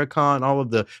from Farrakhan, all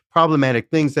of the problematic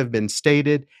things that have been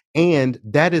stated. And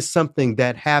that is something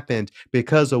that happened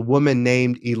because a woman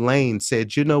named Elaine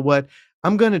said, you know what?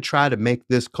 I'm going to try to make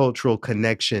this cultural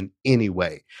connection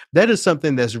anyway. That is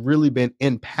something that's really been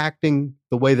impacting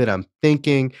the way that I'm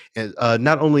thinking, and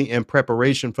not only in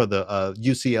preparation for the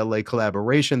UCLA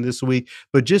collaboration this week,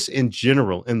 but just in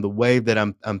general, in the way that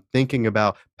I'm thinking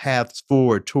about paths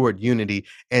forward toward unity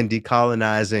and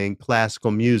decolonizing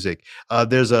classical music.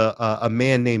 There's a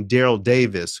man named Daryl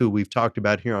Davis, who we've talked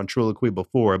about here on Triloquy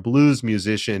before, a blues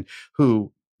musician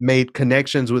who made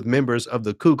connections with members of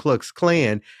the Ku Klux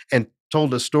Klan and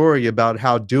told a story about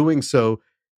how doing so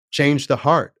changed the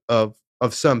heart of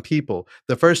some people.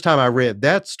 The first time I read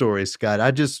that story, Scott,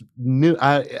 I just knew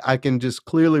I can just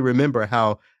clearly remember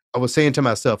how I was saying to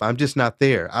myself, I'm just not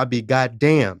there. I'd be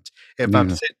goddamned if I'm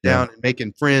Yeah. sitting Yeah. down and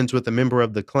making friends with a member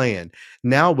of the Klan.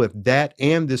 Now with that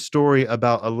and this story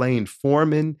about Elaine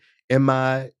Foreman in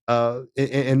my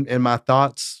in my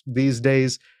thoughts these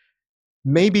days,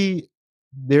 maybe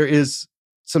there is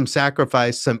some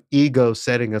sacrifice, some ego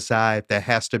setting aside that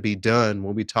has to be done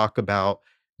when we talk about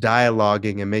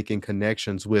dialoguing and making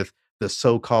connections with the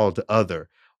so-called other.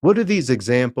 What do these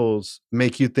examples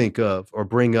make you think of or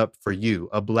bring up for you?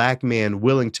 A Black man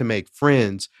willing to make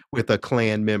friends with a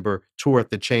Klan member toward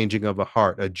the changing of a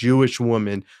heart, a Jewish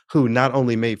woman who not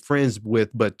only made friends with,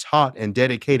 but taught and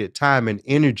dedicated time and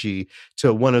energy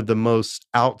to one of the most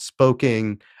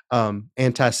outspoken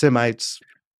anti-Semites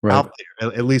Right. out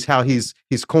there, at least how he's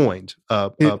coined,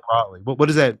 It broadly. What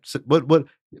does that what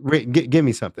give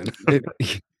me something. it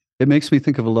it makes me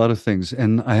think of a lot of things,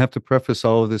 and I have to preface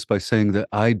all of this by saying that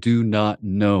I do not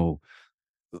know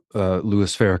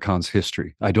Louis Farrakhan's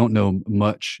history. I don't know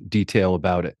much detail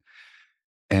about it,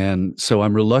 and so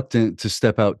I'm reluctant to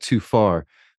step out too far.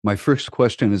 My first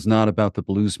question is not about the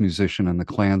blues musician and the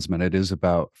Klansman. It is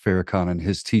about Farrakhan and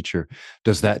his teacher.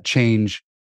 Does that change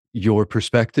your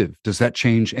perspective? Does that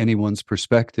change anyone's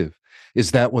perspective?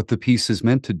 Is that what the piece is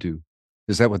meant to do?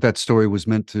 Is that what that story was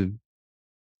meant to?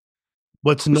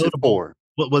 What's Was it notable for?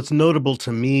 what's notable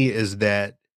to me is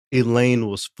that Elaine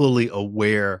was fully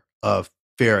aware of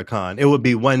Farrakhan. It would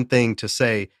be one thing to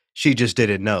say she just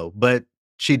didn't know, but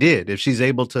she did. If she's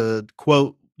able to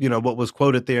quote, what was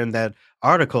quoted there in that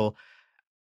article,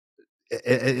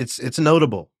 it's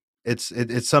notable.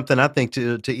 It's something I think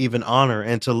to even honor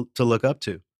and to look up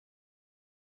to.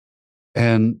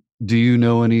 And do you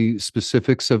know any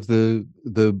specifics of the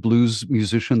blues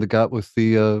musician that got with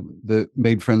that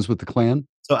made friends with the Klan?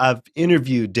 So I've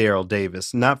interviewed Daryl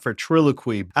Davis, not for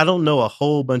Triloquy. I don't know a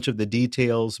whole bunch of the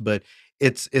details, but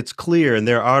it's clear, and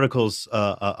there are articles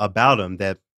about him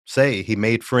that say he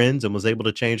made friends and was able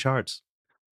to change hearts.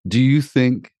 Do you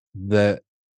think that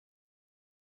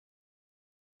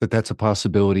that's a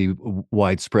possibility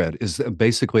widespread? Is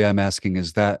basically I'm asking,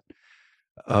 is that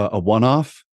a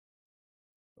one-off,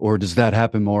 or does that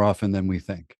happen more often than we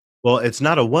think? Well, it's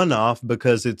not a one-off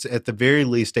because it's at the very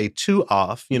least a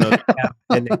two-off. To have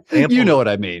an You example know what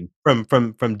I mean.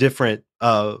 from different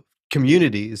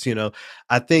communities.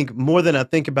 I think more than I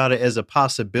think about it as a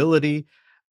possibility,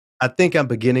 I think I'm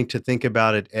beginning to think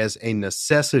about it as a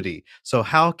necessity. So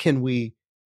how can we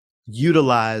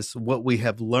utilize what we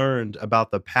have learned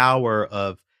about the power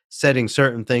of setting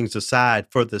certain things aside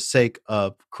for the sake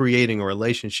of creating a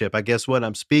relationship? I guess what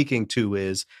I'm speaking to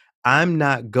is I'm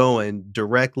not going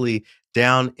directly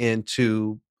down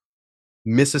into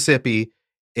Mississippi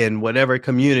in whatever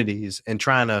communities and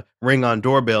trying to ring on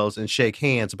doorbells and shake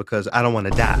hands because I don't want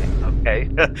to die. Okay.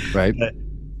 Right. But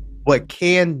what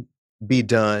can be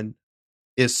done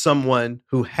is someone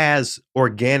who has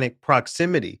organic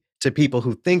proximity to people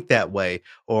who think that way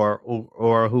or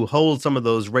who hold some of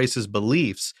those racist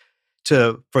beliefs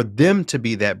for them to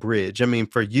be that bridge. I mean,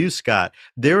 for you, Scott,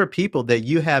 there are people that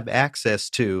you have access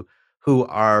to who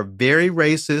are very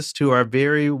racist, who are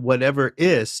very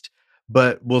whatever-ist,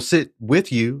 but will sit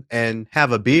with you and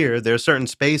have a beer. There are certain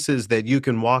spaces that you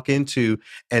can walk into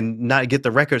and not get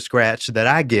the record scratch that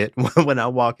I get when I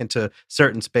walk into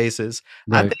certain spaces.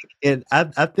 I Right. think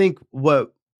I think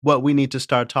what what we need to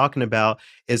start talking about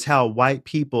is how white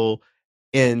people,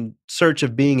 in search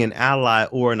of being an ally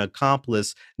or an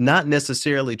accomplice, not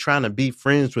necessarily trying to be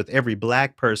friends with every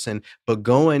black person, but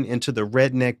going into the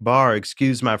redneck bar,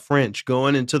 excuse my French,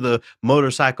 going into the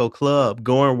motorcycle club,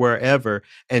 going wherever,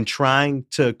 and trying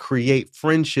to create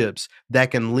friendships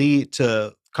that can lead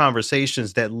to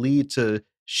conversations that lead to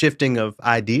shifting of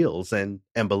ideals and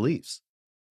beliefs.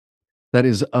 That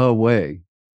is a way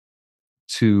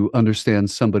to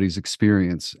understand somebody's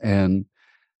experience. And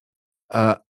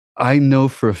uh, I know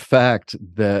for a fact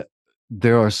that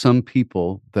there are some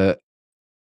people that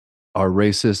are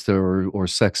racist or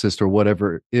sexist or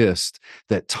whatever ist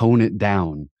that tone it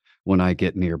down when I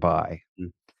get nearby.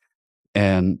 Mm.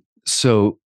 And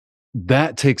so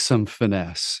that takes some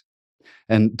finesse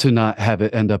and to not have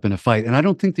it end up in a fight. And I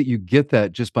don't think that you get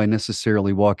that just by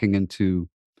necessarily walking into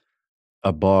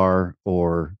a bar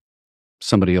or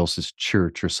somebody else's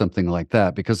church or something like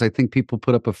that, because I think people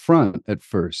put up a front at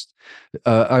first.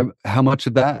 How much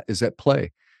of that is at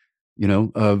play,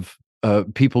 of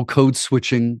people code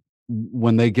switching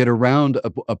when they get around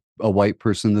a white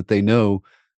person that they know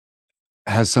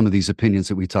has some of these opinions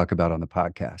that we talk about on the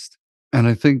podcast. And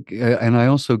I think, and I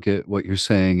also get what you're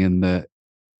saying in that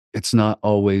it's not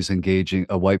always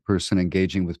a white person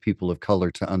engaging with people of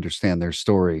color to understand their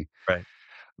story, Right.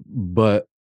 but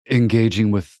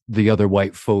engaging with the other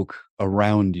white folk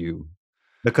around you.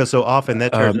 Because so often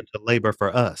that turns into labor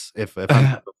for us, if I'm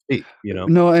to speak,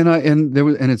 No, and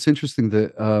it's interesting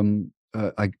that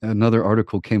another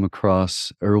article came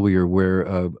across earlier where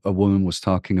a woman was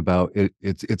talking about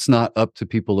it's not up to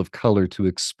people of color to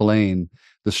explain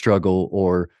the struggle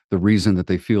or the reason that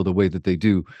they feel the way that they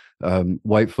do.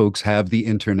 White folks have the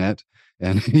internet,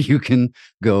 and you can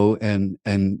go and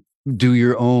do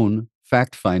your own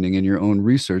fact finding and your own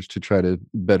research to try to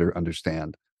better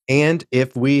understand. And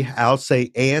if we have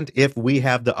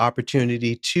the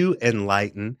opportunity to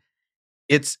enlighten,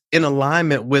 it's in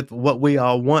alignment with what we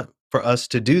all want for us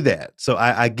to do that. So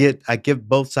I give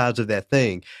both sides of that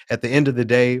thing. At the end of the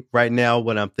day, right now,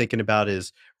 what I'm thinking about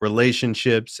is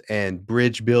relationships and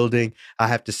bridge building. I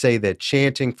have to say that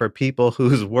chanting for people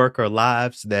whose work or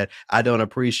lives that I don't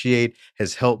appreciate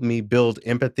has helped me build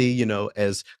empathy,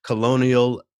 as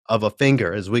colonial of a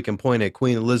finger as we can point at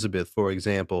Queen Elizabeth, for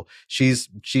example. She's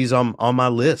on my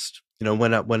list.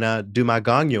 When I do my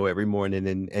gongyo every morning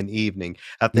and evening,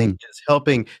 I think it's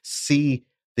helping see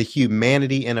the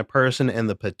humanity in a person and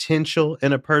the potential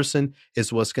in a person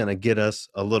is what's going to get us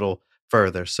a little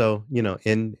further. So,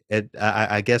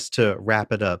 I guess to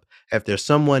wrap it up, if there's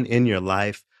someone in your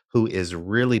life who is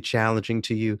really challenging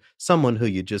to you, someone who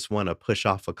you just want to push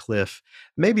off a cliff,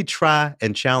 maybe try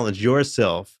and challenge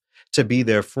yourself to be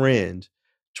their friend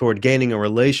toward gaining a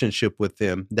relationship with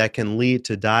them that can lead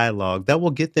to dialogue that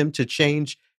will get them to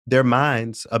change their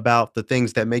minds about the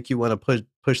things that make you want to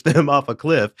push them off a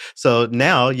cliff. So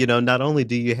now, not only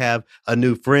do you have a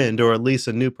new friend or at least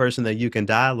a new person that you can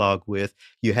dialogue with,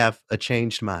 you have a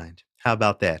changed mind. How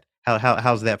about that?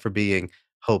 How's that for being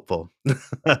hopeful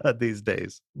these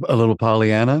days? A little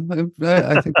Pollyanna.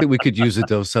 I think that we could use a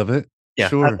dose of it. Yeah,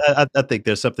 Sure. I think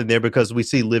there's something there because we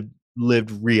see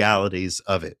lived realities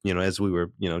of it, as we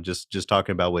were, just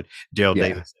talking about with Daryl Yeah.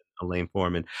 Davis and Elaine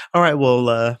Foreman. All right,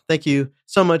 well, thank you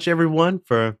so much, everyone,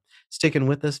 for sticking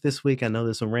with us this week. I know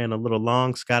this one ran a little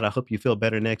long. Scott, I hope you feel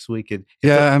better next week.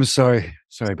 Yeah, I'm sorry.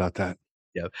 Sorry about that.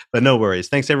 Yeah, but no worries.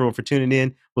 Thanks, everyone, for tuning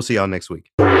in. We'll see y'all next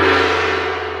week.